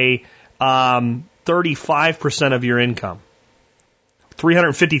pay 35% of your income.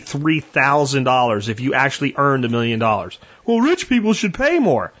 $353,000 if you actually earned $1 million. Well, rich people should pay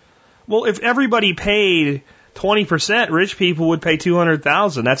more. Well, if everybody paid 20%, rich people would pay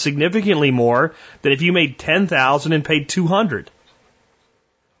 $200,000. That's significantly more than if you made $10,000 and paid $200,000.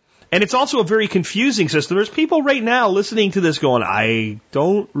 And it's also a very confusing system. There's people right now listening to this going, I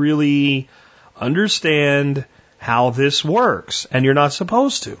don't really understand how this works, and you're not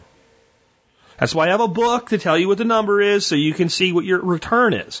supposed to. That's why I have a book to tell you what the number is so you can see what your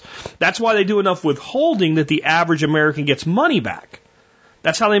return is. That's why they do enough withholding that the average American gets money back.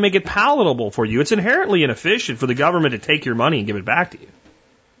 That's how they make it palatable for you. It's inherently inefficient for the government to take your money and give it back to you.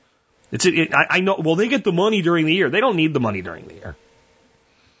 I know. Well, they get the money during the year. They don't need the money during the year.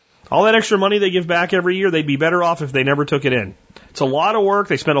 All that extra money they give back every year, they'd be better off if they never took it in. It's a lot of work.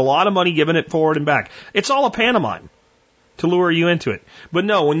 They spend a lot of money giving it forward and back. It's all a pantomime to lure you into it. But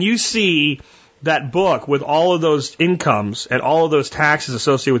no, when you see that book with all of those incomes and all of those taxes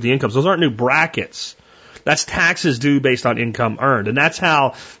associated with the incomes, those aren't new brackets. That's taxes due based on income earned. And that's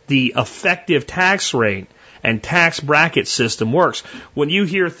how the effective tax rate and tax bracket system works. When you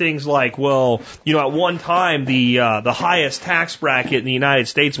hear things like, well, you know, at one time the highest tax bracket in the United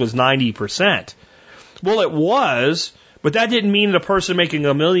States was 90%. Well, it was, but that didn't mean that a person making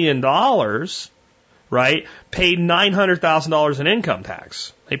 $1 million, right, paid $900,000 in income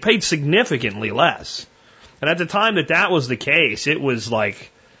tax. They paid significantly less. And at the time that was the case, it was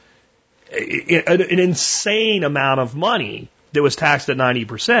like an insane amount of money that was taxed at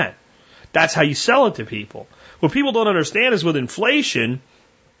 90%. That's how you sell it to people. What people don't understand is with inflation,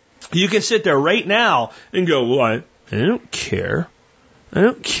 you can sit there right now and go, well, I don't care. I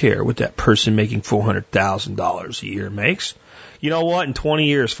don't care what that person making $400,000 a year makes. You know what? In 20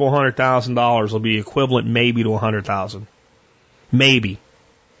 years, $400,000 will be equivalent maybe to $100,000.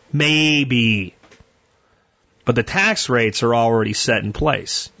 Maybe. But the tax rates are already set in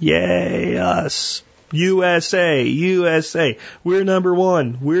place. Yay, us. USA. We're number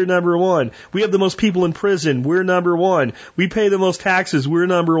one. We have the most people in prison. We're number one. We pay the most taxes. We're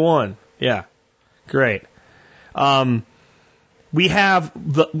number one. Yeah. Great. We have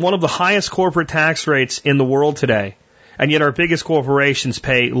one of the highest corporate tax rates in the world today. And yet our biggest corporations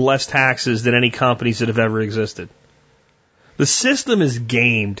pay less taxes than any companies that have ever existed. The system is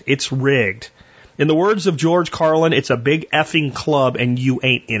gamed. It's rigged. In the words of George Carlin, it's a big effing club and you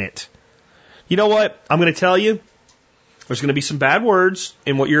ain't in it. You know what? I'm going to tell you, there's going to be some bad words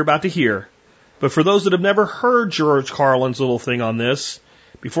in what you're about to hear. But for those that have never heard George Carlin's little thing on this,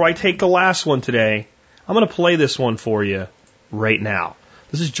 before I take the last one today, I'm going to play this one for you right now.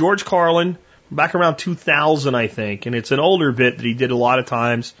 This is George Carlin, back around 2000, I think, and it's an older bit that he did a lot of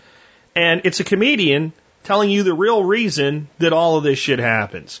times. And it's a comedian telling you the real reason that all of this shit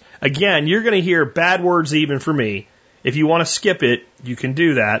happens. Again, you're going to hear bad words even for me. If you want to skip it, you can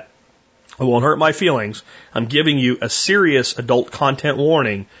do that. It won't hurt my feelings. I'm giving you a serious adult content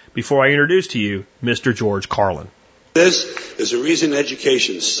warning before I introduce to you Mr. George Carlin. This is the reason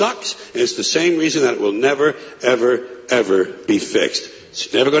education sucks, and it's the same reason that it will never, ever, ever be fixed.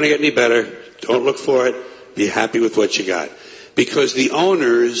 It's never going to get any better. Don't look for it. Be happy with what you got. Because the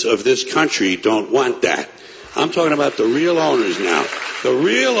owners of this country don't want that. I'm talking about the real owners now. The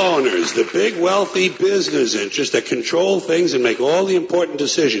real owners, the big wealthy business interests that control things and make all the important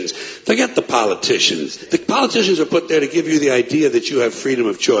decisions. Forget the politicians. The politicians are put there to give you the idea that you have freedom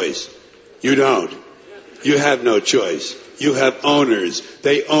of choice. You don't. You have no choice. You have owners.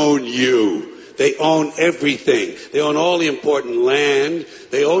 They own you. They own everything. They own all the important land.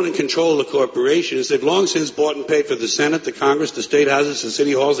 They own and control the corporations. They've long since bought and paid for the Senate, the Congress, the state houses, the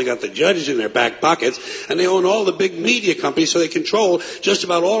city halls. They got the judges in their back pockets. And they own all the big media companies, so they control just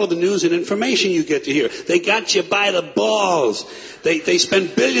about all of the news and information you get to hear. They got you by the balls. They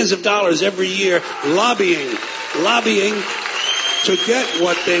spend billions of dollars every year lobbying to get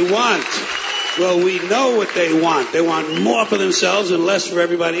what they want. Well, we know what they want. They want more for themselves and less for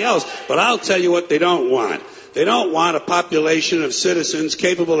everybody else. But I'll tell you what they don't want. They don't want a population of citizens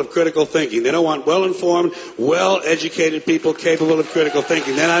capable of critical thinking. They don't want well-informed, well-educated people capable of critical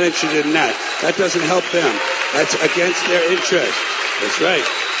thinking. They're not interested in that. That doesn't help them. That's against their interest. That's right.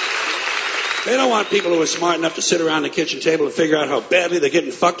 They don't want people who are smart enough to sit around the kitchen table and figure out how badly they're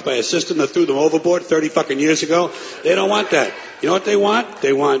getting fucked by a system that threw them overboard 30 fucking years ago. They don't want that. You know what they want?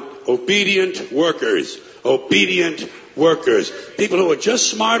 They want obedient workers. Obedient workers. People who are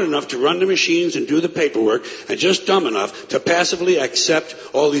just smart enough to run the machines and do the paperwork and just dumb enough to passively accept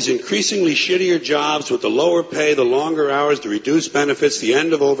all these increasingly shittier jobs with the lower pay, the longer hours, the reduced benefits, the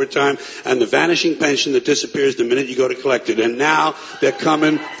end of overtime, and the vanishing pension that disappears the minute you go to collect it. And now they're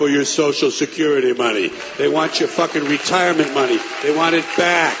coming for your Social Security money. They want your fucking retirement money. They want it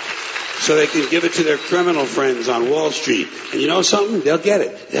back, so they can give it to their criminal friends on Wall Street. And you know something? They'll get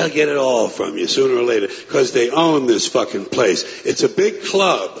it. They'll get it all from you sooner or later, because they own this fucking place. It's a big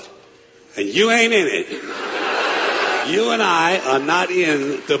club, and you ain't in it. You and I are not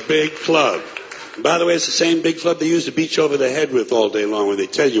in the big club. And by the way, it's the same big club they use to beat you over the head with all day long, when they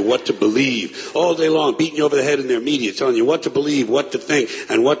tell you what to believe. All day long, beating you over the head in their media, telling you what to believe, what to think,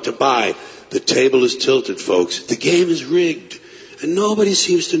 and what to buy. The table is tilted, folks. The game is rigged. And nobody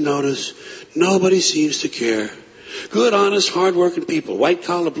seems to notice. Nobody seems to care. Good, honest, hard-working people, white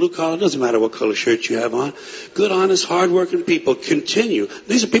collar, blue collar, doesn't matter what color shirt you have on. Good, honest, hard-working people continue.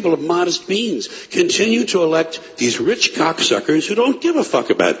 These are people of modest means. Continue to elect these rich cocksuckers who don't give a fuck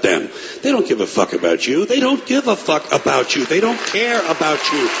about them. They don't give a fuck about you. They don't give a fuck about you. They don't care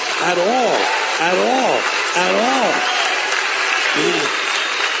about you at all. At all. At all. Yeah.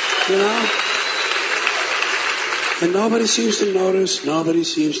 You know? And nobody seems to notice, nobody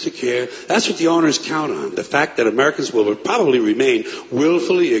seems to care. That's what the owners count on, the fact that Americans will probably remain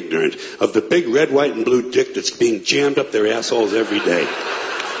willfully ignorant of the big red, white, and blue dick that's being jammed up their assholes every day.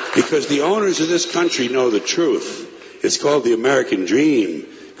 Because the owners of this country know the truth. It's called the American dream,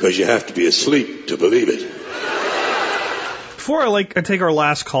 because you have to be asleep to believe it. Before I take our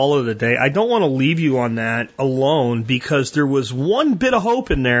last call of the day, I don't want to leave you on that alone, because there was one bit of hope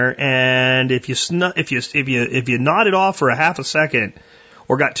in there, and if you nodded off for a half a second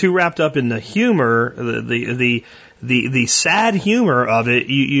or got too wrapped up in the humor, the sad humor of it,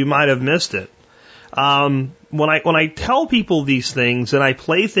 you might have missed it. When I tell people these things and I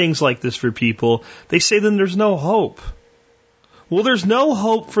play things like this for people, they say then there's no hope. Well, there's no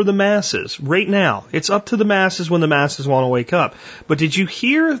hope for the masses right now. It's up to the masses when the masses want to wake up. But did you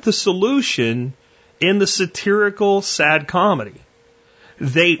hear the solution in the satirical sad comedy?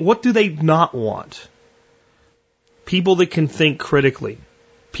 What do they not want? People that can think critically.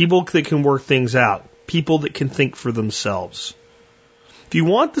 People that can work things out. People that can think for themselves. If you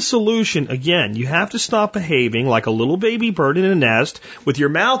want the solution, again, you have to stop behaving like a little baby bird in a nest with your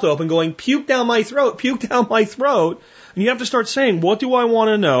mouth open going, puke down my throat, puke down my throat. And you have to start saying, what do I want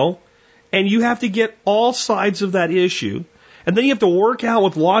to know? And you have to get all sides of that issue. And then you have to work out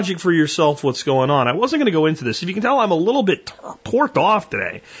with logic for yourself what's going on. I wasn't going to go into this. If you can tell, I'm a little bit torqued off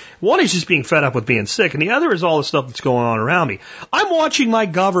today. One is just being fed up with being sick, and the other is all the stuff that's going on around me. I'm watching my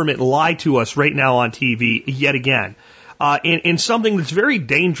government lie to us right now on TV yet again. In something that's very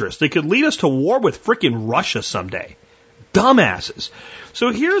dangerous. That could lead us to war with frickin' Russia someday. Dumbasses.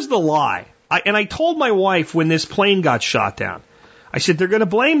 So here's the lie. I told my wife when this plane got shot down, I said, they're going to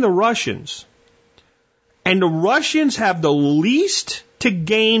blame the Russians. And the Russians have the least to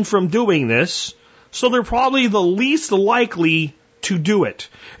gain from doing this, so they're probably the least likely to do it.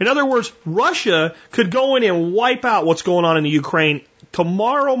 In other words, Russia could go in and wipe out what's going on in the Ukraine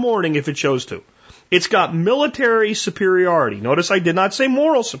tomorrow morning if it chose to. It's got military superiority. Notice I did not say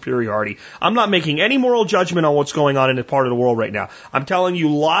moral superiority. I'm not making any moral judgment on what's going on in this part of the world right now. I'm telling you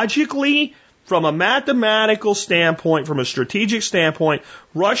logically, from a mathematical standpoint, from a strategic standpoint,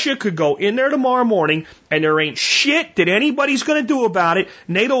 Russia could go in there tomorrow morning and there ain't shit that anybody's going to do about it.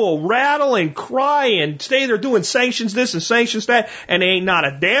 NATO will rattle and cry and stay there doing sanctions this and sanctions that, and ain't not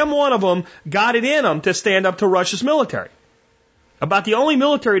a damn one of them got it in them to stand up to Russia's military. About the only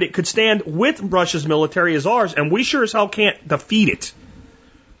military that could stand with Russia's military is ours, and we sure as hell can't defeat it.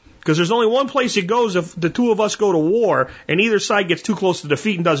 Because there's only one place it goes if the two of us go to war and either side gets too close to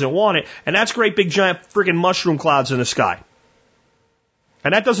defeat and doesn't want it, and that's great big giant friggin' mushroom clouds in the sky.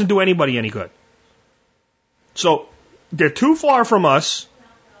 And that doesn't do anybody any good. So they're too far from us.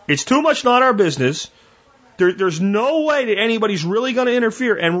 It's too much not our business. There's no way that anybody's really going to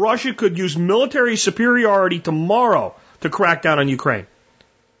interfere, and Russia could use military superiority tomorrow to crack down on Ukraine.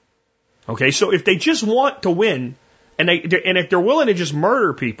 Okay, so if they just want to win, and if they're willing to just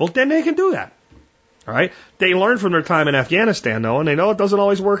murder people, then they can do that. All right? They learned from their time in Afghanistan, though, and they know it doesn't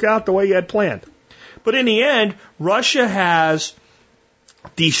always work out the way you had planned. But in the end, Russia has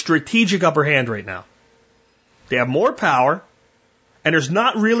the strategic upper hand right now. They have more power, and there's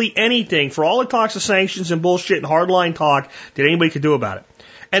not really anything, for all the talks of sanctions and bullshit and hardline talk, that anybody could do about it.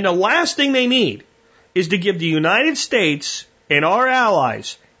 And the last thing they need is to give the United States and our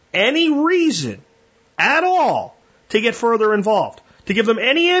allies any reason at all to get further involved, to give them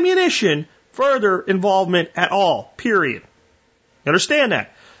any ammunition, further involvement at all, period. Understand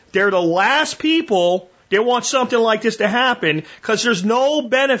that? They're the last people that want something like this to happen because there's no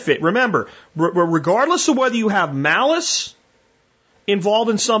benefit. Remember, regardless of whether you have malice involved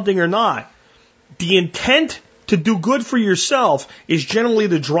in something or not, the intent to do good for yourself is generally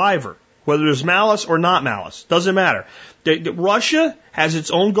the driver, whether there's malice or not malice. Doesn't matter. Russia has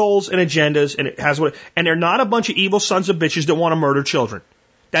its own goals and agendas, and they're not a bunch of evil sons of bitches that want to murder children.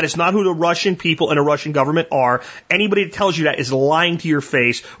 That is not who the Russian people and the Russian government are. Anybody that tells you that is lying to your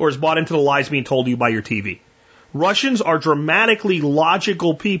face or has bought into the lies being told to you by your TV. Russians are dramatically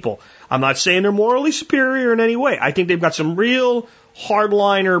logical people. I'm not saying they're morally superior in any way. I think they've got some real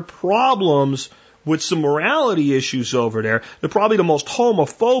hardliner problems with some morality issues over there. They're probably the most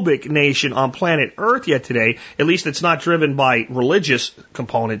homophobic nation on planet Earth yet today. At least it's not driven by religious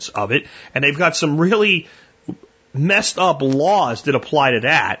components of it. And they've got some really messed up laws that apply to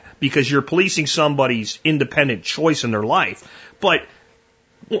that because you're policing somebody's independent choice in their life. But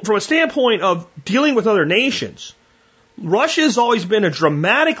from a standpoint of dealing with other nations, Russia has always been a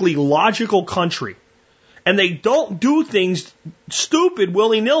dramatically logical country. And they don't do things stupid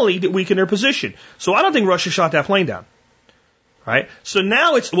willy-nilly that weaken their position. So I don't think Russia shot that plane down. Right? So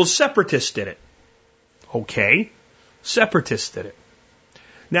now separatists did it. Okay. Separatists did it.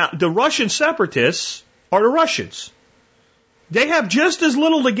 Now, the Russian separatists are the Russians. They have just as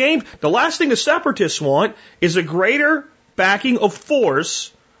little to gain. The last thing the separatists want is a greater backing of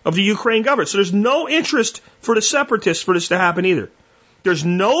force of the Ukraine government. So there's no interest for the separatists for this to happen either. There's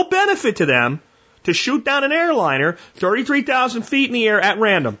no benefit to them to shoot down an airliner 33,000 feet in the air at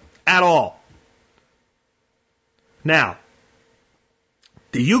random, at all. Now,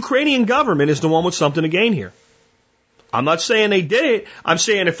 the Ukrainian government is the one with something to gain here. I'm not saying they did it. I'm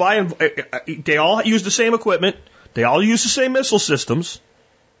saying they all use the same equipment, they all use the same missile systems,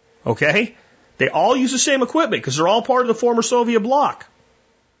 okay? They all use the same equipment because they're all part of the former Soviet bloc.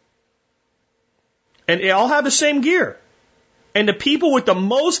 And they all have the same gear. And the people with the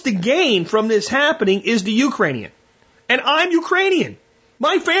most to gain from this happening is the Ukrainian. And I'm Ukrainian.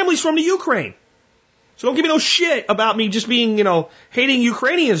 My family's from the Ukraine. So don't give me no shit about me just being, hating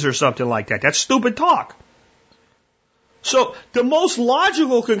Ukrainians or something like that. That's stupid talk. So the most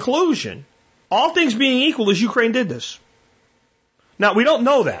logical conclusion, all things being equal, is Ukraine did this. Now, we don't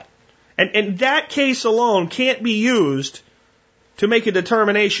know that. And that case alone can't be used to make a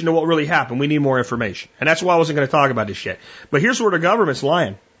determination of what really happened. We need more information. And that's why I wasn't going to talk about this shit. But here's where the government's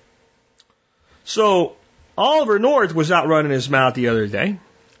lying. So Oliver North was out running his mouth the other day,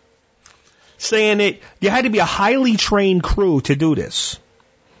 saying that you had to be a highly trained crew to do this.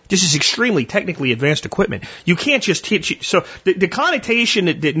 This is extremely technically advanced equipment. You can't just hit you. So the connotation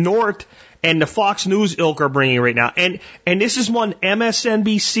that North and the Fox News ilk are bringing right now, and this is one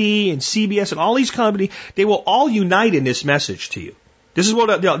MSNBC and CBS and all these companies, they will all unite in this message to you. This is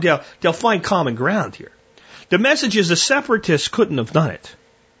what they'll find common ground here. The message is the separatists couldn't have done it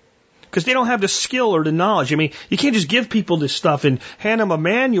because they don't have the skill or the knowledge. I mean, you can't just give people this stuff and hand them a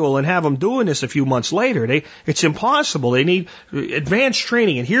manual and have them doing this a few months later. It's impossible. They need advanced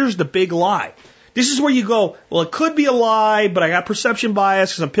training. And here's the big lie. This is where you go, well, it could be a lie, but I got perception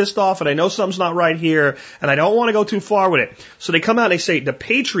bias because I'm pissed off and I know something's not right here and I don't want to go too far with it. So they come out and they say the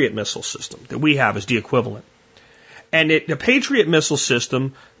Patriot missile system that we have is the equivalent. And the Patriot missile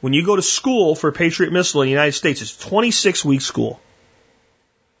system, when you go to school for a Patriot missile in the United States, it's a 26-week school.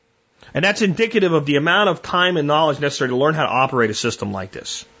 And that's indicative of the amount of time and knowledge necessary to learn how to operate a system like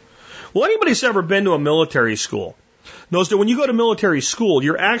this. Well, anybody that's ever been to a military school knows that when you go to military school,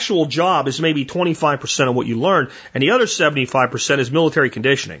 your actual job is maybe 25% of what you learn, and the other 75% is military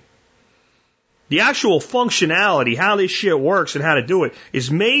conditioning. The actual functionality, how this shit works and how to do it, is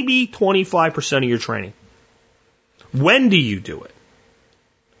maybe 25% of your training. When do you do it?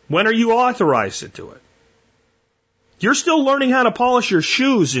 When are you authorized to do it? You're still learning how to polish your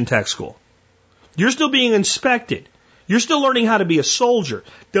shoes in tech school. You're still being inspected. You're still learning how to be a soldier.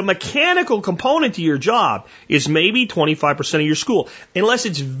 The mechanical component to your job is maybe 25% of your school, unless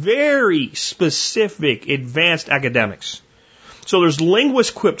it's very specific, advanced academics. So there's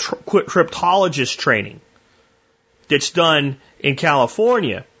linguist cryptologist training that's done in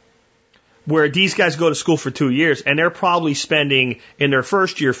California, where these guys go to school for 2 years, and they're probably spending in their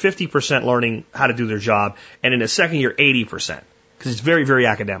first year 50% learning how to do their job, and in the second year 80%, because it's very, very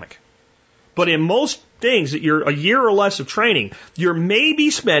academic. But in most things that you're a year or less of training, you're maybe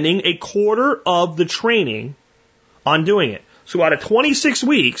spending a quarter of the training on doing it. So out of 26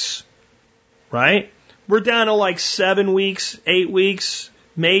 weeks, right, we're down to like 7 weeks, 8 weeks,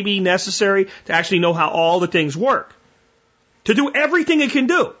 maybe necessary to actually know how all the things work. To do everything it can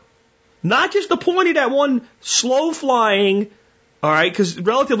do. Not just to point it at one slow flying, all right, because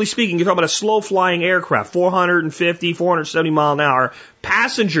relatively speaking, you're talking about a slow flying aircraft, 450, 470 mile an hour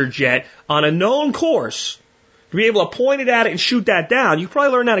passenger jet on a known course. To be able to point it at it and shoot that down, you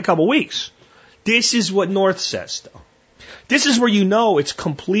probably learn that in a couple of weeks. This is what North says, though. This is where you know it's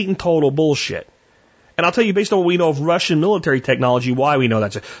complete and total bullshit. And I'll tell you, based on what we know of Russian military technology, why we know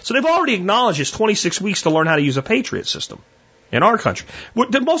that. So they've already acknowledged it's 26 weeks to learn how to use a Patriot system in our country.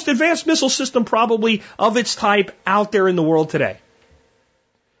 The most advanced missile system probably of its type out there in the world today.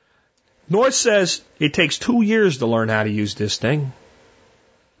 North says it takes 2 years to learn how to use this thing.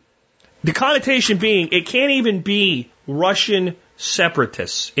 The connotation being, it can't even be Russian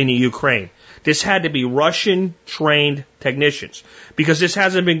separatists in the Ukraine. This had to be Russian-trained technicians, because this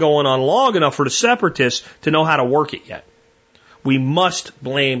hasn't been going on long enough for the separatists to know how to work it yet. We must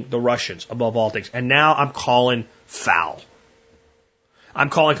blame the Russians above all things. And now I'm calling foul. I'm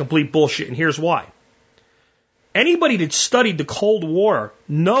calling complete bullshit, and here's why. Anybody that studied the Cold War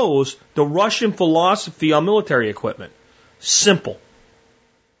knows the Russian philosophy on military equipment. Simple.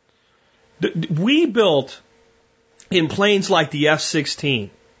 We built in planes like the F-16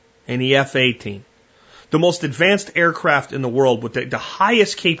 and the F-18, the most advanced aircraft in the world with the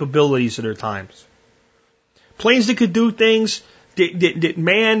highest capabilities of their times. Planes that could do things that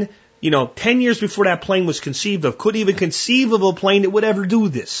man, 10 years before that plane was conceived of, couldn't even conceive of a plane that would ever do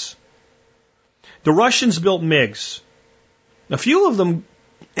this. The Russians built MiGs. A few of them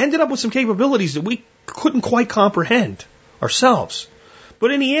ended up with some capabilities that we couldn't quite comprehend ourselves.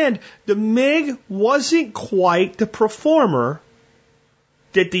 But in the end, the MiG wasn't quite the performer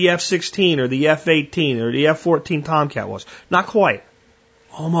that the F-16 or the F-18 or the F-14 Tomcat was. Not quite.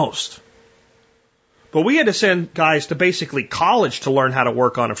 Almost. But we had to send guys to basically college to learn how to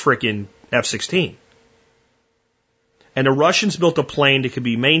work on a frickin' F-16. And the Russians built a plane that could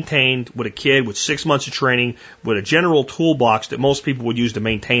be maintained with a kid with 6 months of training with a general toolbox that most people would use to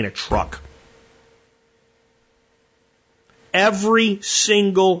maintain a truck. Every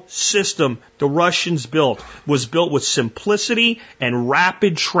single system the Russians built was built with simplicity and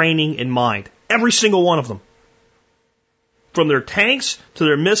rapid training in mind. Every single one of them. From their tanks to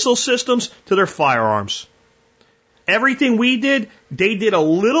their missile systems to their firearms. Everything we did, they did a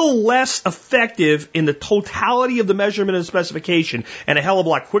little less effective in the totality of the measurement and specification, and a hell of a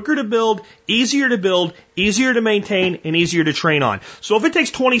lot quicker to build, easier to maintain, and easier to train on. So if it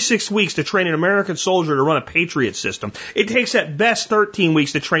takes 26 weeks to train an American soldier to run a Patriot system, it takes at best 13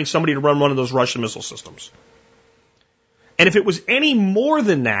 weeks to train somebody to run one of those Russian missile systems. And if it was any more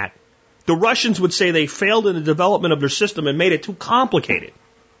than that, the Russians would say they failed in the development of their system and made it too complicated.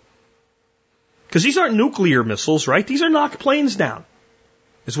 Because these aren't nuclear missiles, right? These are knock planes down,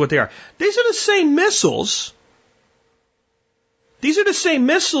 is what they are. These are the same missiles. These are the same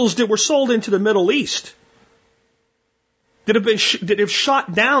missiles that were sold into the Middle East, that have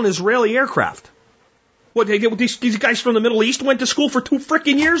shot down Israeli aircraft. What, these guys from the Middle East went to school for 2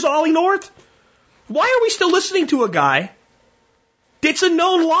 frickin' years, Ollie North? Why are we still listening to a guy that's a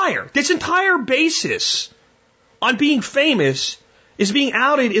known liar? This entire basis on being famous is being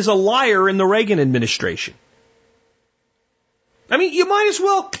outed as a liar in the Reagan administration. I mean, you might as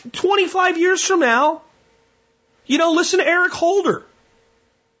well, 25 years from now, listen to Eric Holder.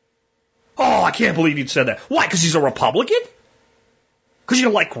 Oh, I can't believe you'd said that. Why? Because he's a Republican? Because you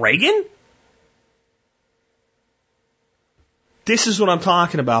don't like Reagan? This is what I'm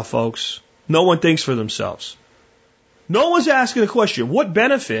talking about, folks. No one thinks for themselves. No one's asking the question, what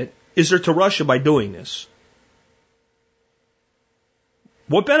benefit is there to Russia by doing this?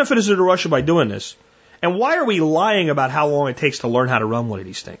 What benefit is there to Russia by doing this? And why are we lying about how long it takes to learn how to run one of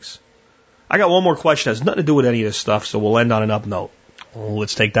these things? I got one more question. It has nothing to do with any of this stuff, so we'll end on an up note.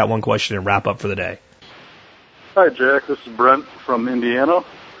 Let's take that one question and wrap up for the day. Hi, Jack. This is Brent from Indiana.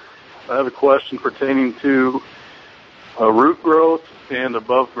 I have a question pertaining to root growth and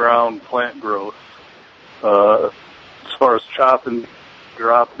above-ground plant growth. As far as chop and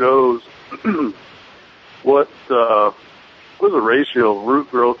drop goes, what is the ratio of root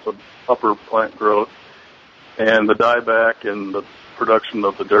growth to upper plant growth and the dieback and the production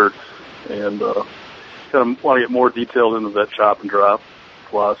of the dirt? And kind of want to get more detailed into that chop and drop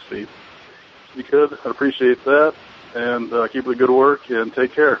philosophy. If you could, I'd appreciate that. And keep up the good work and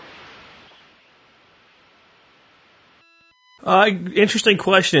take care. Interesting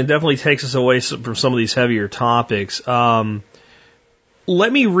question. It definitely takes us away from some of these heavier topics.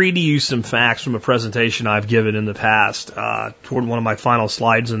 Let me read to you some facts from a presentation I've given in the past toward one of my final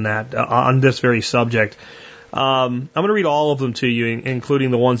slides in that on this very subject. I'm going to read all of them to you,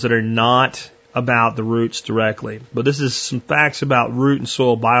 including the ones that are not about the roots directly. But this is some facts about root and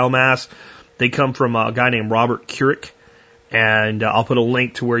soil biomass. They come from a guy named Robert Keurig, and I'll put a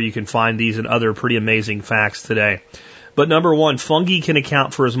link to where you can find these and other pretty amazing facts today. But number one, fungi can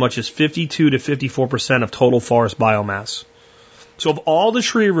account for as much as 52 to 54% of total forest biomass. So of all the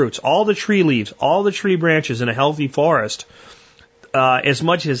tree roots, all the tree leaves, all the tree branches in a healthy forest, as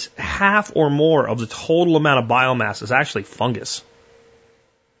much as half or more of the total amount of biomass is actually fungus.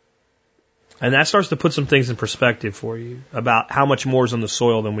 And that starts to put some things in perspective for you about how much more is in the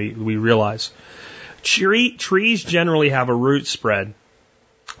soil than we realize. Trees generally have a root spread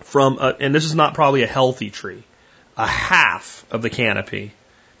from, and this is not probably a healthy tree, a half of the canopy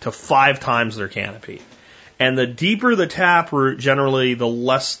to 5 times their canopy. And the deeper the taproot, generally, the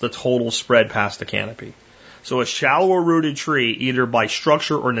less the total spread past the canopy. So a shallower rooted tree, either by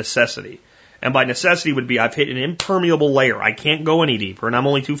structure or necessity, and by necessity would be I've hit an impermeable layer. I can't go any deeper, and I'm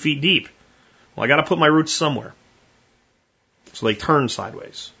only 2 feet deep. Well, I got to put my roots somewhere. So they turn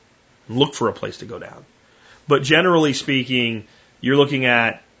sideways and look for a place to go down. But generally speaking, you're looking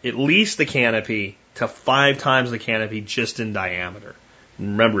at least the canopy to 5 times the canopy just in diameter.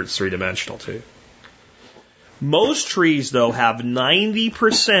 Remember, it's 3-dimensional too. Most trees, though, have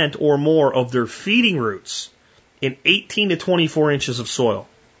 90% or more of their feeding roots in 18 to 24 inches of soil.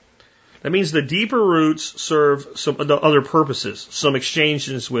 That means the deeper roots serve some other purposes, some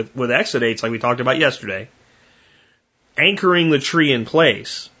exchanges with exudates like we talked about yesterday, anchoring the tree in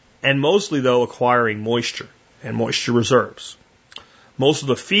place, and mostly, though, acquiring moisture and moisture reserves. Most of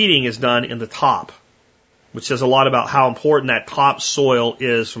the feeding is done in the top, which says a lot about how important that top soil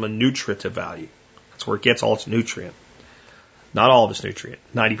is from a nutritive value. That's where it gets all its nutrient. Not all of its nutrient,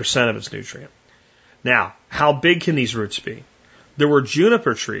 90% of its nutrient. Now, how big can these roots be? There were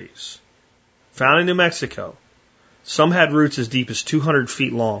juniper trees found in New Mexico. Some had roots as deep as 200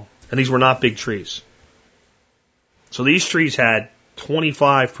 feet long, and these were not big trees. So these trees had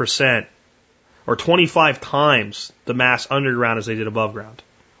 25% or 25 times the mass underground as they did above ground,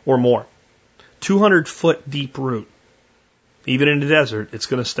 or more. 200-foot deep root. Even in the desert, it's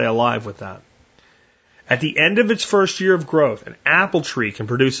going to stay alive with that. At the end of its first year of growth, an apple tree can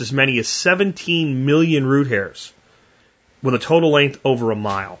produce as many as 17 million root hairs with a total length over a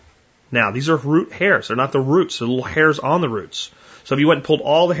mile. Now, these are root hairs. They're not the roots. They're little hairs on the roots. So if you went and pulled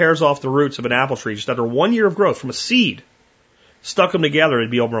all the hairs off the roots of an apple tree just after 1 year of growth from a seed, stuck them together, it'd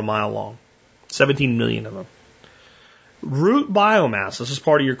be over a mile long. 17 million of them. Root biomass, this is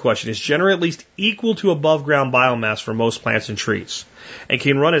part of your question, is generally at least equal to above ground biomass for most plants and trees, and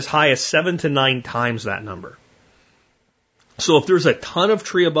can run as high as 7 to 9 times that number. So if there's a ton of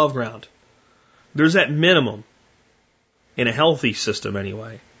tree above ground, there's at minimum, in a healthy system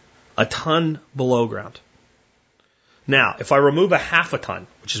anyway, a ton below ground. Now, if I remove a half a ton,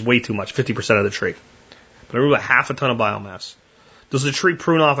 which is way too much, 50% of the tree, but I remove a half a ton of biomass, does the tree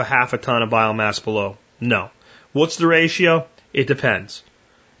prune off a half a ton of biomass below? No. What's the ratio? It depends.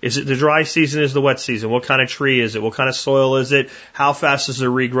 Is it the dry season? Is the wet season? What kind of tree is it? What kind of soil is it? How fast is the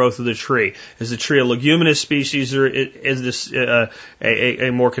regrowth of the tree? Is the tree a leguminous species or is this a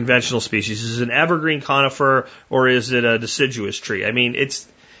more conventional species? Is it an evergreen conifer or is it a deciduous tree? I mean,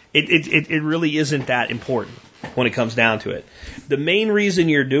 it really isn't that important when it comes down to it. The main reason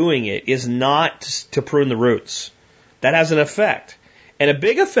you're doing it is not to prune the roots. That has an effect. And a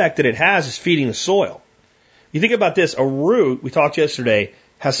big effect that it has is feeding the soil. You think about this, a root, we talked yesterday,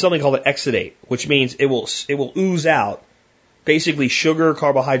 has something called an exudate, which means it will ooze out basically sugar,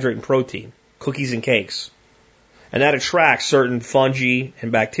 carbohydrate, and protein, cookies and cakes. And that attracts certain fungi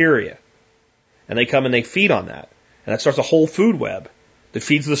and bacteria. And they come and they feed on that. And that starts a whole food web that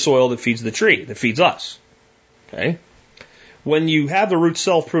feeds the soil, that feeds the tree, that feeds us. Okay? When you have the root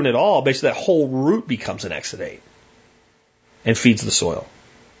self-prune at all, basically that whole root becomes an exudate and feeds the soil.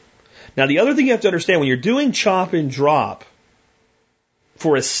 Now, the other thing you have to understand, when you're doing chop and drop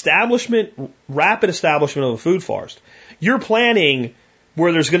for rapid establishment of a food forest, you're planting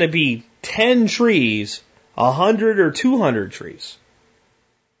where there's going to be 10 trees, 100 or 200 trees.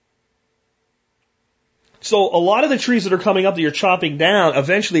 So a lot of the trees that are coming up that you're chopping down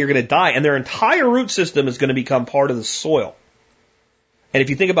eventually are going to die, and their entire root system is going to become part of the soil. And if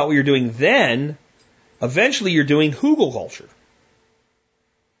you think about what you're doing then, eventually you're doing hugelkultur.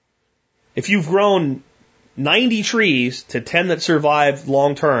 If you've grown 90 trees to 10 that survive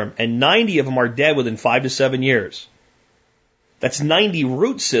long term, and 90 of them are dead within 5 to 7 years, that's 90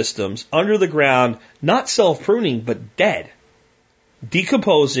 root systems under the ground, not self-pruning, but dead,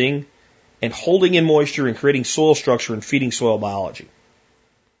 decomposing and holding in moisture and creating soil structure and feeding soil biology.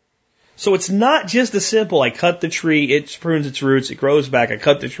 So it's not just as simple, I cut the tree, it prunes its roots, it grows back, I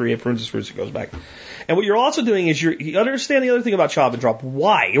cut the tree, it prunes its roots, it goes back. And what you're also doing is you understand the other thing about chop and drop.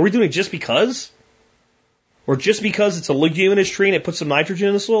 Why? Are we doing it just because? Or just because it's a leguminous tree and it puts some nitrogen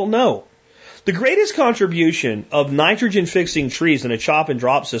in the soil? No. The greatest contribution of nitrogen fixing trees in a chop and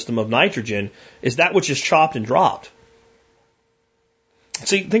drop system of nitrogen is that which is chopped and dropped.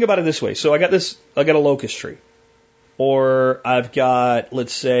 See, think about it this way. So I got a locust tree. Or I've got,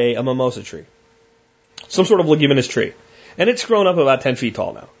 let's say, a mimosa tree. Some sort of leguminous tree. And it's grown up about 10 feet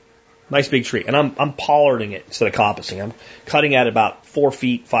tall now. Nice big tree. And I'm pollarding it instead of coppicing. I'm cutting at about 4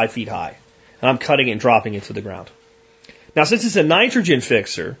 feet, 5 feet high. And I'm cutting it and dropping it to the ground. Now, since it's a nitrogen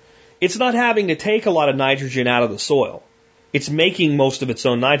fixer, it's not having to take a lot of nitrogen out of the soil. It's making most of its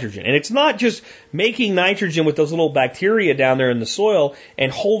own nitrogen. And it's not just making nitrogen with those little bacteria down there in the soil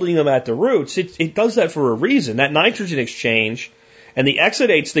and holding them at the roots. It does that for a reason. That nitrogen exchange and the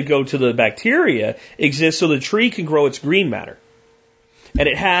exudates that go to the bacteria exist so the tree can grow its green matter. And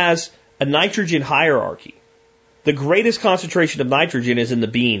it has a nitrogen hierarchy. The greatest concentration of nitrogen is in the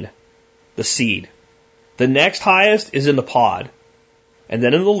bean, the seed. The next highest is in the pod, and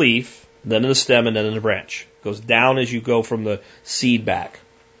then in the leaf, then in the stem, and then in the branch. It goes down as you go from the seed back.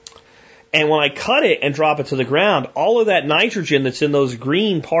 And when I cut it and drop it to the ground, all of that nitrogen that's in those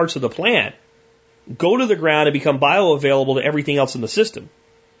green parts of the plant go to the ground and become bioavailable to everything else in the system.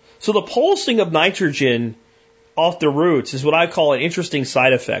 So the pulsing of nitrogen off the roots is what I call an interesting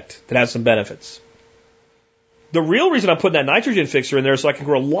side effect that has some benefits. The real reason I'm putting that nitrogen fixer in there is so I can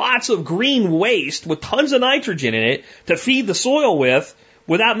grow lots of green waste with tons of nitrogen in it to feed the soil with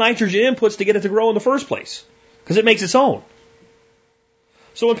without nitrogen inputs to get it to grow in the first place, because it makes its own.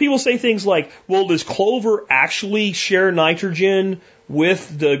 So when people say things like, well, does clover actually share nitrogen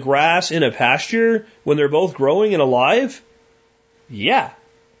with the grass in a pasture when they're both growing and alive? Yeah.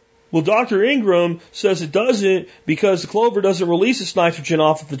 Well, Dr. Ingram says it doesn't because the clover doesn't release its nitrogen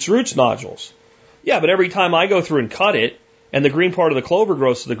off of its roots nodules. Yeah, but every time I go through and cut it, and the green part of the clover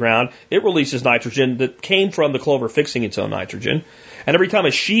grows to the ground, it releases nitrogen that came from the clover fixing its own nitrogen. And every time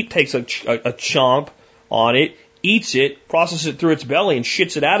a sheep takes a chomp on it, eats it, processes it through its belly, and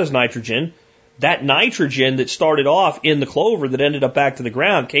shits it out as nitrogen, that nitrogen that started off in the clover that ended up back to the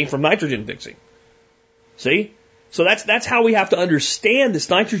ground came from nitrogen fixing. See? So that's how we have to understand this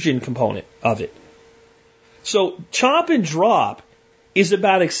nitrogen component of it. So chop and drop is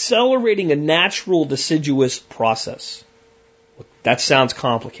about accelerating a natural deciduous process. That sounds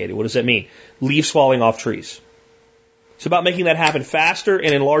complicated. What does that mean? Leaves falling off trees. It's about making that happen faster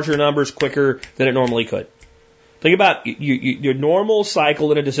and in larger numbers quicker than it normally could. Think about your normal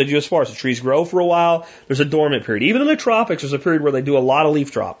cycle in a deciduous forest. The trees grow for a while. There's a dormant period. Even in the tropics, there's a period where they do a lot of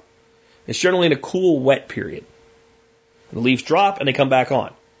leaf drop. It's generally in a cool, wet period. The leaves drop and they come back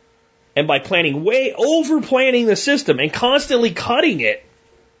on. And by over-planning the system and constantly cutting it,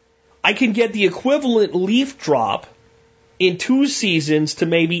 I can get the equivalent leaf drop in 2 seasons to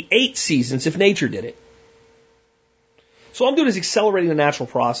maybe 8 seasons if nature did it. So all I'm doing is accelerating the natural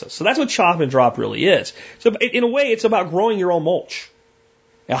process. So that's what chop and drop really is. So in a way, it's about growing your own mulch.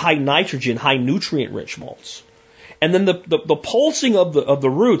 A high nitrogen, high nutrient-rich mulch. And then the pulsing of the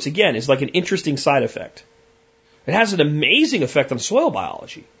roots, again, is like an interesting side effect. It has an amazing effect on soil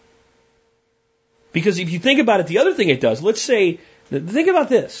biology. Because if you think about it, the other thing it does, let's say, think about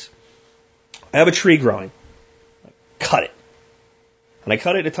this. I have a tree growing. I cut it. And I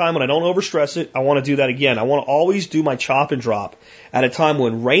cut it at a time when I don't overstress it. I want to do that again. I want to always do my chop and drop at a time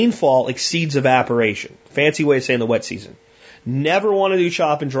when rainfall exceeds evaporation. Fancy way of saying the wet season. Never want to do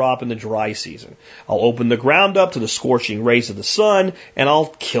chop and drop in the dry season. I'll open the ground up to the scorching rays of the sun and I'll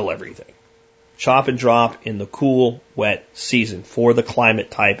kill everything. Chop and drop in the cool, wet season for the climate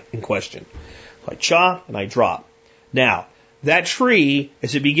type in question. I chop and I drop. Now, that tree,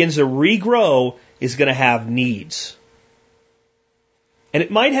 as it begins to regrow, is going to have needs. And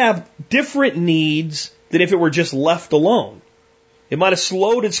it might have different needs than if it were just left alone. It might have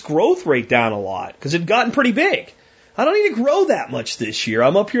slowed its growth rate down a lot because it had gotten pretty big. I don't need to grow that much this year.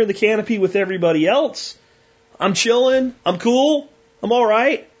 I'm up here in the canopy with everybody else. I'm chilling. I'm cool. I'm all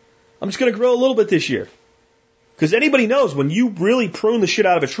right. I'm just going to grow a little bit this year. Because anybody knows when you really prune the shit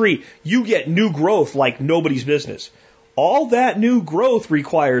out of a tree, you get new growth like nobody's business. All that new growth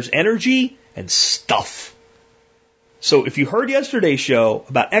requires energy and stuff. So if you heard yesterday's show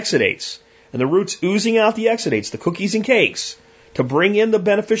about exudates and the roots oozing out the exudates, the cookies and cakes, to bring in the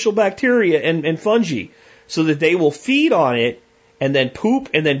beneficial bacteria and fungi so that they will feed on it and then poop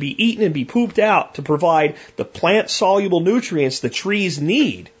and then be eaten and be pooped out to provide the plant-soluble nutrients the trees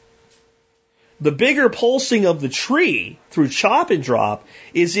need. The bigger pulsing of the tree through chop and drop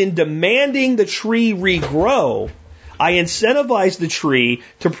is in demanding the tree regrow. I incentivize the tree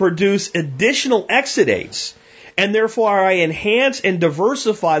to produce additional exudates, and therefore I enhance and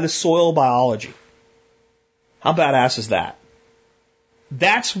diversify the soil biology. How badass is that?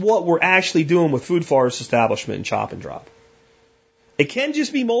 That's what we're actually doing with food forest establishment and chop and drop. It can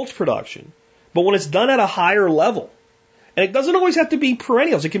just be mulch production, but when it's done at a higher level, and it doesn't always have to be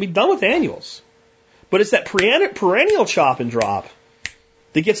perennials, it can be done with annuals. But it's that perennial chop and drop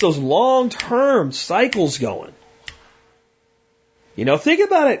that gets those long-term cycles going. You know, think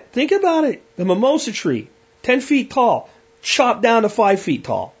about it. Think about it. The mimosa tree, 10 feet tall, chopped down to 5 feet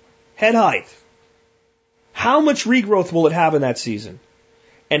tall, head height. How much regrowth will it have in that season?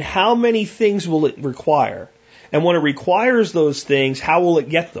 And how many things will it require? And when it requires those things, how will it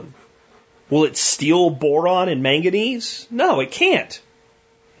get them? Will it steal boron and manganese? No, it can't.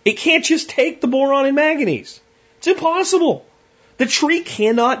 It can't just take the boron and manganese. It's impossible. The tree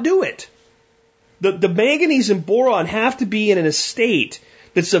cannot do it. The manganese and boron have to be in a state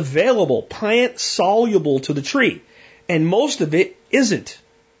that's available, plant soluble to the tree. And most of it isn't.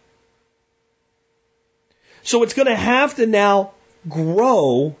 So it's going to have to now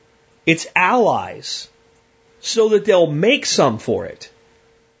grow its allies so that they'll make some for it.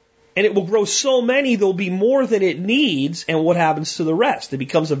 And it will grow so many, there'll be more than it needs, and what happens to the rest? It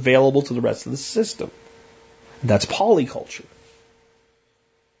becomes available to the rest of the system. That's polyculture.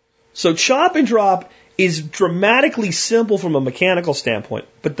 So chop and drop is dramatically simple from a mechanical standpoint,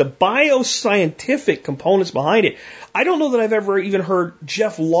 but the bioscientific components behind it, I don't know that I've ever even heard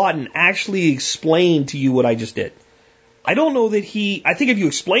Jeff Lawton actually explain to you what I just did. I don't know that I think if you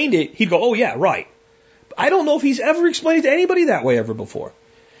explained it, he'd go, oh yeah, right. I don't know if he's ever explained it to anybody that way ever before.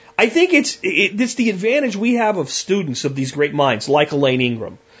 I think it's the advantage we have of students of these great minds, like Elaine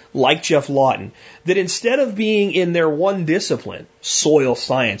Ingram, like Jeff Lawton, that instead of being in their one discipline, soil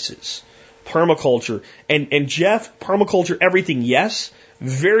sciences, permaculture, and Jeff, permaculture, everything, yes,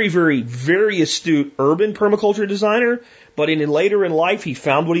 very, very, very astute urban permaculture designer, but later in life he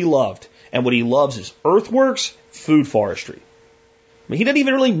found what he loved, and what he loves is earthworks, food forestry. I mean, he doesn't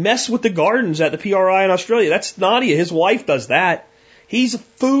even really mess with the gardens at the PRI in Australia. That's Nadia. His wife does that. He's a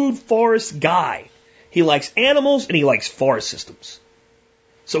food forest guy. He likes animals and he likes forest systems.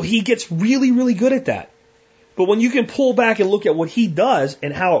 So he gets really, really good at that. But when you can pull back and look at what he does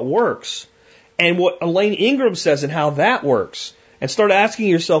and how it works, and what Elaine Ingram says and how that works, and start asking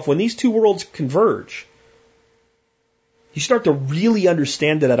yourself, when these two worlds converge, you start to really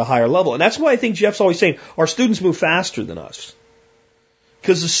understand it at a higher level. And that's why I think Jeff's always saying our students move faster than us.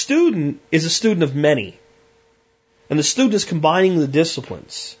 Because the student is a student of many. And the student is combining the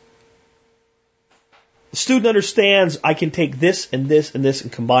disciplines. The student understands I can take this and this and this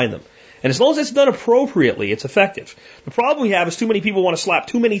and combine them. And as long as it's done appropriately, it's effective. The problem we have is too many people want to slap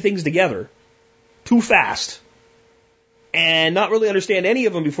too many things together too fast and not really understand any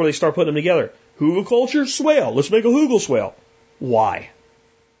of them before they start putting them together. Hugelkultur, swale. Let's make a hugel swale. Why?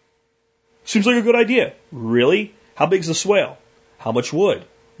 Seems like a good idea. Really? How big's the swale? How much wood?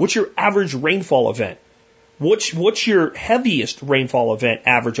 What's your average rainfall event? What's your heaviest rainfall event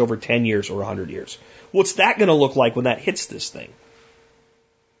average over 10 years or 100 years? What's that going to look like when that hits this thing?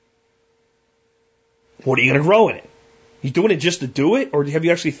 What are you going to grow in it? You doing it just to do it, or have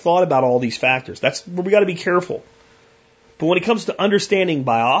you actually thought about all these factors? That's where we got to be careful. But when it comes to understanding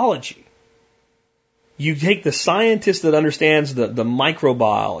biology, you take the scientist that understands the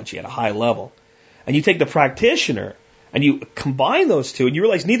microbiology at a high level, and you take the practitioner, and you combine those two, and you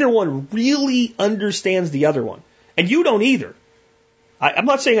realize neither one really understands the other one. And you don't either. I'm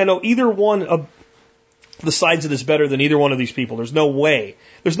not saying I know either one of the sides of this better than either one of these people. There's no way.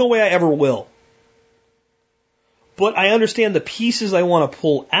 There's no way I ever will. But I understand the pieces I want to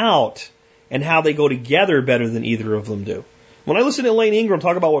pull out and how they go together better than either of them do. When I listen to Elaine Ingram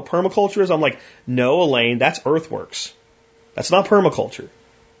talk about what permaculture is, I'm like, no, Elaine, that's earthworks. That's not permaculture.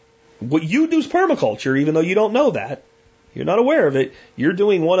 What you do is permaculture, even though you don't know that. You're not aware of it. You're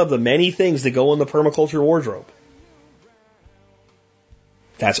doing one of the many things that go in the permaculture wardrobe.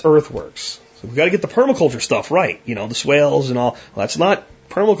 That's earthworks. So we've got to get the permaculture stuff right. You know, the swales and all. Well, that's not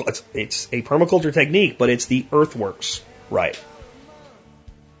permaculture. It's a permaculture technique, but it's the earthworks right.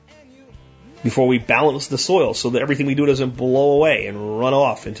 Before we balance the soil so that everything we do doesn't blow away and run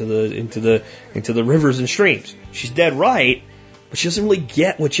off into the rivers and streams. She's dead right, but she doesn't really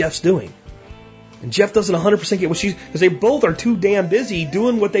get what Jeff's doing. And Jeff doesn't 100% get what she's, because they both are too damn busy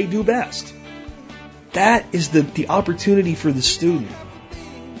doing what they do best. That is the opportunity for the student.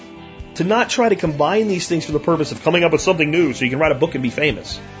 To not try to combine these things for the purpose of coming up with something new so you can write a book and be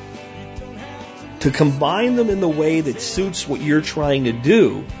famous. To combine them in the way that suits what you're trying to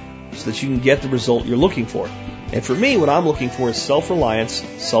do so that you can get the result you're looking for. And for me, what I'm looking for is self-reliance,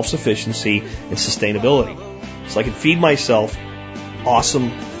 self-sufficiency, and sustainability. So I can feed myself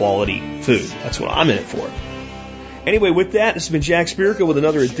awesome quality food. That's what I'm in it for. Anyway, with that, this has been Jack Spirko with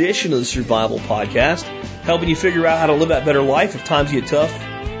another edition of the Survival Podcast, helping you figure out how to live that better life if times get tough,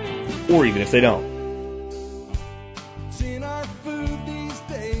 or even if they don't. It's in our food these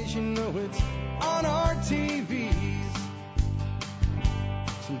days, you know it's on our TVs.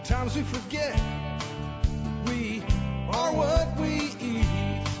 Sometimes we forget we are what we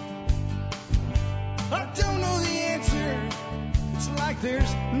eat. I don't know the answer. It's like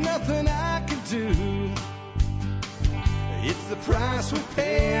there's nothing I can do. It's the price we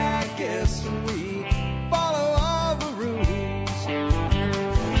pay, I guess, when we follow all the rules.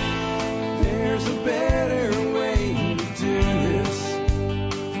 There's a better way to do this.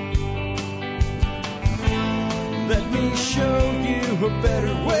 Let me show you a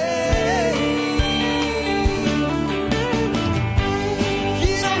better way.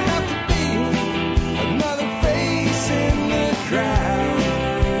 You don't have to be another face in the crowd.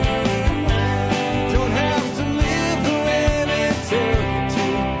 Don't have to live the way they tell you to.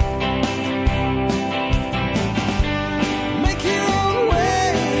 Make your own way,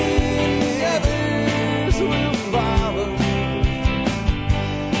 and the others will follow.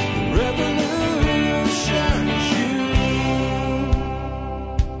 The revolution is you.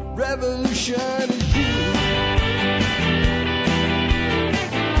 The revolution is you.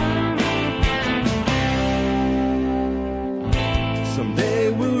 Someday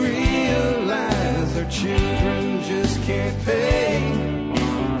we'll realize our children just can't pay.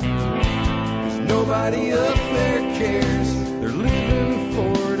 'Cause nobody up there cares. They're living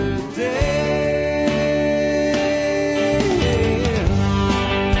for today.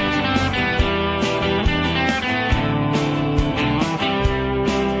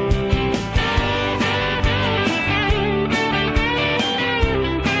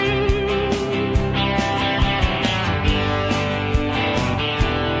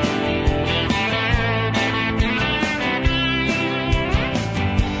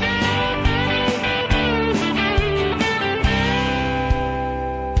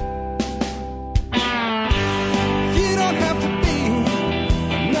 You don't have to be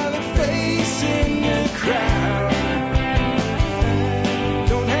another face in the crowd.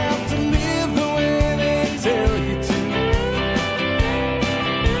 Don't have to live the way they tell you to.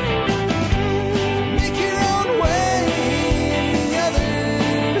 Make your own way, and the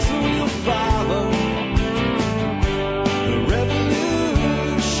others will follow. The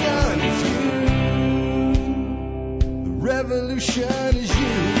revolution is you. The revolution